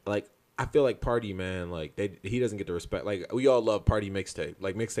like I feel like Party, man, like he doesn't get the respect. Like we all love Party mixtape,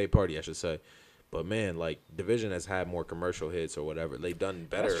 like mixtape Party, I should say. But man, like Division has had more commercial hits or whatever. They've done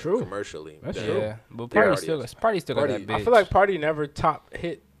better That's true. commercially. That's than- true. Yeah, but Party Party still got Party- that bitch. I feel like Party never top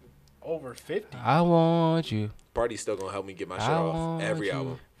hit over 50. I want you Party's still gonna help me get my shit I off want every you.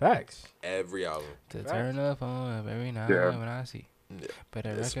 album. Facts. Every album. to Facts. turn up on every night Yeah. when I see. Yeah. But I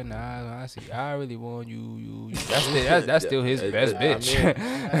It's- recognize when I see. I really want you. That's still his best I bitch.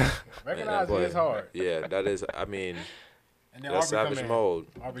 mean, Recognize but- it is hard. Yeah, that is. I mean, And then that's Aubrey come Savage in. Mode.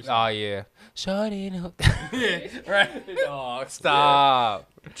 Aubrey Oh yeah. Shorty. yeah, right. Oh, stop.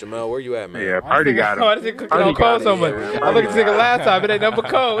 Jamel, where you at, man? Yeah, Party got Why him. does it cooking Party on cold got so it, much? yeah. I looked at this nigga last time. It ain't number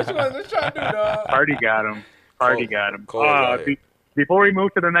cold. What you gonna try to do, dog? Party got him. Party Cole- got him. Cole is out here. Before we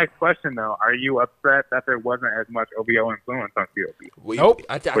move to the next question, though, are you upset that there wasn't as much OVO influence on CLB? Well, Nope.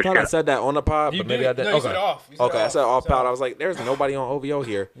 I thought I said that on the pod, but maybe I did. No, you Okay. said off. You said Okay, I said off You said pod. I was like, there's nobody on OVO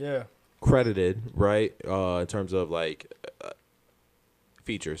here Yeah. credited, right? In terms of like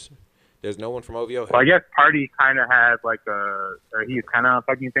features. There's no one from OVO here. Well, I guess Party kind of has like or he's kind of on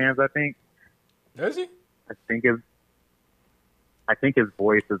Fucking Fans, I think. Does he? I think his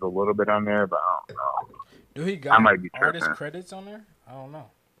voice is a little bit on there, but I don't know. Do he I got might be artist tripping. credits on there? I don't know.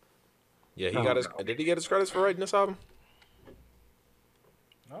 Yeah, he I got don't his. know. Did he get his credits for writing this album?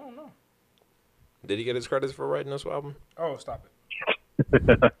 I don't know. Did he get his credits for writing this album? Oh, stop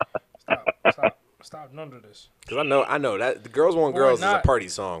it. Stop none of this. Because I know that the Girls Want Or Girls is a not. party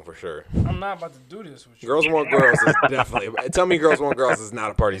song for sure. I'm not about to do this with you. Girls Want Girls is definitely. Tell me, Girls Want Girls is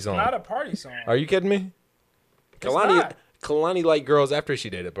not a party song. Not a party song. Are you kidding me? It's not. Kalani liked girls after she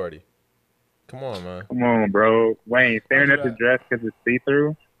dated Party. Come on, man. Come on, bro. Wayne, staring I'll at do the dress because it's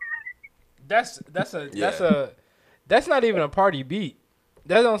see-through. That's not even a party beat.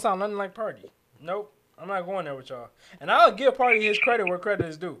 That don't sound nothing like Party. Nope. I'm not going there with y'all. And I'll give Party his credit where credit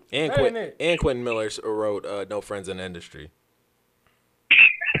is due. And That ain't it. Quentin Miller wrote "No Friends in the Industry."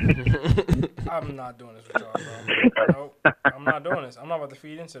 I'm not doing this with y'all, bro. Nope. I'm not doing this. I'm not about to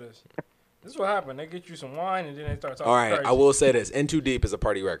feed into this. This is what happened. They get you some wine and then they start talking All right, crazy. I will say this: "In Too Deep" is a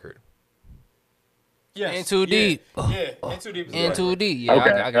party record. Yes. In Too Yeah. Deep. Yeah. In Too Deep. Is In a too record. deep. Yeah, Okay,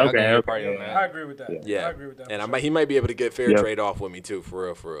 I got okay, your party on okay. I that. agree with that. Yeah, I agree with that. and for he might be able to get fair Yep. trade off with me too, for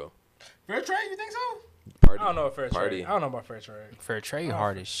real, for real. Fair trade, you think so? Party, I don't know if fair party. trade. I don't know about fair trade. Fair trade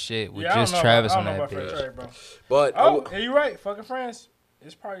hard as shit with Yeah, I don't just know about- Travis I on don't know that about bitch. fair trade, bro. But I Oh, will- yeah, you're right. Fucking France.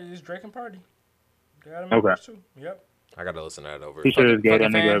 It's Drake and Party. They got him Okay. verse too. Yep. I gotta listen to that over. He should have gave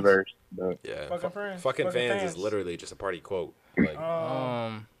that fucking nigga a fans. verse. But Yeah, Fucking fans. Fucking Fucking fans fans. is literally just a party quote. Like,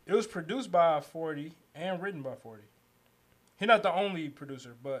 It was produced by 40 and written by 40. He's not the only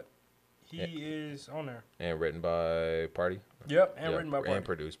producer, but he is on there. and written by Party. Yep, and Yep, written by Party. and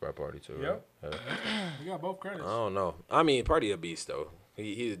produced by Party too. right? Yep. Yeah. He got both credits. I don't know. I mean, Party a beast though.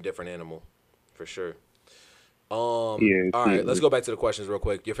 He's a different animal, for sure. All right, let's go back to the questions real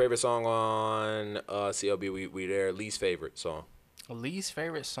quick. Your favorite song on CLB? We there. Least favorite song? Least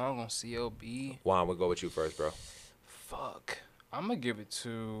favorite song on CLB? Juan, we'll go with you first, bro. Fuck. I'm gonna give it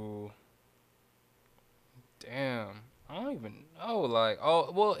to. Damn. I don't even know. Like,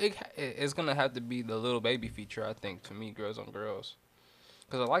 it's gonna have to be the Little Baby feature. I think to me, Girls on Girls,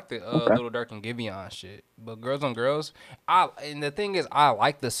 because I like the Little Dirk and Giveon shit. But Girls on Girls, and the thing is, I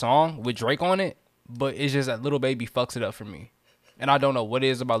like the song with Drake on it, but it's just that Little Baby fucks it up for me, and I don't know what it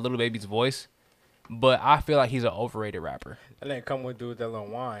is about Little Baby's voice, but I feel like he's an overrated rapper. And then come with dude with that little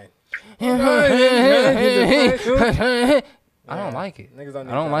wine. I don't like it. Niggas don't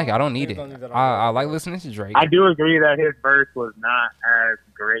need I don't that like it. I don't need Niggas it. don't need that I like listening to Drake. I do agree that his verse was not as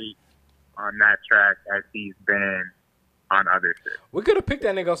great on that track as he's been on other shit. We could have picked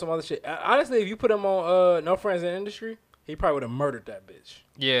that nigga on some other shit. Honestly, if you put him on No Friends in the Industry, he probably would have murdered that bitch.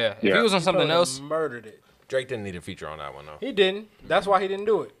 Yeah, if Yeah. he was on He something probably else, murdered it. Drake didn't need a feature on that one though. He didn't. That's why he didn't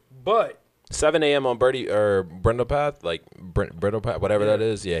do it. But 7 a.m. on Birdie or Brindle Path, like Brindle Path, whatever that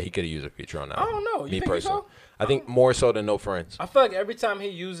is. Yeah, he could have used a feature on that. I don't know. You think so? I think more so than No Friends. I feel like every time he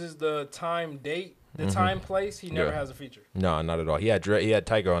uses the time date, the time place, he never Yeah. has a feature. No, not at all. He had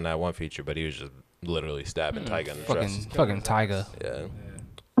Tiger on that one feature, but he was just literally stabbing Tiger in the chest. fucking Tyga.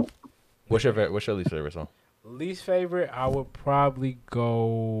 Yeah. What's your least favorite song? Least favorite, I would probably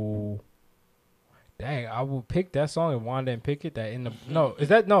go. Dang, I would pick that song and Wanda and pick it. That in the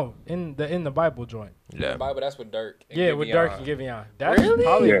in the Bible joint. Yeah. Bible, that's with Dirk. And Yeah, with Dirk and Giveon. That's Really?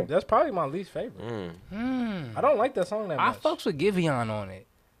 probably Yeah. that's probably my least favorite. I don't like that song that I much. fucks with Giveon on it.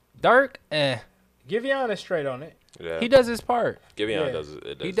 Dirk, Giveon is straight on it, Yeah. he does his part. Giveon Yeah. does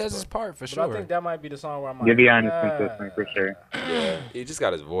it. He does his part for but sure. I think that might be the song where I'm like, Giveon is consistent for sure. Yeah. He just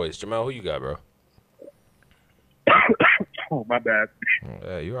got his voice. Jamal, who you got, bro? Oh, my bad.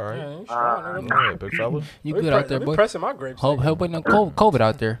 Yeah, you all right? Yeah, you strong, nigga. Yeah, big fella. You Let me good out there, let me boy? pressing my grapes. Hope ain't no COVID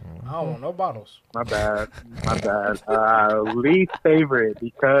out there. I don't want no bottles. My bad. My bad. Least favorite,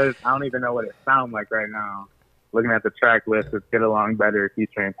 because I don't even know what it sounds like right now. Looking at the track list, it's Get Along Better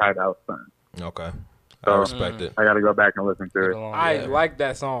featuring Ty Dolla $ign. Okay. I So- respect it. I got to go back and listen to it. I like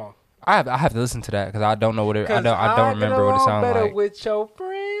that song. I have to listen to that because I don't know what it. I 'Cause don't remember what it sounds better like. with your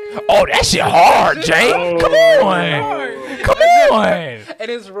friends. Oh, that shit hard, Jay. Come on, Hard. come on. And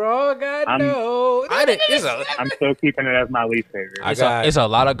it's wrong, I I'm- know. I'm still keeping it as my least favorite. It's a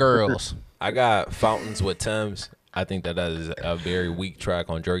lot of girls. I got Fountains with Thames. I think that is a very weak track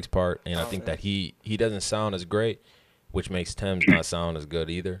on Drake's part, and I think that he doesn't sound as great, which makes Thames not sound as good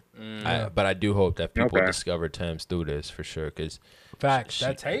either. But I do hope that people Okay. discover Thames through this for sure, because Facts.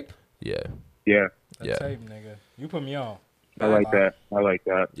 That tape? yeah, Yeah, That Yeah. tape, nigga. You put me on. I like that. I like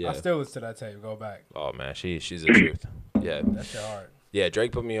that. yeah. I still listen to that tape. Go back. Oh man, she's the truth. Yeah, That shit hard. yeah.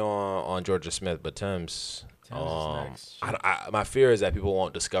 Drake put me on Georgia Smith, but Thames. Thames is next. My fear is that people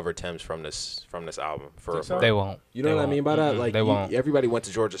won't discover Thames from this album. Think so? They won't. You know They what I won't. mean by that? Mm-mm, Like they won't. everybody went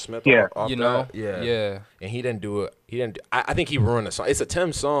to Georgia Smith. Yeah. off You know? that. Yeah, Yeah. And he didn't do it. He didn't. I think he ruined the song. It's a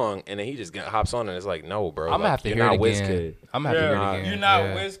Tim song, and then he just hops on and it's like, no, bro. I'm gonna like, have to you're hear not it again. Wizkid. I'm gonna have to hear Nah, it again. You're not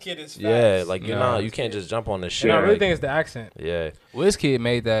yeah. Wizkid is facts. Yeah, like you're Nah. not. You can't just jump on this shit. And I really like- think it's the accent. Yeah, Wizkid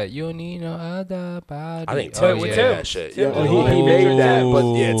made that. You don't need no other body. I think Oh, Tim with made Tim. that shit. Tim Yeah, is he the made one. that,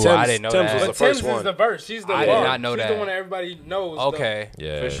 but yeah, Tim's, I didn't know Tim's that. was But the first Tim's is one. the verse. She's the I one. did not know She's that. the one that everybody knows. Okay.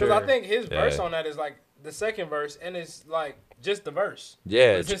 Yeah. For Because sure. I think his verse Yeah. on that is like the second verse, and it's like just the verse.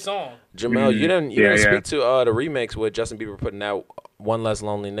 Yeah, It's his song. Jamel, you didn't Yeah, yeah. speak to the remix with Justin Bieber putting that One Less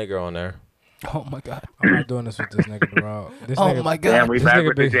Lonely Nigga on there. Oh my god. I'm not doing this with this nigga, bro. This Oh nigga, my Damn, god. we This back nigga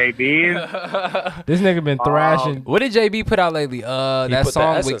with the been- JBs. This nigga been thrashing. What did JB put out lately? That put that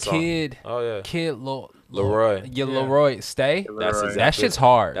song Essence with song. Kid Oh yeah, Leroy. Yeah, Leroy. Stay. that's Leroy. exactly, That shit's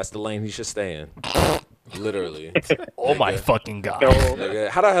hard. That's the lane he should stay in. Literally. Oh my fucking god. So, Nigga,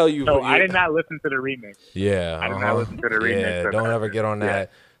 how the hell you? so I did not listen to the remix, Yeah, I did not listen to the remix Yeah, of don't that. ever get on Yeah.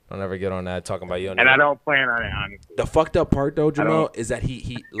 that. Don't ever get on that talking about you. and I don't plan on it, honestly. The fucked up part though, Jamal, don't- is that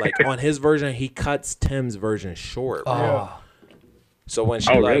he like on his version he cuts Tim's version short. Bro. Oh. So when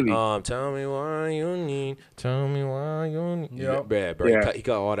she Oh, like, really? tell me why you need, Yep. yeah, bro, Yeah. he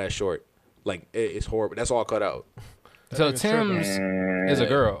cut all that short. Like it's horrible. That's all cut out. So nigga's Tim's is a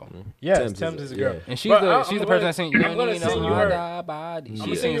girl. Yes, Tim's is a girl. And she's But the I'm she's the gonna- person that sings. You I'm gonna don't send need you no her. other body. I'm She gonna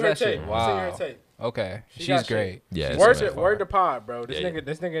send sings you her that tape. shit. I'm gonna send you Wow. her tape. Okay. She She's got shit. great. Yeah, it's Word really to, word to pod, bro. This Yeah,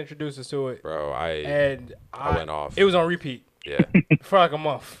 nigga introduced us to it, bro. and I went off. It was on repeat Yeah, for like a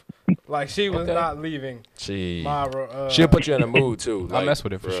month. Like she was Okay. not leaving. she My, she'll put you in a mood too. I Like, mess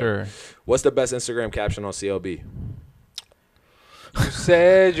with it for real. sure. What's the best Instagram caption on CLB? You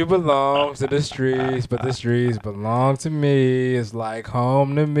said you belong to the streets, but the streets belong to me. It's like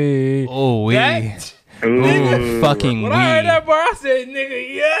home to me. Oh, we. That, Ooh. Fucking when I heard we. that bar, I said,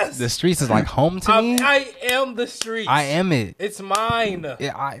 "Nigga, yes." The streets is like home to me. I am the streets. I am it. It's mine.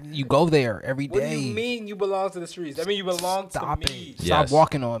 Yeah, you go there every What day. do you mean you belong to the streets? I mean you belong Stop to me. it. Stop Yes.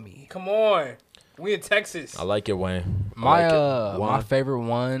 walking on me. Come on. We in Texas. I like it, Wayne. I My like it. my Juan. favorite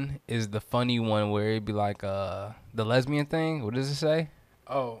one is the funny one where it'd be like the lesbian thing. What does it say?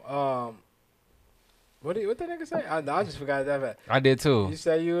 Oh, what the nigga say? I just forgot that fact. I did too. You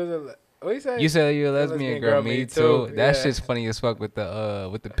say you was a what you say? You said you're a lesbian girl, me too. That shit's funny as fuck with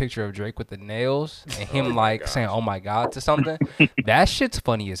the picture of Drake with the nails and him like saying "Oh my God" to something. That shit's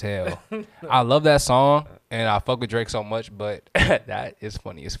funny as hell. I love that song and I fuck with Drake so much, but that is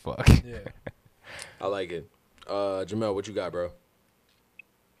funny as fuck. Yeah. I like it. Jamel, what you got, bro?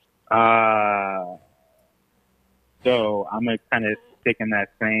 So I'm gonna kind of stick in that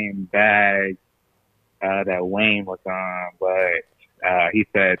same bag that Wayne was on, but he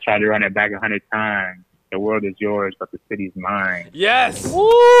said, "Try to run it back 100 times. The world is yours, but the city's mine." Yes.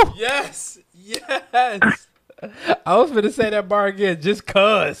 Woo! Yes. Yes. I was gonna say that bar again, just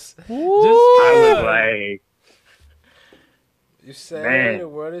cuz. I was like, You say Man. the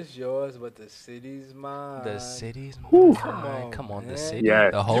world is yours, but the city's mine. The city's Come mine. on, Come on, the man. city,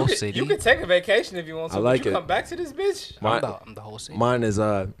 Yes. the whole city. You can take a vacation if you want to. I like but you it. come back to this bitch. Mine, I'm the whole city. mine is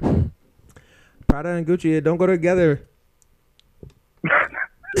Prada and Gucci don't go together.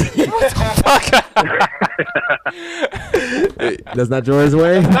 That's not Jordan's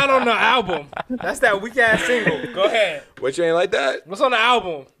way. Not on the album. That's that weak ass single. Go ahead. What, you ain't like that? What's on the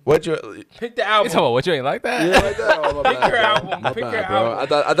album? What you? Pick the You album. talking about what you ain't like that? You ain't like that? Oh, my Pick bad, your bro. album. My Pick bad, your bro. album. I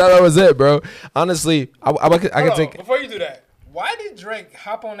thought that was it, bro. Honestly, I Hold can on, take. before you do that, why did Drake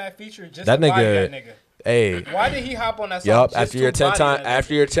hop on that feature just That to body nigga- that nigga? Hey. Why did he hop on that song? Yup. just After to your 10 body time, that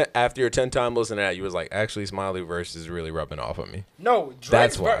nigga? after your 10 time listening to that, you was like, actually, Smiley verse is really rubbing off on me. No,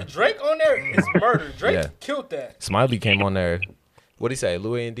 That's why. Drake on there is murder. Drake Yeah. killed that. Smiley came on there. What'd he say?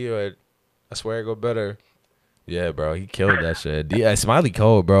 Louis and Dio. I swear I go better. Yeah, bro, he killed that shit. Yeah, Smiley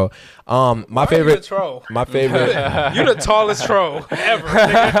cold, bro. My Why favorite. You the troll? My favorite. You the tallest troll ever.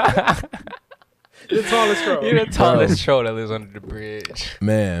 Nigga. You the tallest troll. You're the tallest troll that lives under the bridge.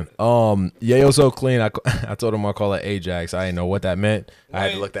 Man, Yayo so clean. I told him I call it Ajax. I didn't know what that meant. I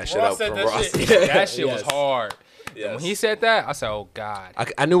had to look that shit Ross up said from that Ross. shit. That shit was Yes. hard. Yes. When he said that, I said, "Oh God."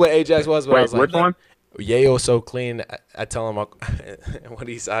 I knew what Ajax was, but I Wait, was like, which one? Yayo so clean. I tell him what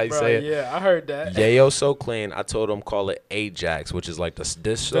he how he Bro, say it. yeah, I heard that. Yayo so clean. I told him call it Ajax, which is like the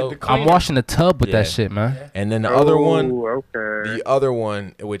dish soap. I'm washing the tub with Yeah. that shit, man. And then the other one. Okay. The other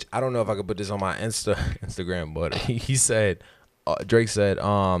one, which I don't know if I could put this on my Instagram, but he said, Drake said,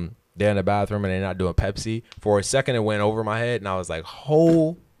 they're in the bathroom and they're not doing Pepsi. For a second, it went over my head, and I was like,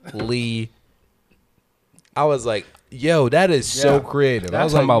 holy. I was like, yo, that is so creative. I I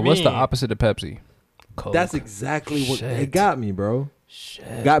was was talking like, about what's the me. opposite of Pepsi? Coke. That's exactly what Shit. it got me, bro.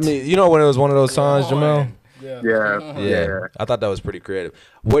 Shit. got me. You know when it was one of those times, Jamel? Yeah. Yeah. Yeah. I thought that was pretty creative.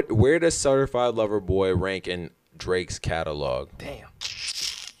 Where does Certified Lover Boy rank in Drake's catalog? Damn.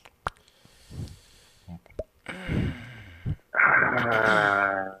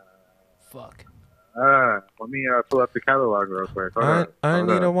 Fuck. Let me pull up the catalog real quick. I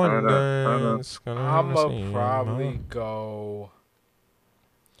need a one Hold on. dance. I'ma probably go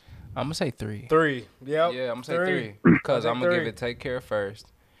I'm gonna say 3. 3. Yep. Yeah, I'm gonna say 3 because I I'm think gonna give three. it Take Care first.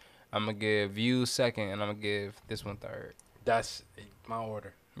 I'm gonna give Views second, and I'm gonna give this one third. That's my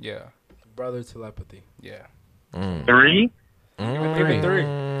order. Yeah, Brother Telepathy. yeah. 3? Give it 3.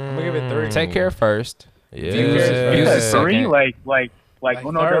 I'm gonna give it 3. Take Care first. Yeah. Views is 3? second. Like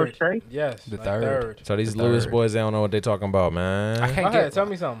Uno Dos third. Tres? Yes. The like third. So these The Lewis third. boys, they don't know what they talking about, man. I Go can't ahead, get. tell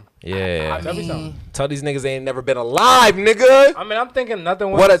me something. Yeah. Tell me something. Tell these niggas they ain't never been alive, nigga. I mean, I'm thinking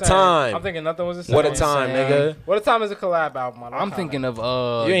nothing was What the a same. time. I'm thinking nothing was the same. What a time, nigga. What a time is a collab album. On I'm thinking of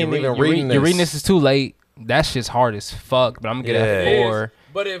You ain't even reading Your this. reading this is too late. That shit's hard as fuck. But I'm gonna get Yeah. that 4.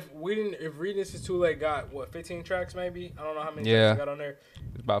 But if Reading This Is Too Late got what 15 tracks maybe? I don't know how many Yeah. tracks you got on there.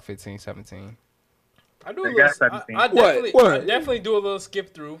 It's about 15, 17. I do a They little. got 17. I definitely, What? I definitely do a little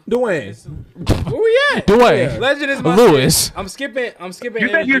skip through. Duane. Where we at? Duane. Legend is my Lewis. shit. I'm skipping You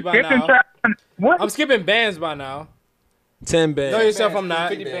said energy you're by skipping now. tracks? What? I'm skipping bands by now. 10 bands. Know yourself, I'm not.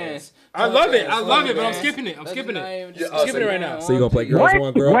 50 bands. I love it, but I'm skipping it. I'm skipping it. I'm skipping it right now. So you gonna play Girls What?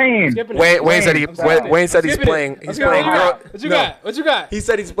 Want Girl? Wayne. Skipping it. Wayne said he. I'm skipping it. Wayne said he's Skipping it. playing. I'm He's skipping playing. it. Girl. What you No. got? What you got? He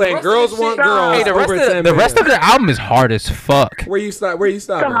said he's playing rest of Girls this Want shit- Girls. Hey, the over 10 the rest bands. of the album is hard as fuck. Where you stop? Where you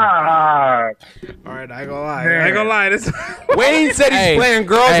stopping? Ah, All right, I ain't gonna lie. Man. I ain't gonna lie. This. Wayne said he's Hey, playing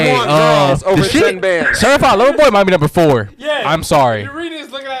Girls hey, Want Girls the over shit- 10 bands. Certified Lover Boy might be number 4. Yeah. I'm sorry. You read this.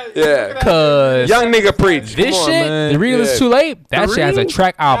 Look at that. Yeah. look at that. Cause Young nigga preach. this Come on, shit, man. the real Yeah. is too late. That shit has a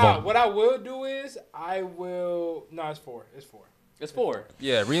track Nah, album. what I will do is I will. No, it's 4. It's 4. It's 4.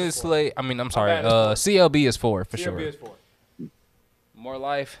 Yeah, real is too late. I mean, I'm sorry. bad, it's 4. CLB is 4 for CLB sure. is 4. More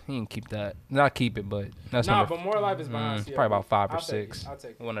Life, he can keep that. Not keep it, but that's Nah, number. but More Life is behind CLB. Probably about 5 or I'll take 6. it. I'll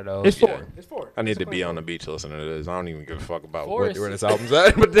take it. One of those. It's 4. yeah. It's 4. I need It's a to be clean on the four. beach listening to this. I don't even give a fuck about Four where is- this album's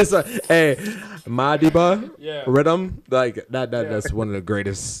at. But this, hey, Madiba Yeah. rhythm, like that's one of the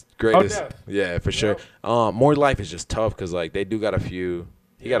greatest. Yeah, for sure. More Life is just tough because like they do got a few.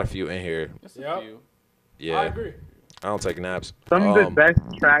 He got a few in here. Yep. Yeah, I agree. I don't take naps. some of the best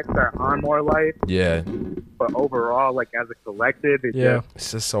tracks are on More Life, Yeah, but overall, like as a collective, it's Yeah. just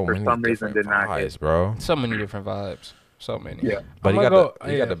it's just so For many some reason different did not vibes, bro. So many different vibes. So many. yeah. But he I'ma got go-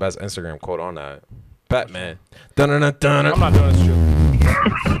 he yeah. got the best Instagram quote on that. Batman. Dun-dun-dun-dun. I'm not doing this shit.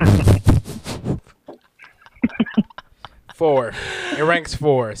 4. It ranks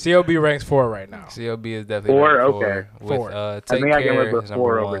 4. CLB ranks 4 right now. CLB is definitely 4, number okay. 4. Four. With I Take think I can Care live with is 4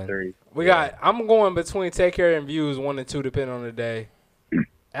 number over 1. 3. We got. I'm going between Take Care and Views 1 and 2, depending on the day.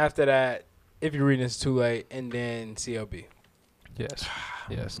 After that, If You're Reading It's Too Late, and then CLB. Yes.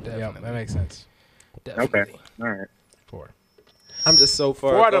 Yes, Yeah, definitely. that makes sense. Okay. Definitely. All right. 4. I'm just so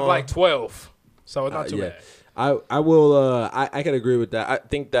far. 4 out of gone. like 12. So it's not too bad. I will. I can agree with that. I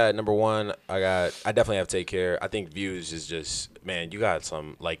think that number one, I definitely have Take Care. I think Views is just, man, you got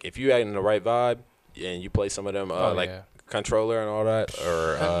some, like, if you add in the right vibe and you play some of them Controller and all that,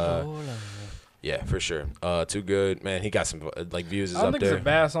 or yeah, for sure. Too Good, man. He got some like Views is up there. I don't think it's a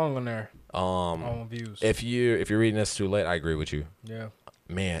bad song on there. On Views. If you're reading this too late, I agree with you. Yeah.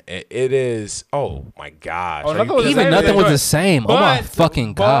 Man, it is. Oh my gosh! Oh, nothing was the same. Oh my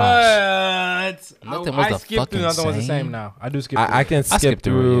fucking gosh! Nothing was the fucking same. Nothing was the same now. I do skip. I can skip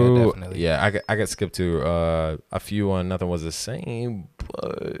through. Yeah, definitely. Yeah, I can skip through a few on Nothing Was the Same,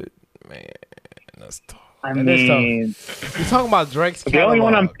 but man, that's tough. I mean, you're talking about Drake's catalog. The only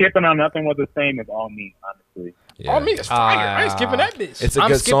one I'm skipping on Nothing Was the Same is All Me, honestly. Yeah. All Me is fire. I ain't skipping that bitch. It's a I'm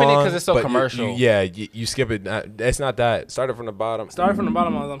good skipping song, it because it's so commercial. You skip it. It's not that. Started from the bottom. Started from the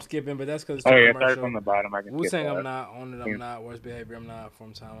bottom. I'm skipping, but that's because it's too commercial. commercial. Started from the bottom. I can Wu skip Tang, that. I'm not. On It, I'm not. Worst Behavior, I'm not.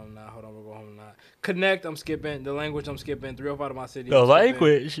 From Time, I'm not. Hold on, we'll go home, I'm not. Connect, I'm skipping. The Language, I'm skipping. 305 of My City. The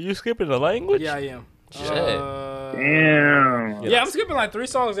language? You skipping the language? Yeah, I am. Shit. Damn. Yeah, I'm skipping like 3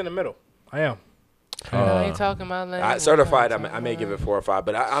 songs in the middle. I am. I ain't talking about language. Certified, I may give it 4 or 5,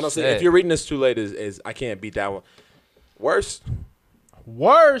 but honestly, if you're reading this too late, is I can't beat that one. Worse.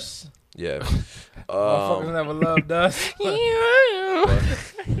 Yeah. Motherfuckers never loved us.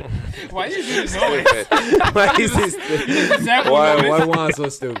 Why you do this noise? Why Juan so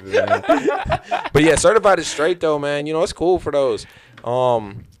stupid, man? But yeah, Certified is straight though, man. You know, it's cool for those.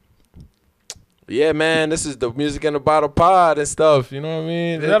 Yeah, man, this is the Music in the Bottle pod and stuff. You know what I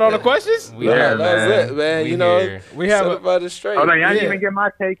mean? Is that all the questions? Yeah, that's it, man. You know, we have Certified is straight. Hold on, y'all didn't even get my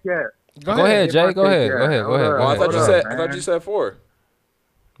take yet. Go ahead, Jay. Go ahead. Well, I thought you said 4.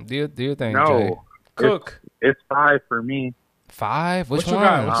 Do your thing, No. Jay. Cook. It's 5 for me. 5? Which What you one?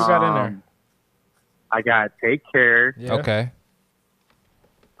 got? What you got in there? I got Take Care. Yeah. Okay.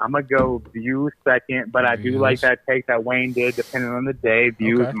 I'm going to go Views second, but I do like that take that Wayne did depending on the day.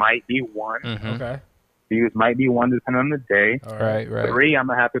 Views might be 1. Mm-hmm. Okay. Views might be 1 depending on the day. All Right. 3, I'm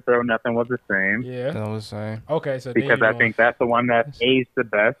going to have to throw Nothing Was the Same. Yeah. That was saying. Okay, so Because I think that's the one that aged the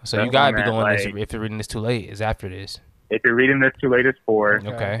best. So That's you gotta one be going that, this. like, If you're reading this too late, is after this. If you're reading this too late, it's 4.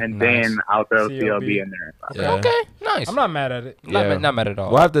 Okay. And nice. then I'll throw CLB. CLB in there. Yeah. Okay. Nice. I'm not mad at it. Not mad at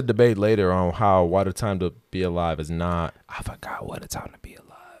all. We'll have to debate later on how What a Time to Be Alive is not. I forgot what a time to be alive.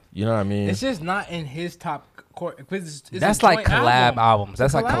 You know what I mean? It's just not in his top court. It's That's a like joint collab albums.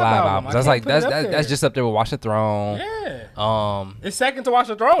 That's It's like a collab album. albums. I That's can't like put it up that's there. just up there with Watch the Throne. Yeah. It's second to Watch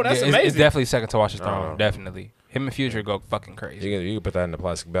the Throne. That's yeah, amazing. It's definitely second to Watch the Throne. Definitely. Him and Future go fucking crazy. You can put that in the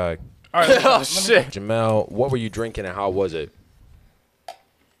plastic bag. All right. Oh shit. Jamel, what were you drinking and how was it?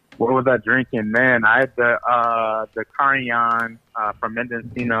 What was I drinking? Man, I had the Carignan from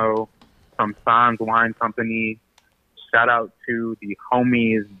Mendocino from Sans Wine Company. Shout out to the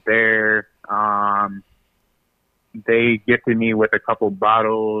homies there. They gifted me with a couple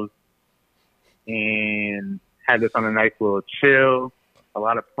bottles and had this on a nice little chill. A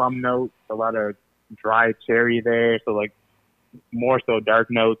lot of plum notes, a lot of dry cherry there. So like more so dark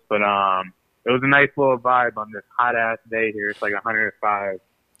notes, but it was a nice little vibe on this hot ass day here. It's like 105.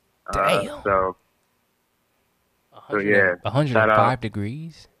 Damn. So yeah. 105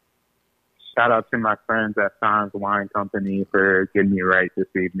 degrees. Shout out to my friends at Sans Wine Company for getting me right this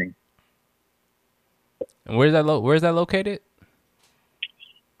evening. And where's that located?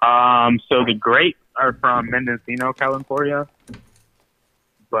 So the grapes are from Mendocino, California,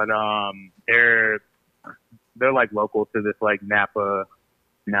 but they're like local to this like Napa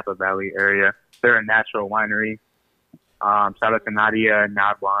Valley area. They're a natural winery. Shout out to Nadia and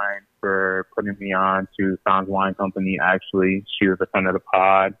Nad Wine for putting me on to Sans Wine Company. Actually, she was a friend of the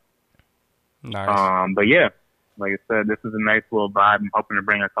pod. Nice. But yeah, like I said, this is a nice little vibe. I'm hoping to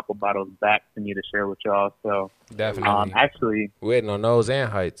bring a couple bottles back to me to share with y'all. So Definitely. actually, Waiting on those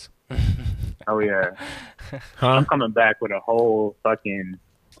and heights. oh yeah, Huh? I'm coming back with a whole fucking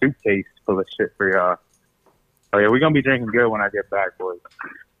suitcase full of shit for y'all. Oh yeah, we're gonna be drinking good when I get back, boys.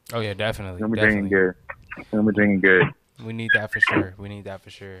 Oh yeah, definitely. We're gonna be Definitely. drinking good. We need that for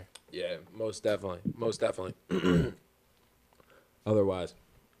sure. Yeah, most definitely.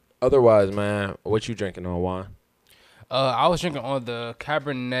 Otherwise, man, what you drinking on, Juan? I was drinking on the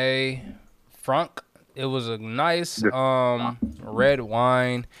Cabernet Franc. It was a nice red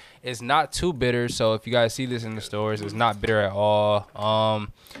wine. It's not too bitter, so if you guys see this in the stores, it's not bitter at all.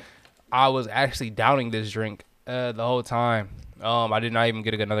 I was actually downing this drink the whole time. I did not even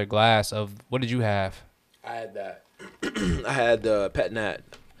get another glass of. What did you have? I had that. I had the Pet Nat.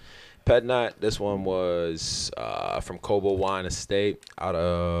 Pet Nat. This one was from Kobo Wine Estate out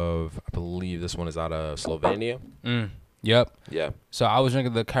of, I believe this one is out of Slovenia. Yep. Yeah. So I was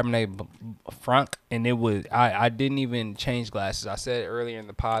drinking the Cabernet Franc, and it was I didn't even change glasses. I said earlier in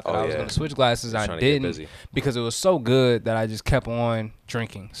the pod that I was going to switch glasses. I didn't because it was so good that I just kept on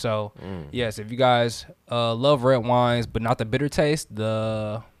drinking. So yes, if you guys love red wines but not the bitter taste,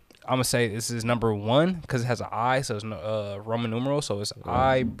 I'm gonna say this is number 1 because it has an I, so it's Roman numeral, so it's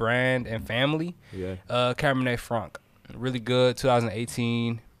I, brand, and family. Yeah. Cabernet Franc, really good.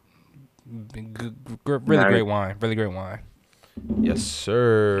 2018. Really great wine. Really great wine. Yes,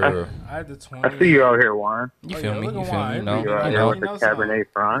 sir. I had the 20. I see you out here, Juan. You feel me? You feel me? You out here with the Cabernet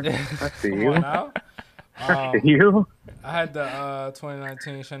Franc. I see you. I see you. I had the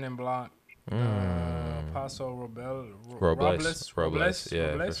 2019 Chenin Blanc. Paso Robles.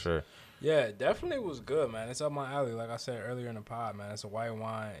 Yeah, for sure. Yeah, it definitely was good, man. It's up my alley. Like I said earlier in the pod, man. It's a white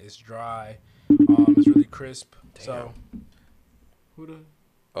wine. It's dry. It's really crisp. Damn. So, who the?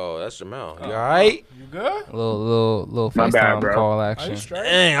 Oh, that's Jamal. You all right? You good? A little FaceTime call action. Are you straight?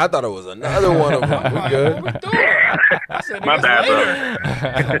 Dang, I thought it was another one of them. We good? What we doing? I said, My bad,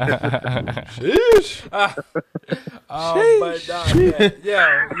 Sheesh. But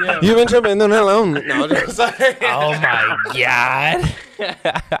yeah. You been tripping? No, no, just sorry. Oh my God.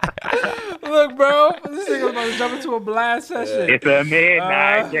 Look, bro, this nigga about to jump into a blast session. It's a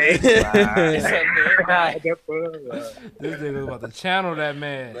midnight game. It's a midnight. This nigga about to channel that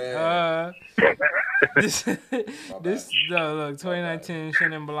man. This look, 2019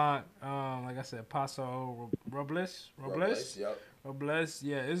 Chenin Blanc. Like I said, Paso Robles. Yep. Robles.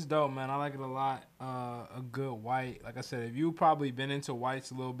 Yeah, it's dope, man. I like it a lot. A good white. Like I said, if you probably been into whites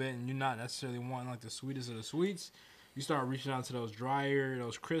a little bit and you're not necessarily wanting like the sweetest of the sweets, you start reaching out to those drier,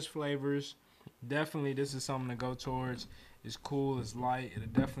 those crisp flavors. Definitely, this is something to go towards. It's cool. It's light. It'll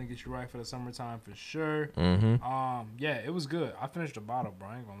definitely get you right for the summertime for sure. Yeah, it was good. I finished the bottle, bro.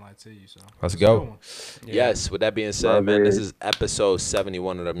 I ain't gonna lie to you. So let's go. Yes. With that being said, man, this is episode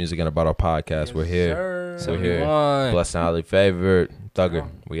 71 of the Music in a Bottle podcast. Yes, We're here. Sir. We're here. Blessed and highly favored. Thugger.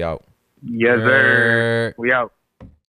 We out. Yes, sir. We out.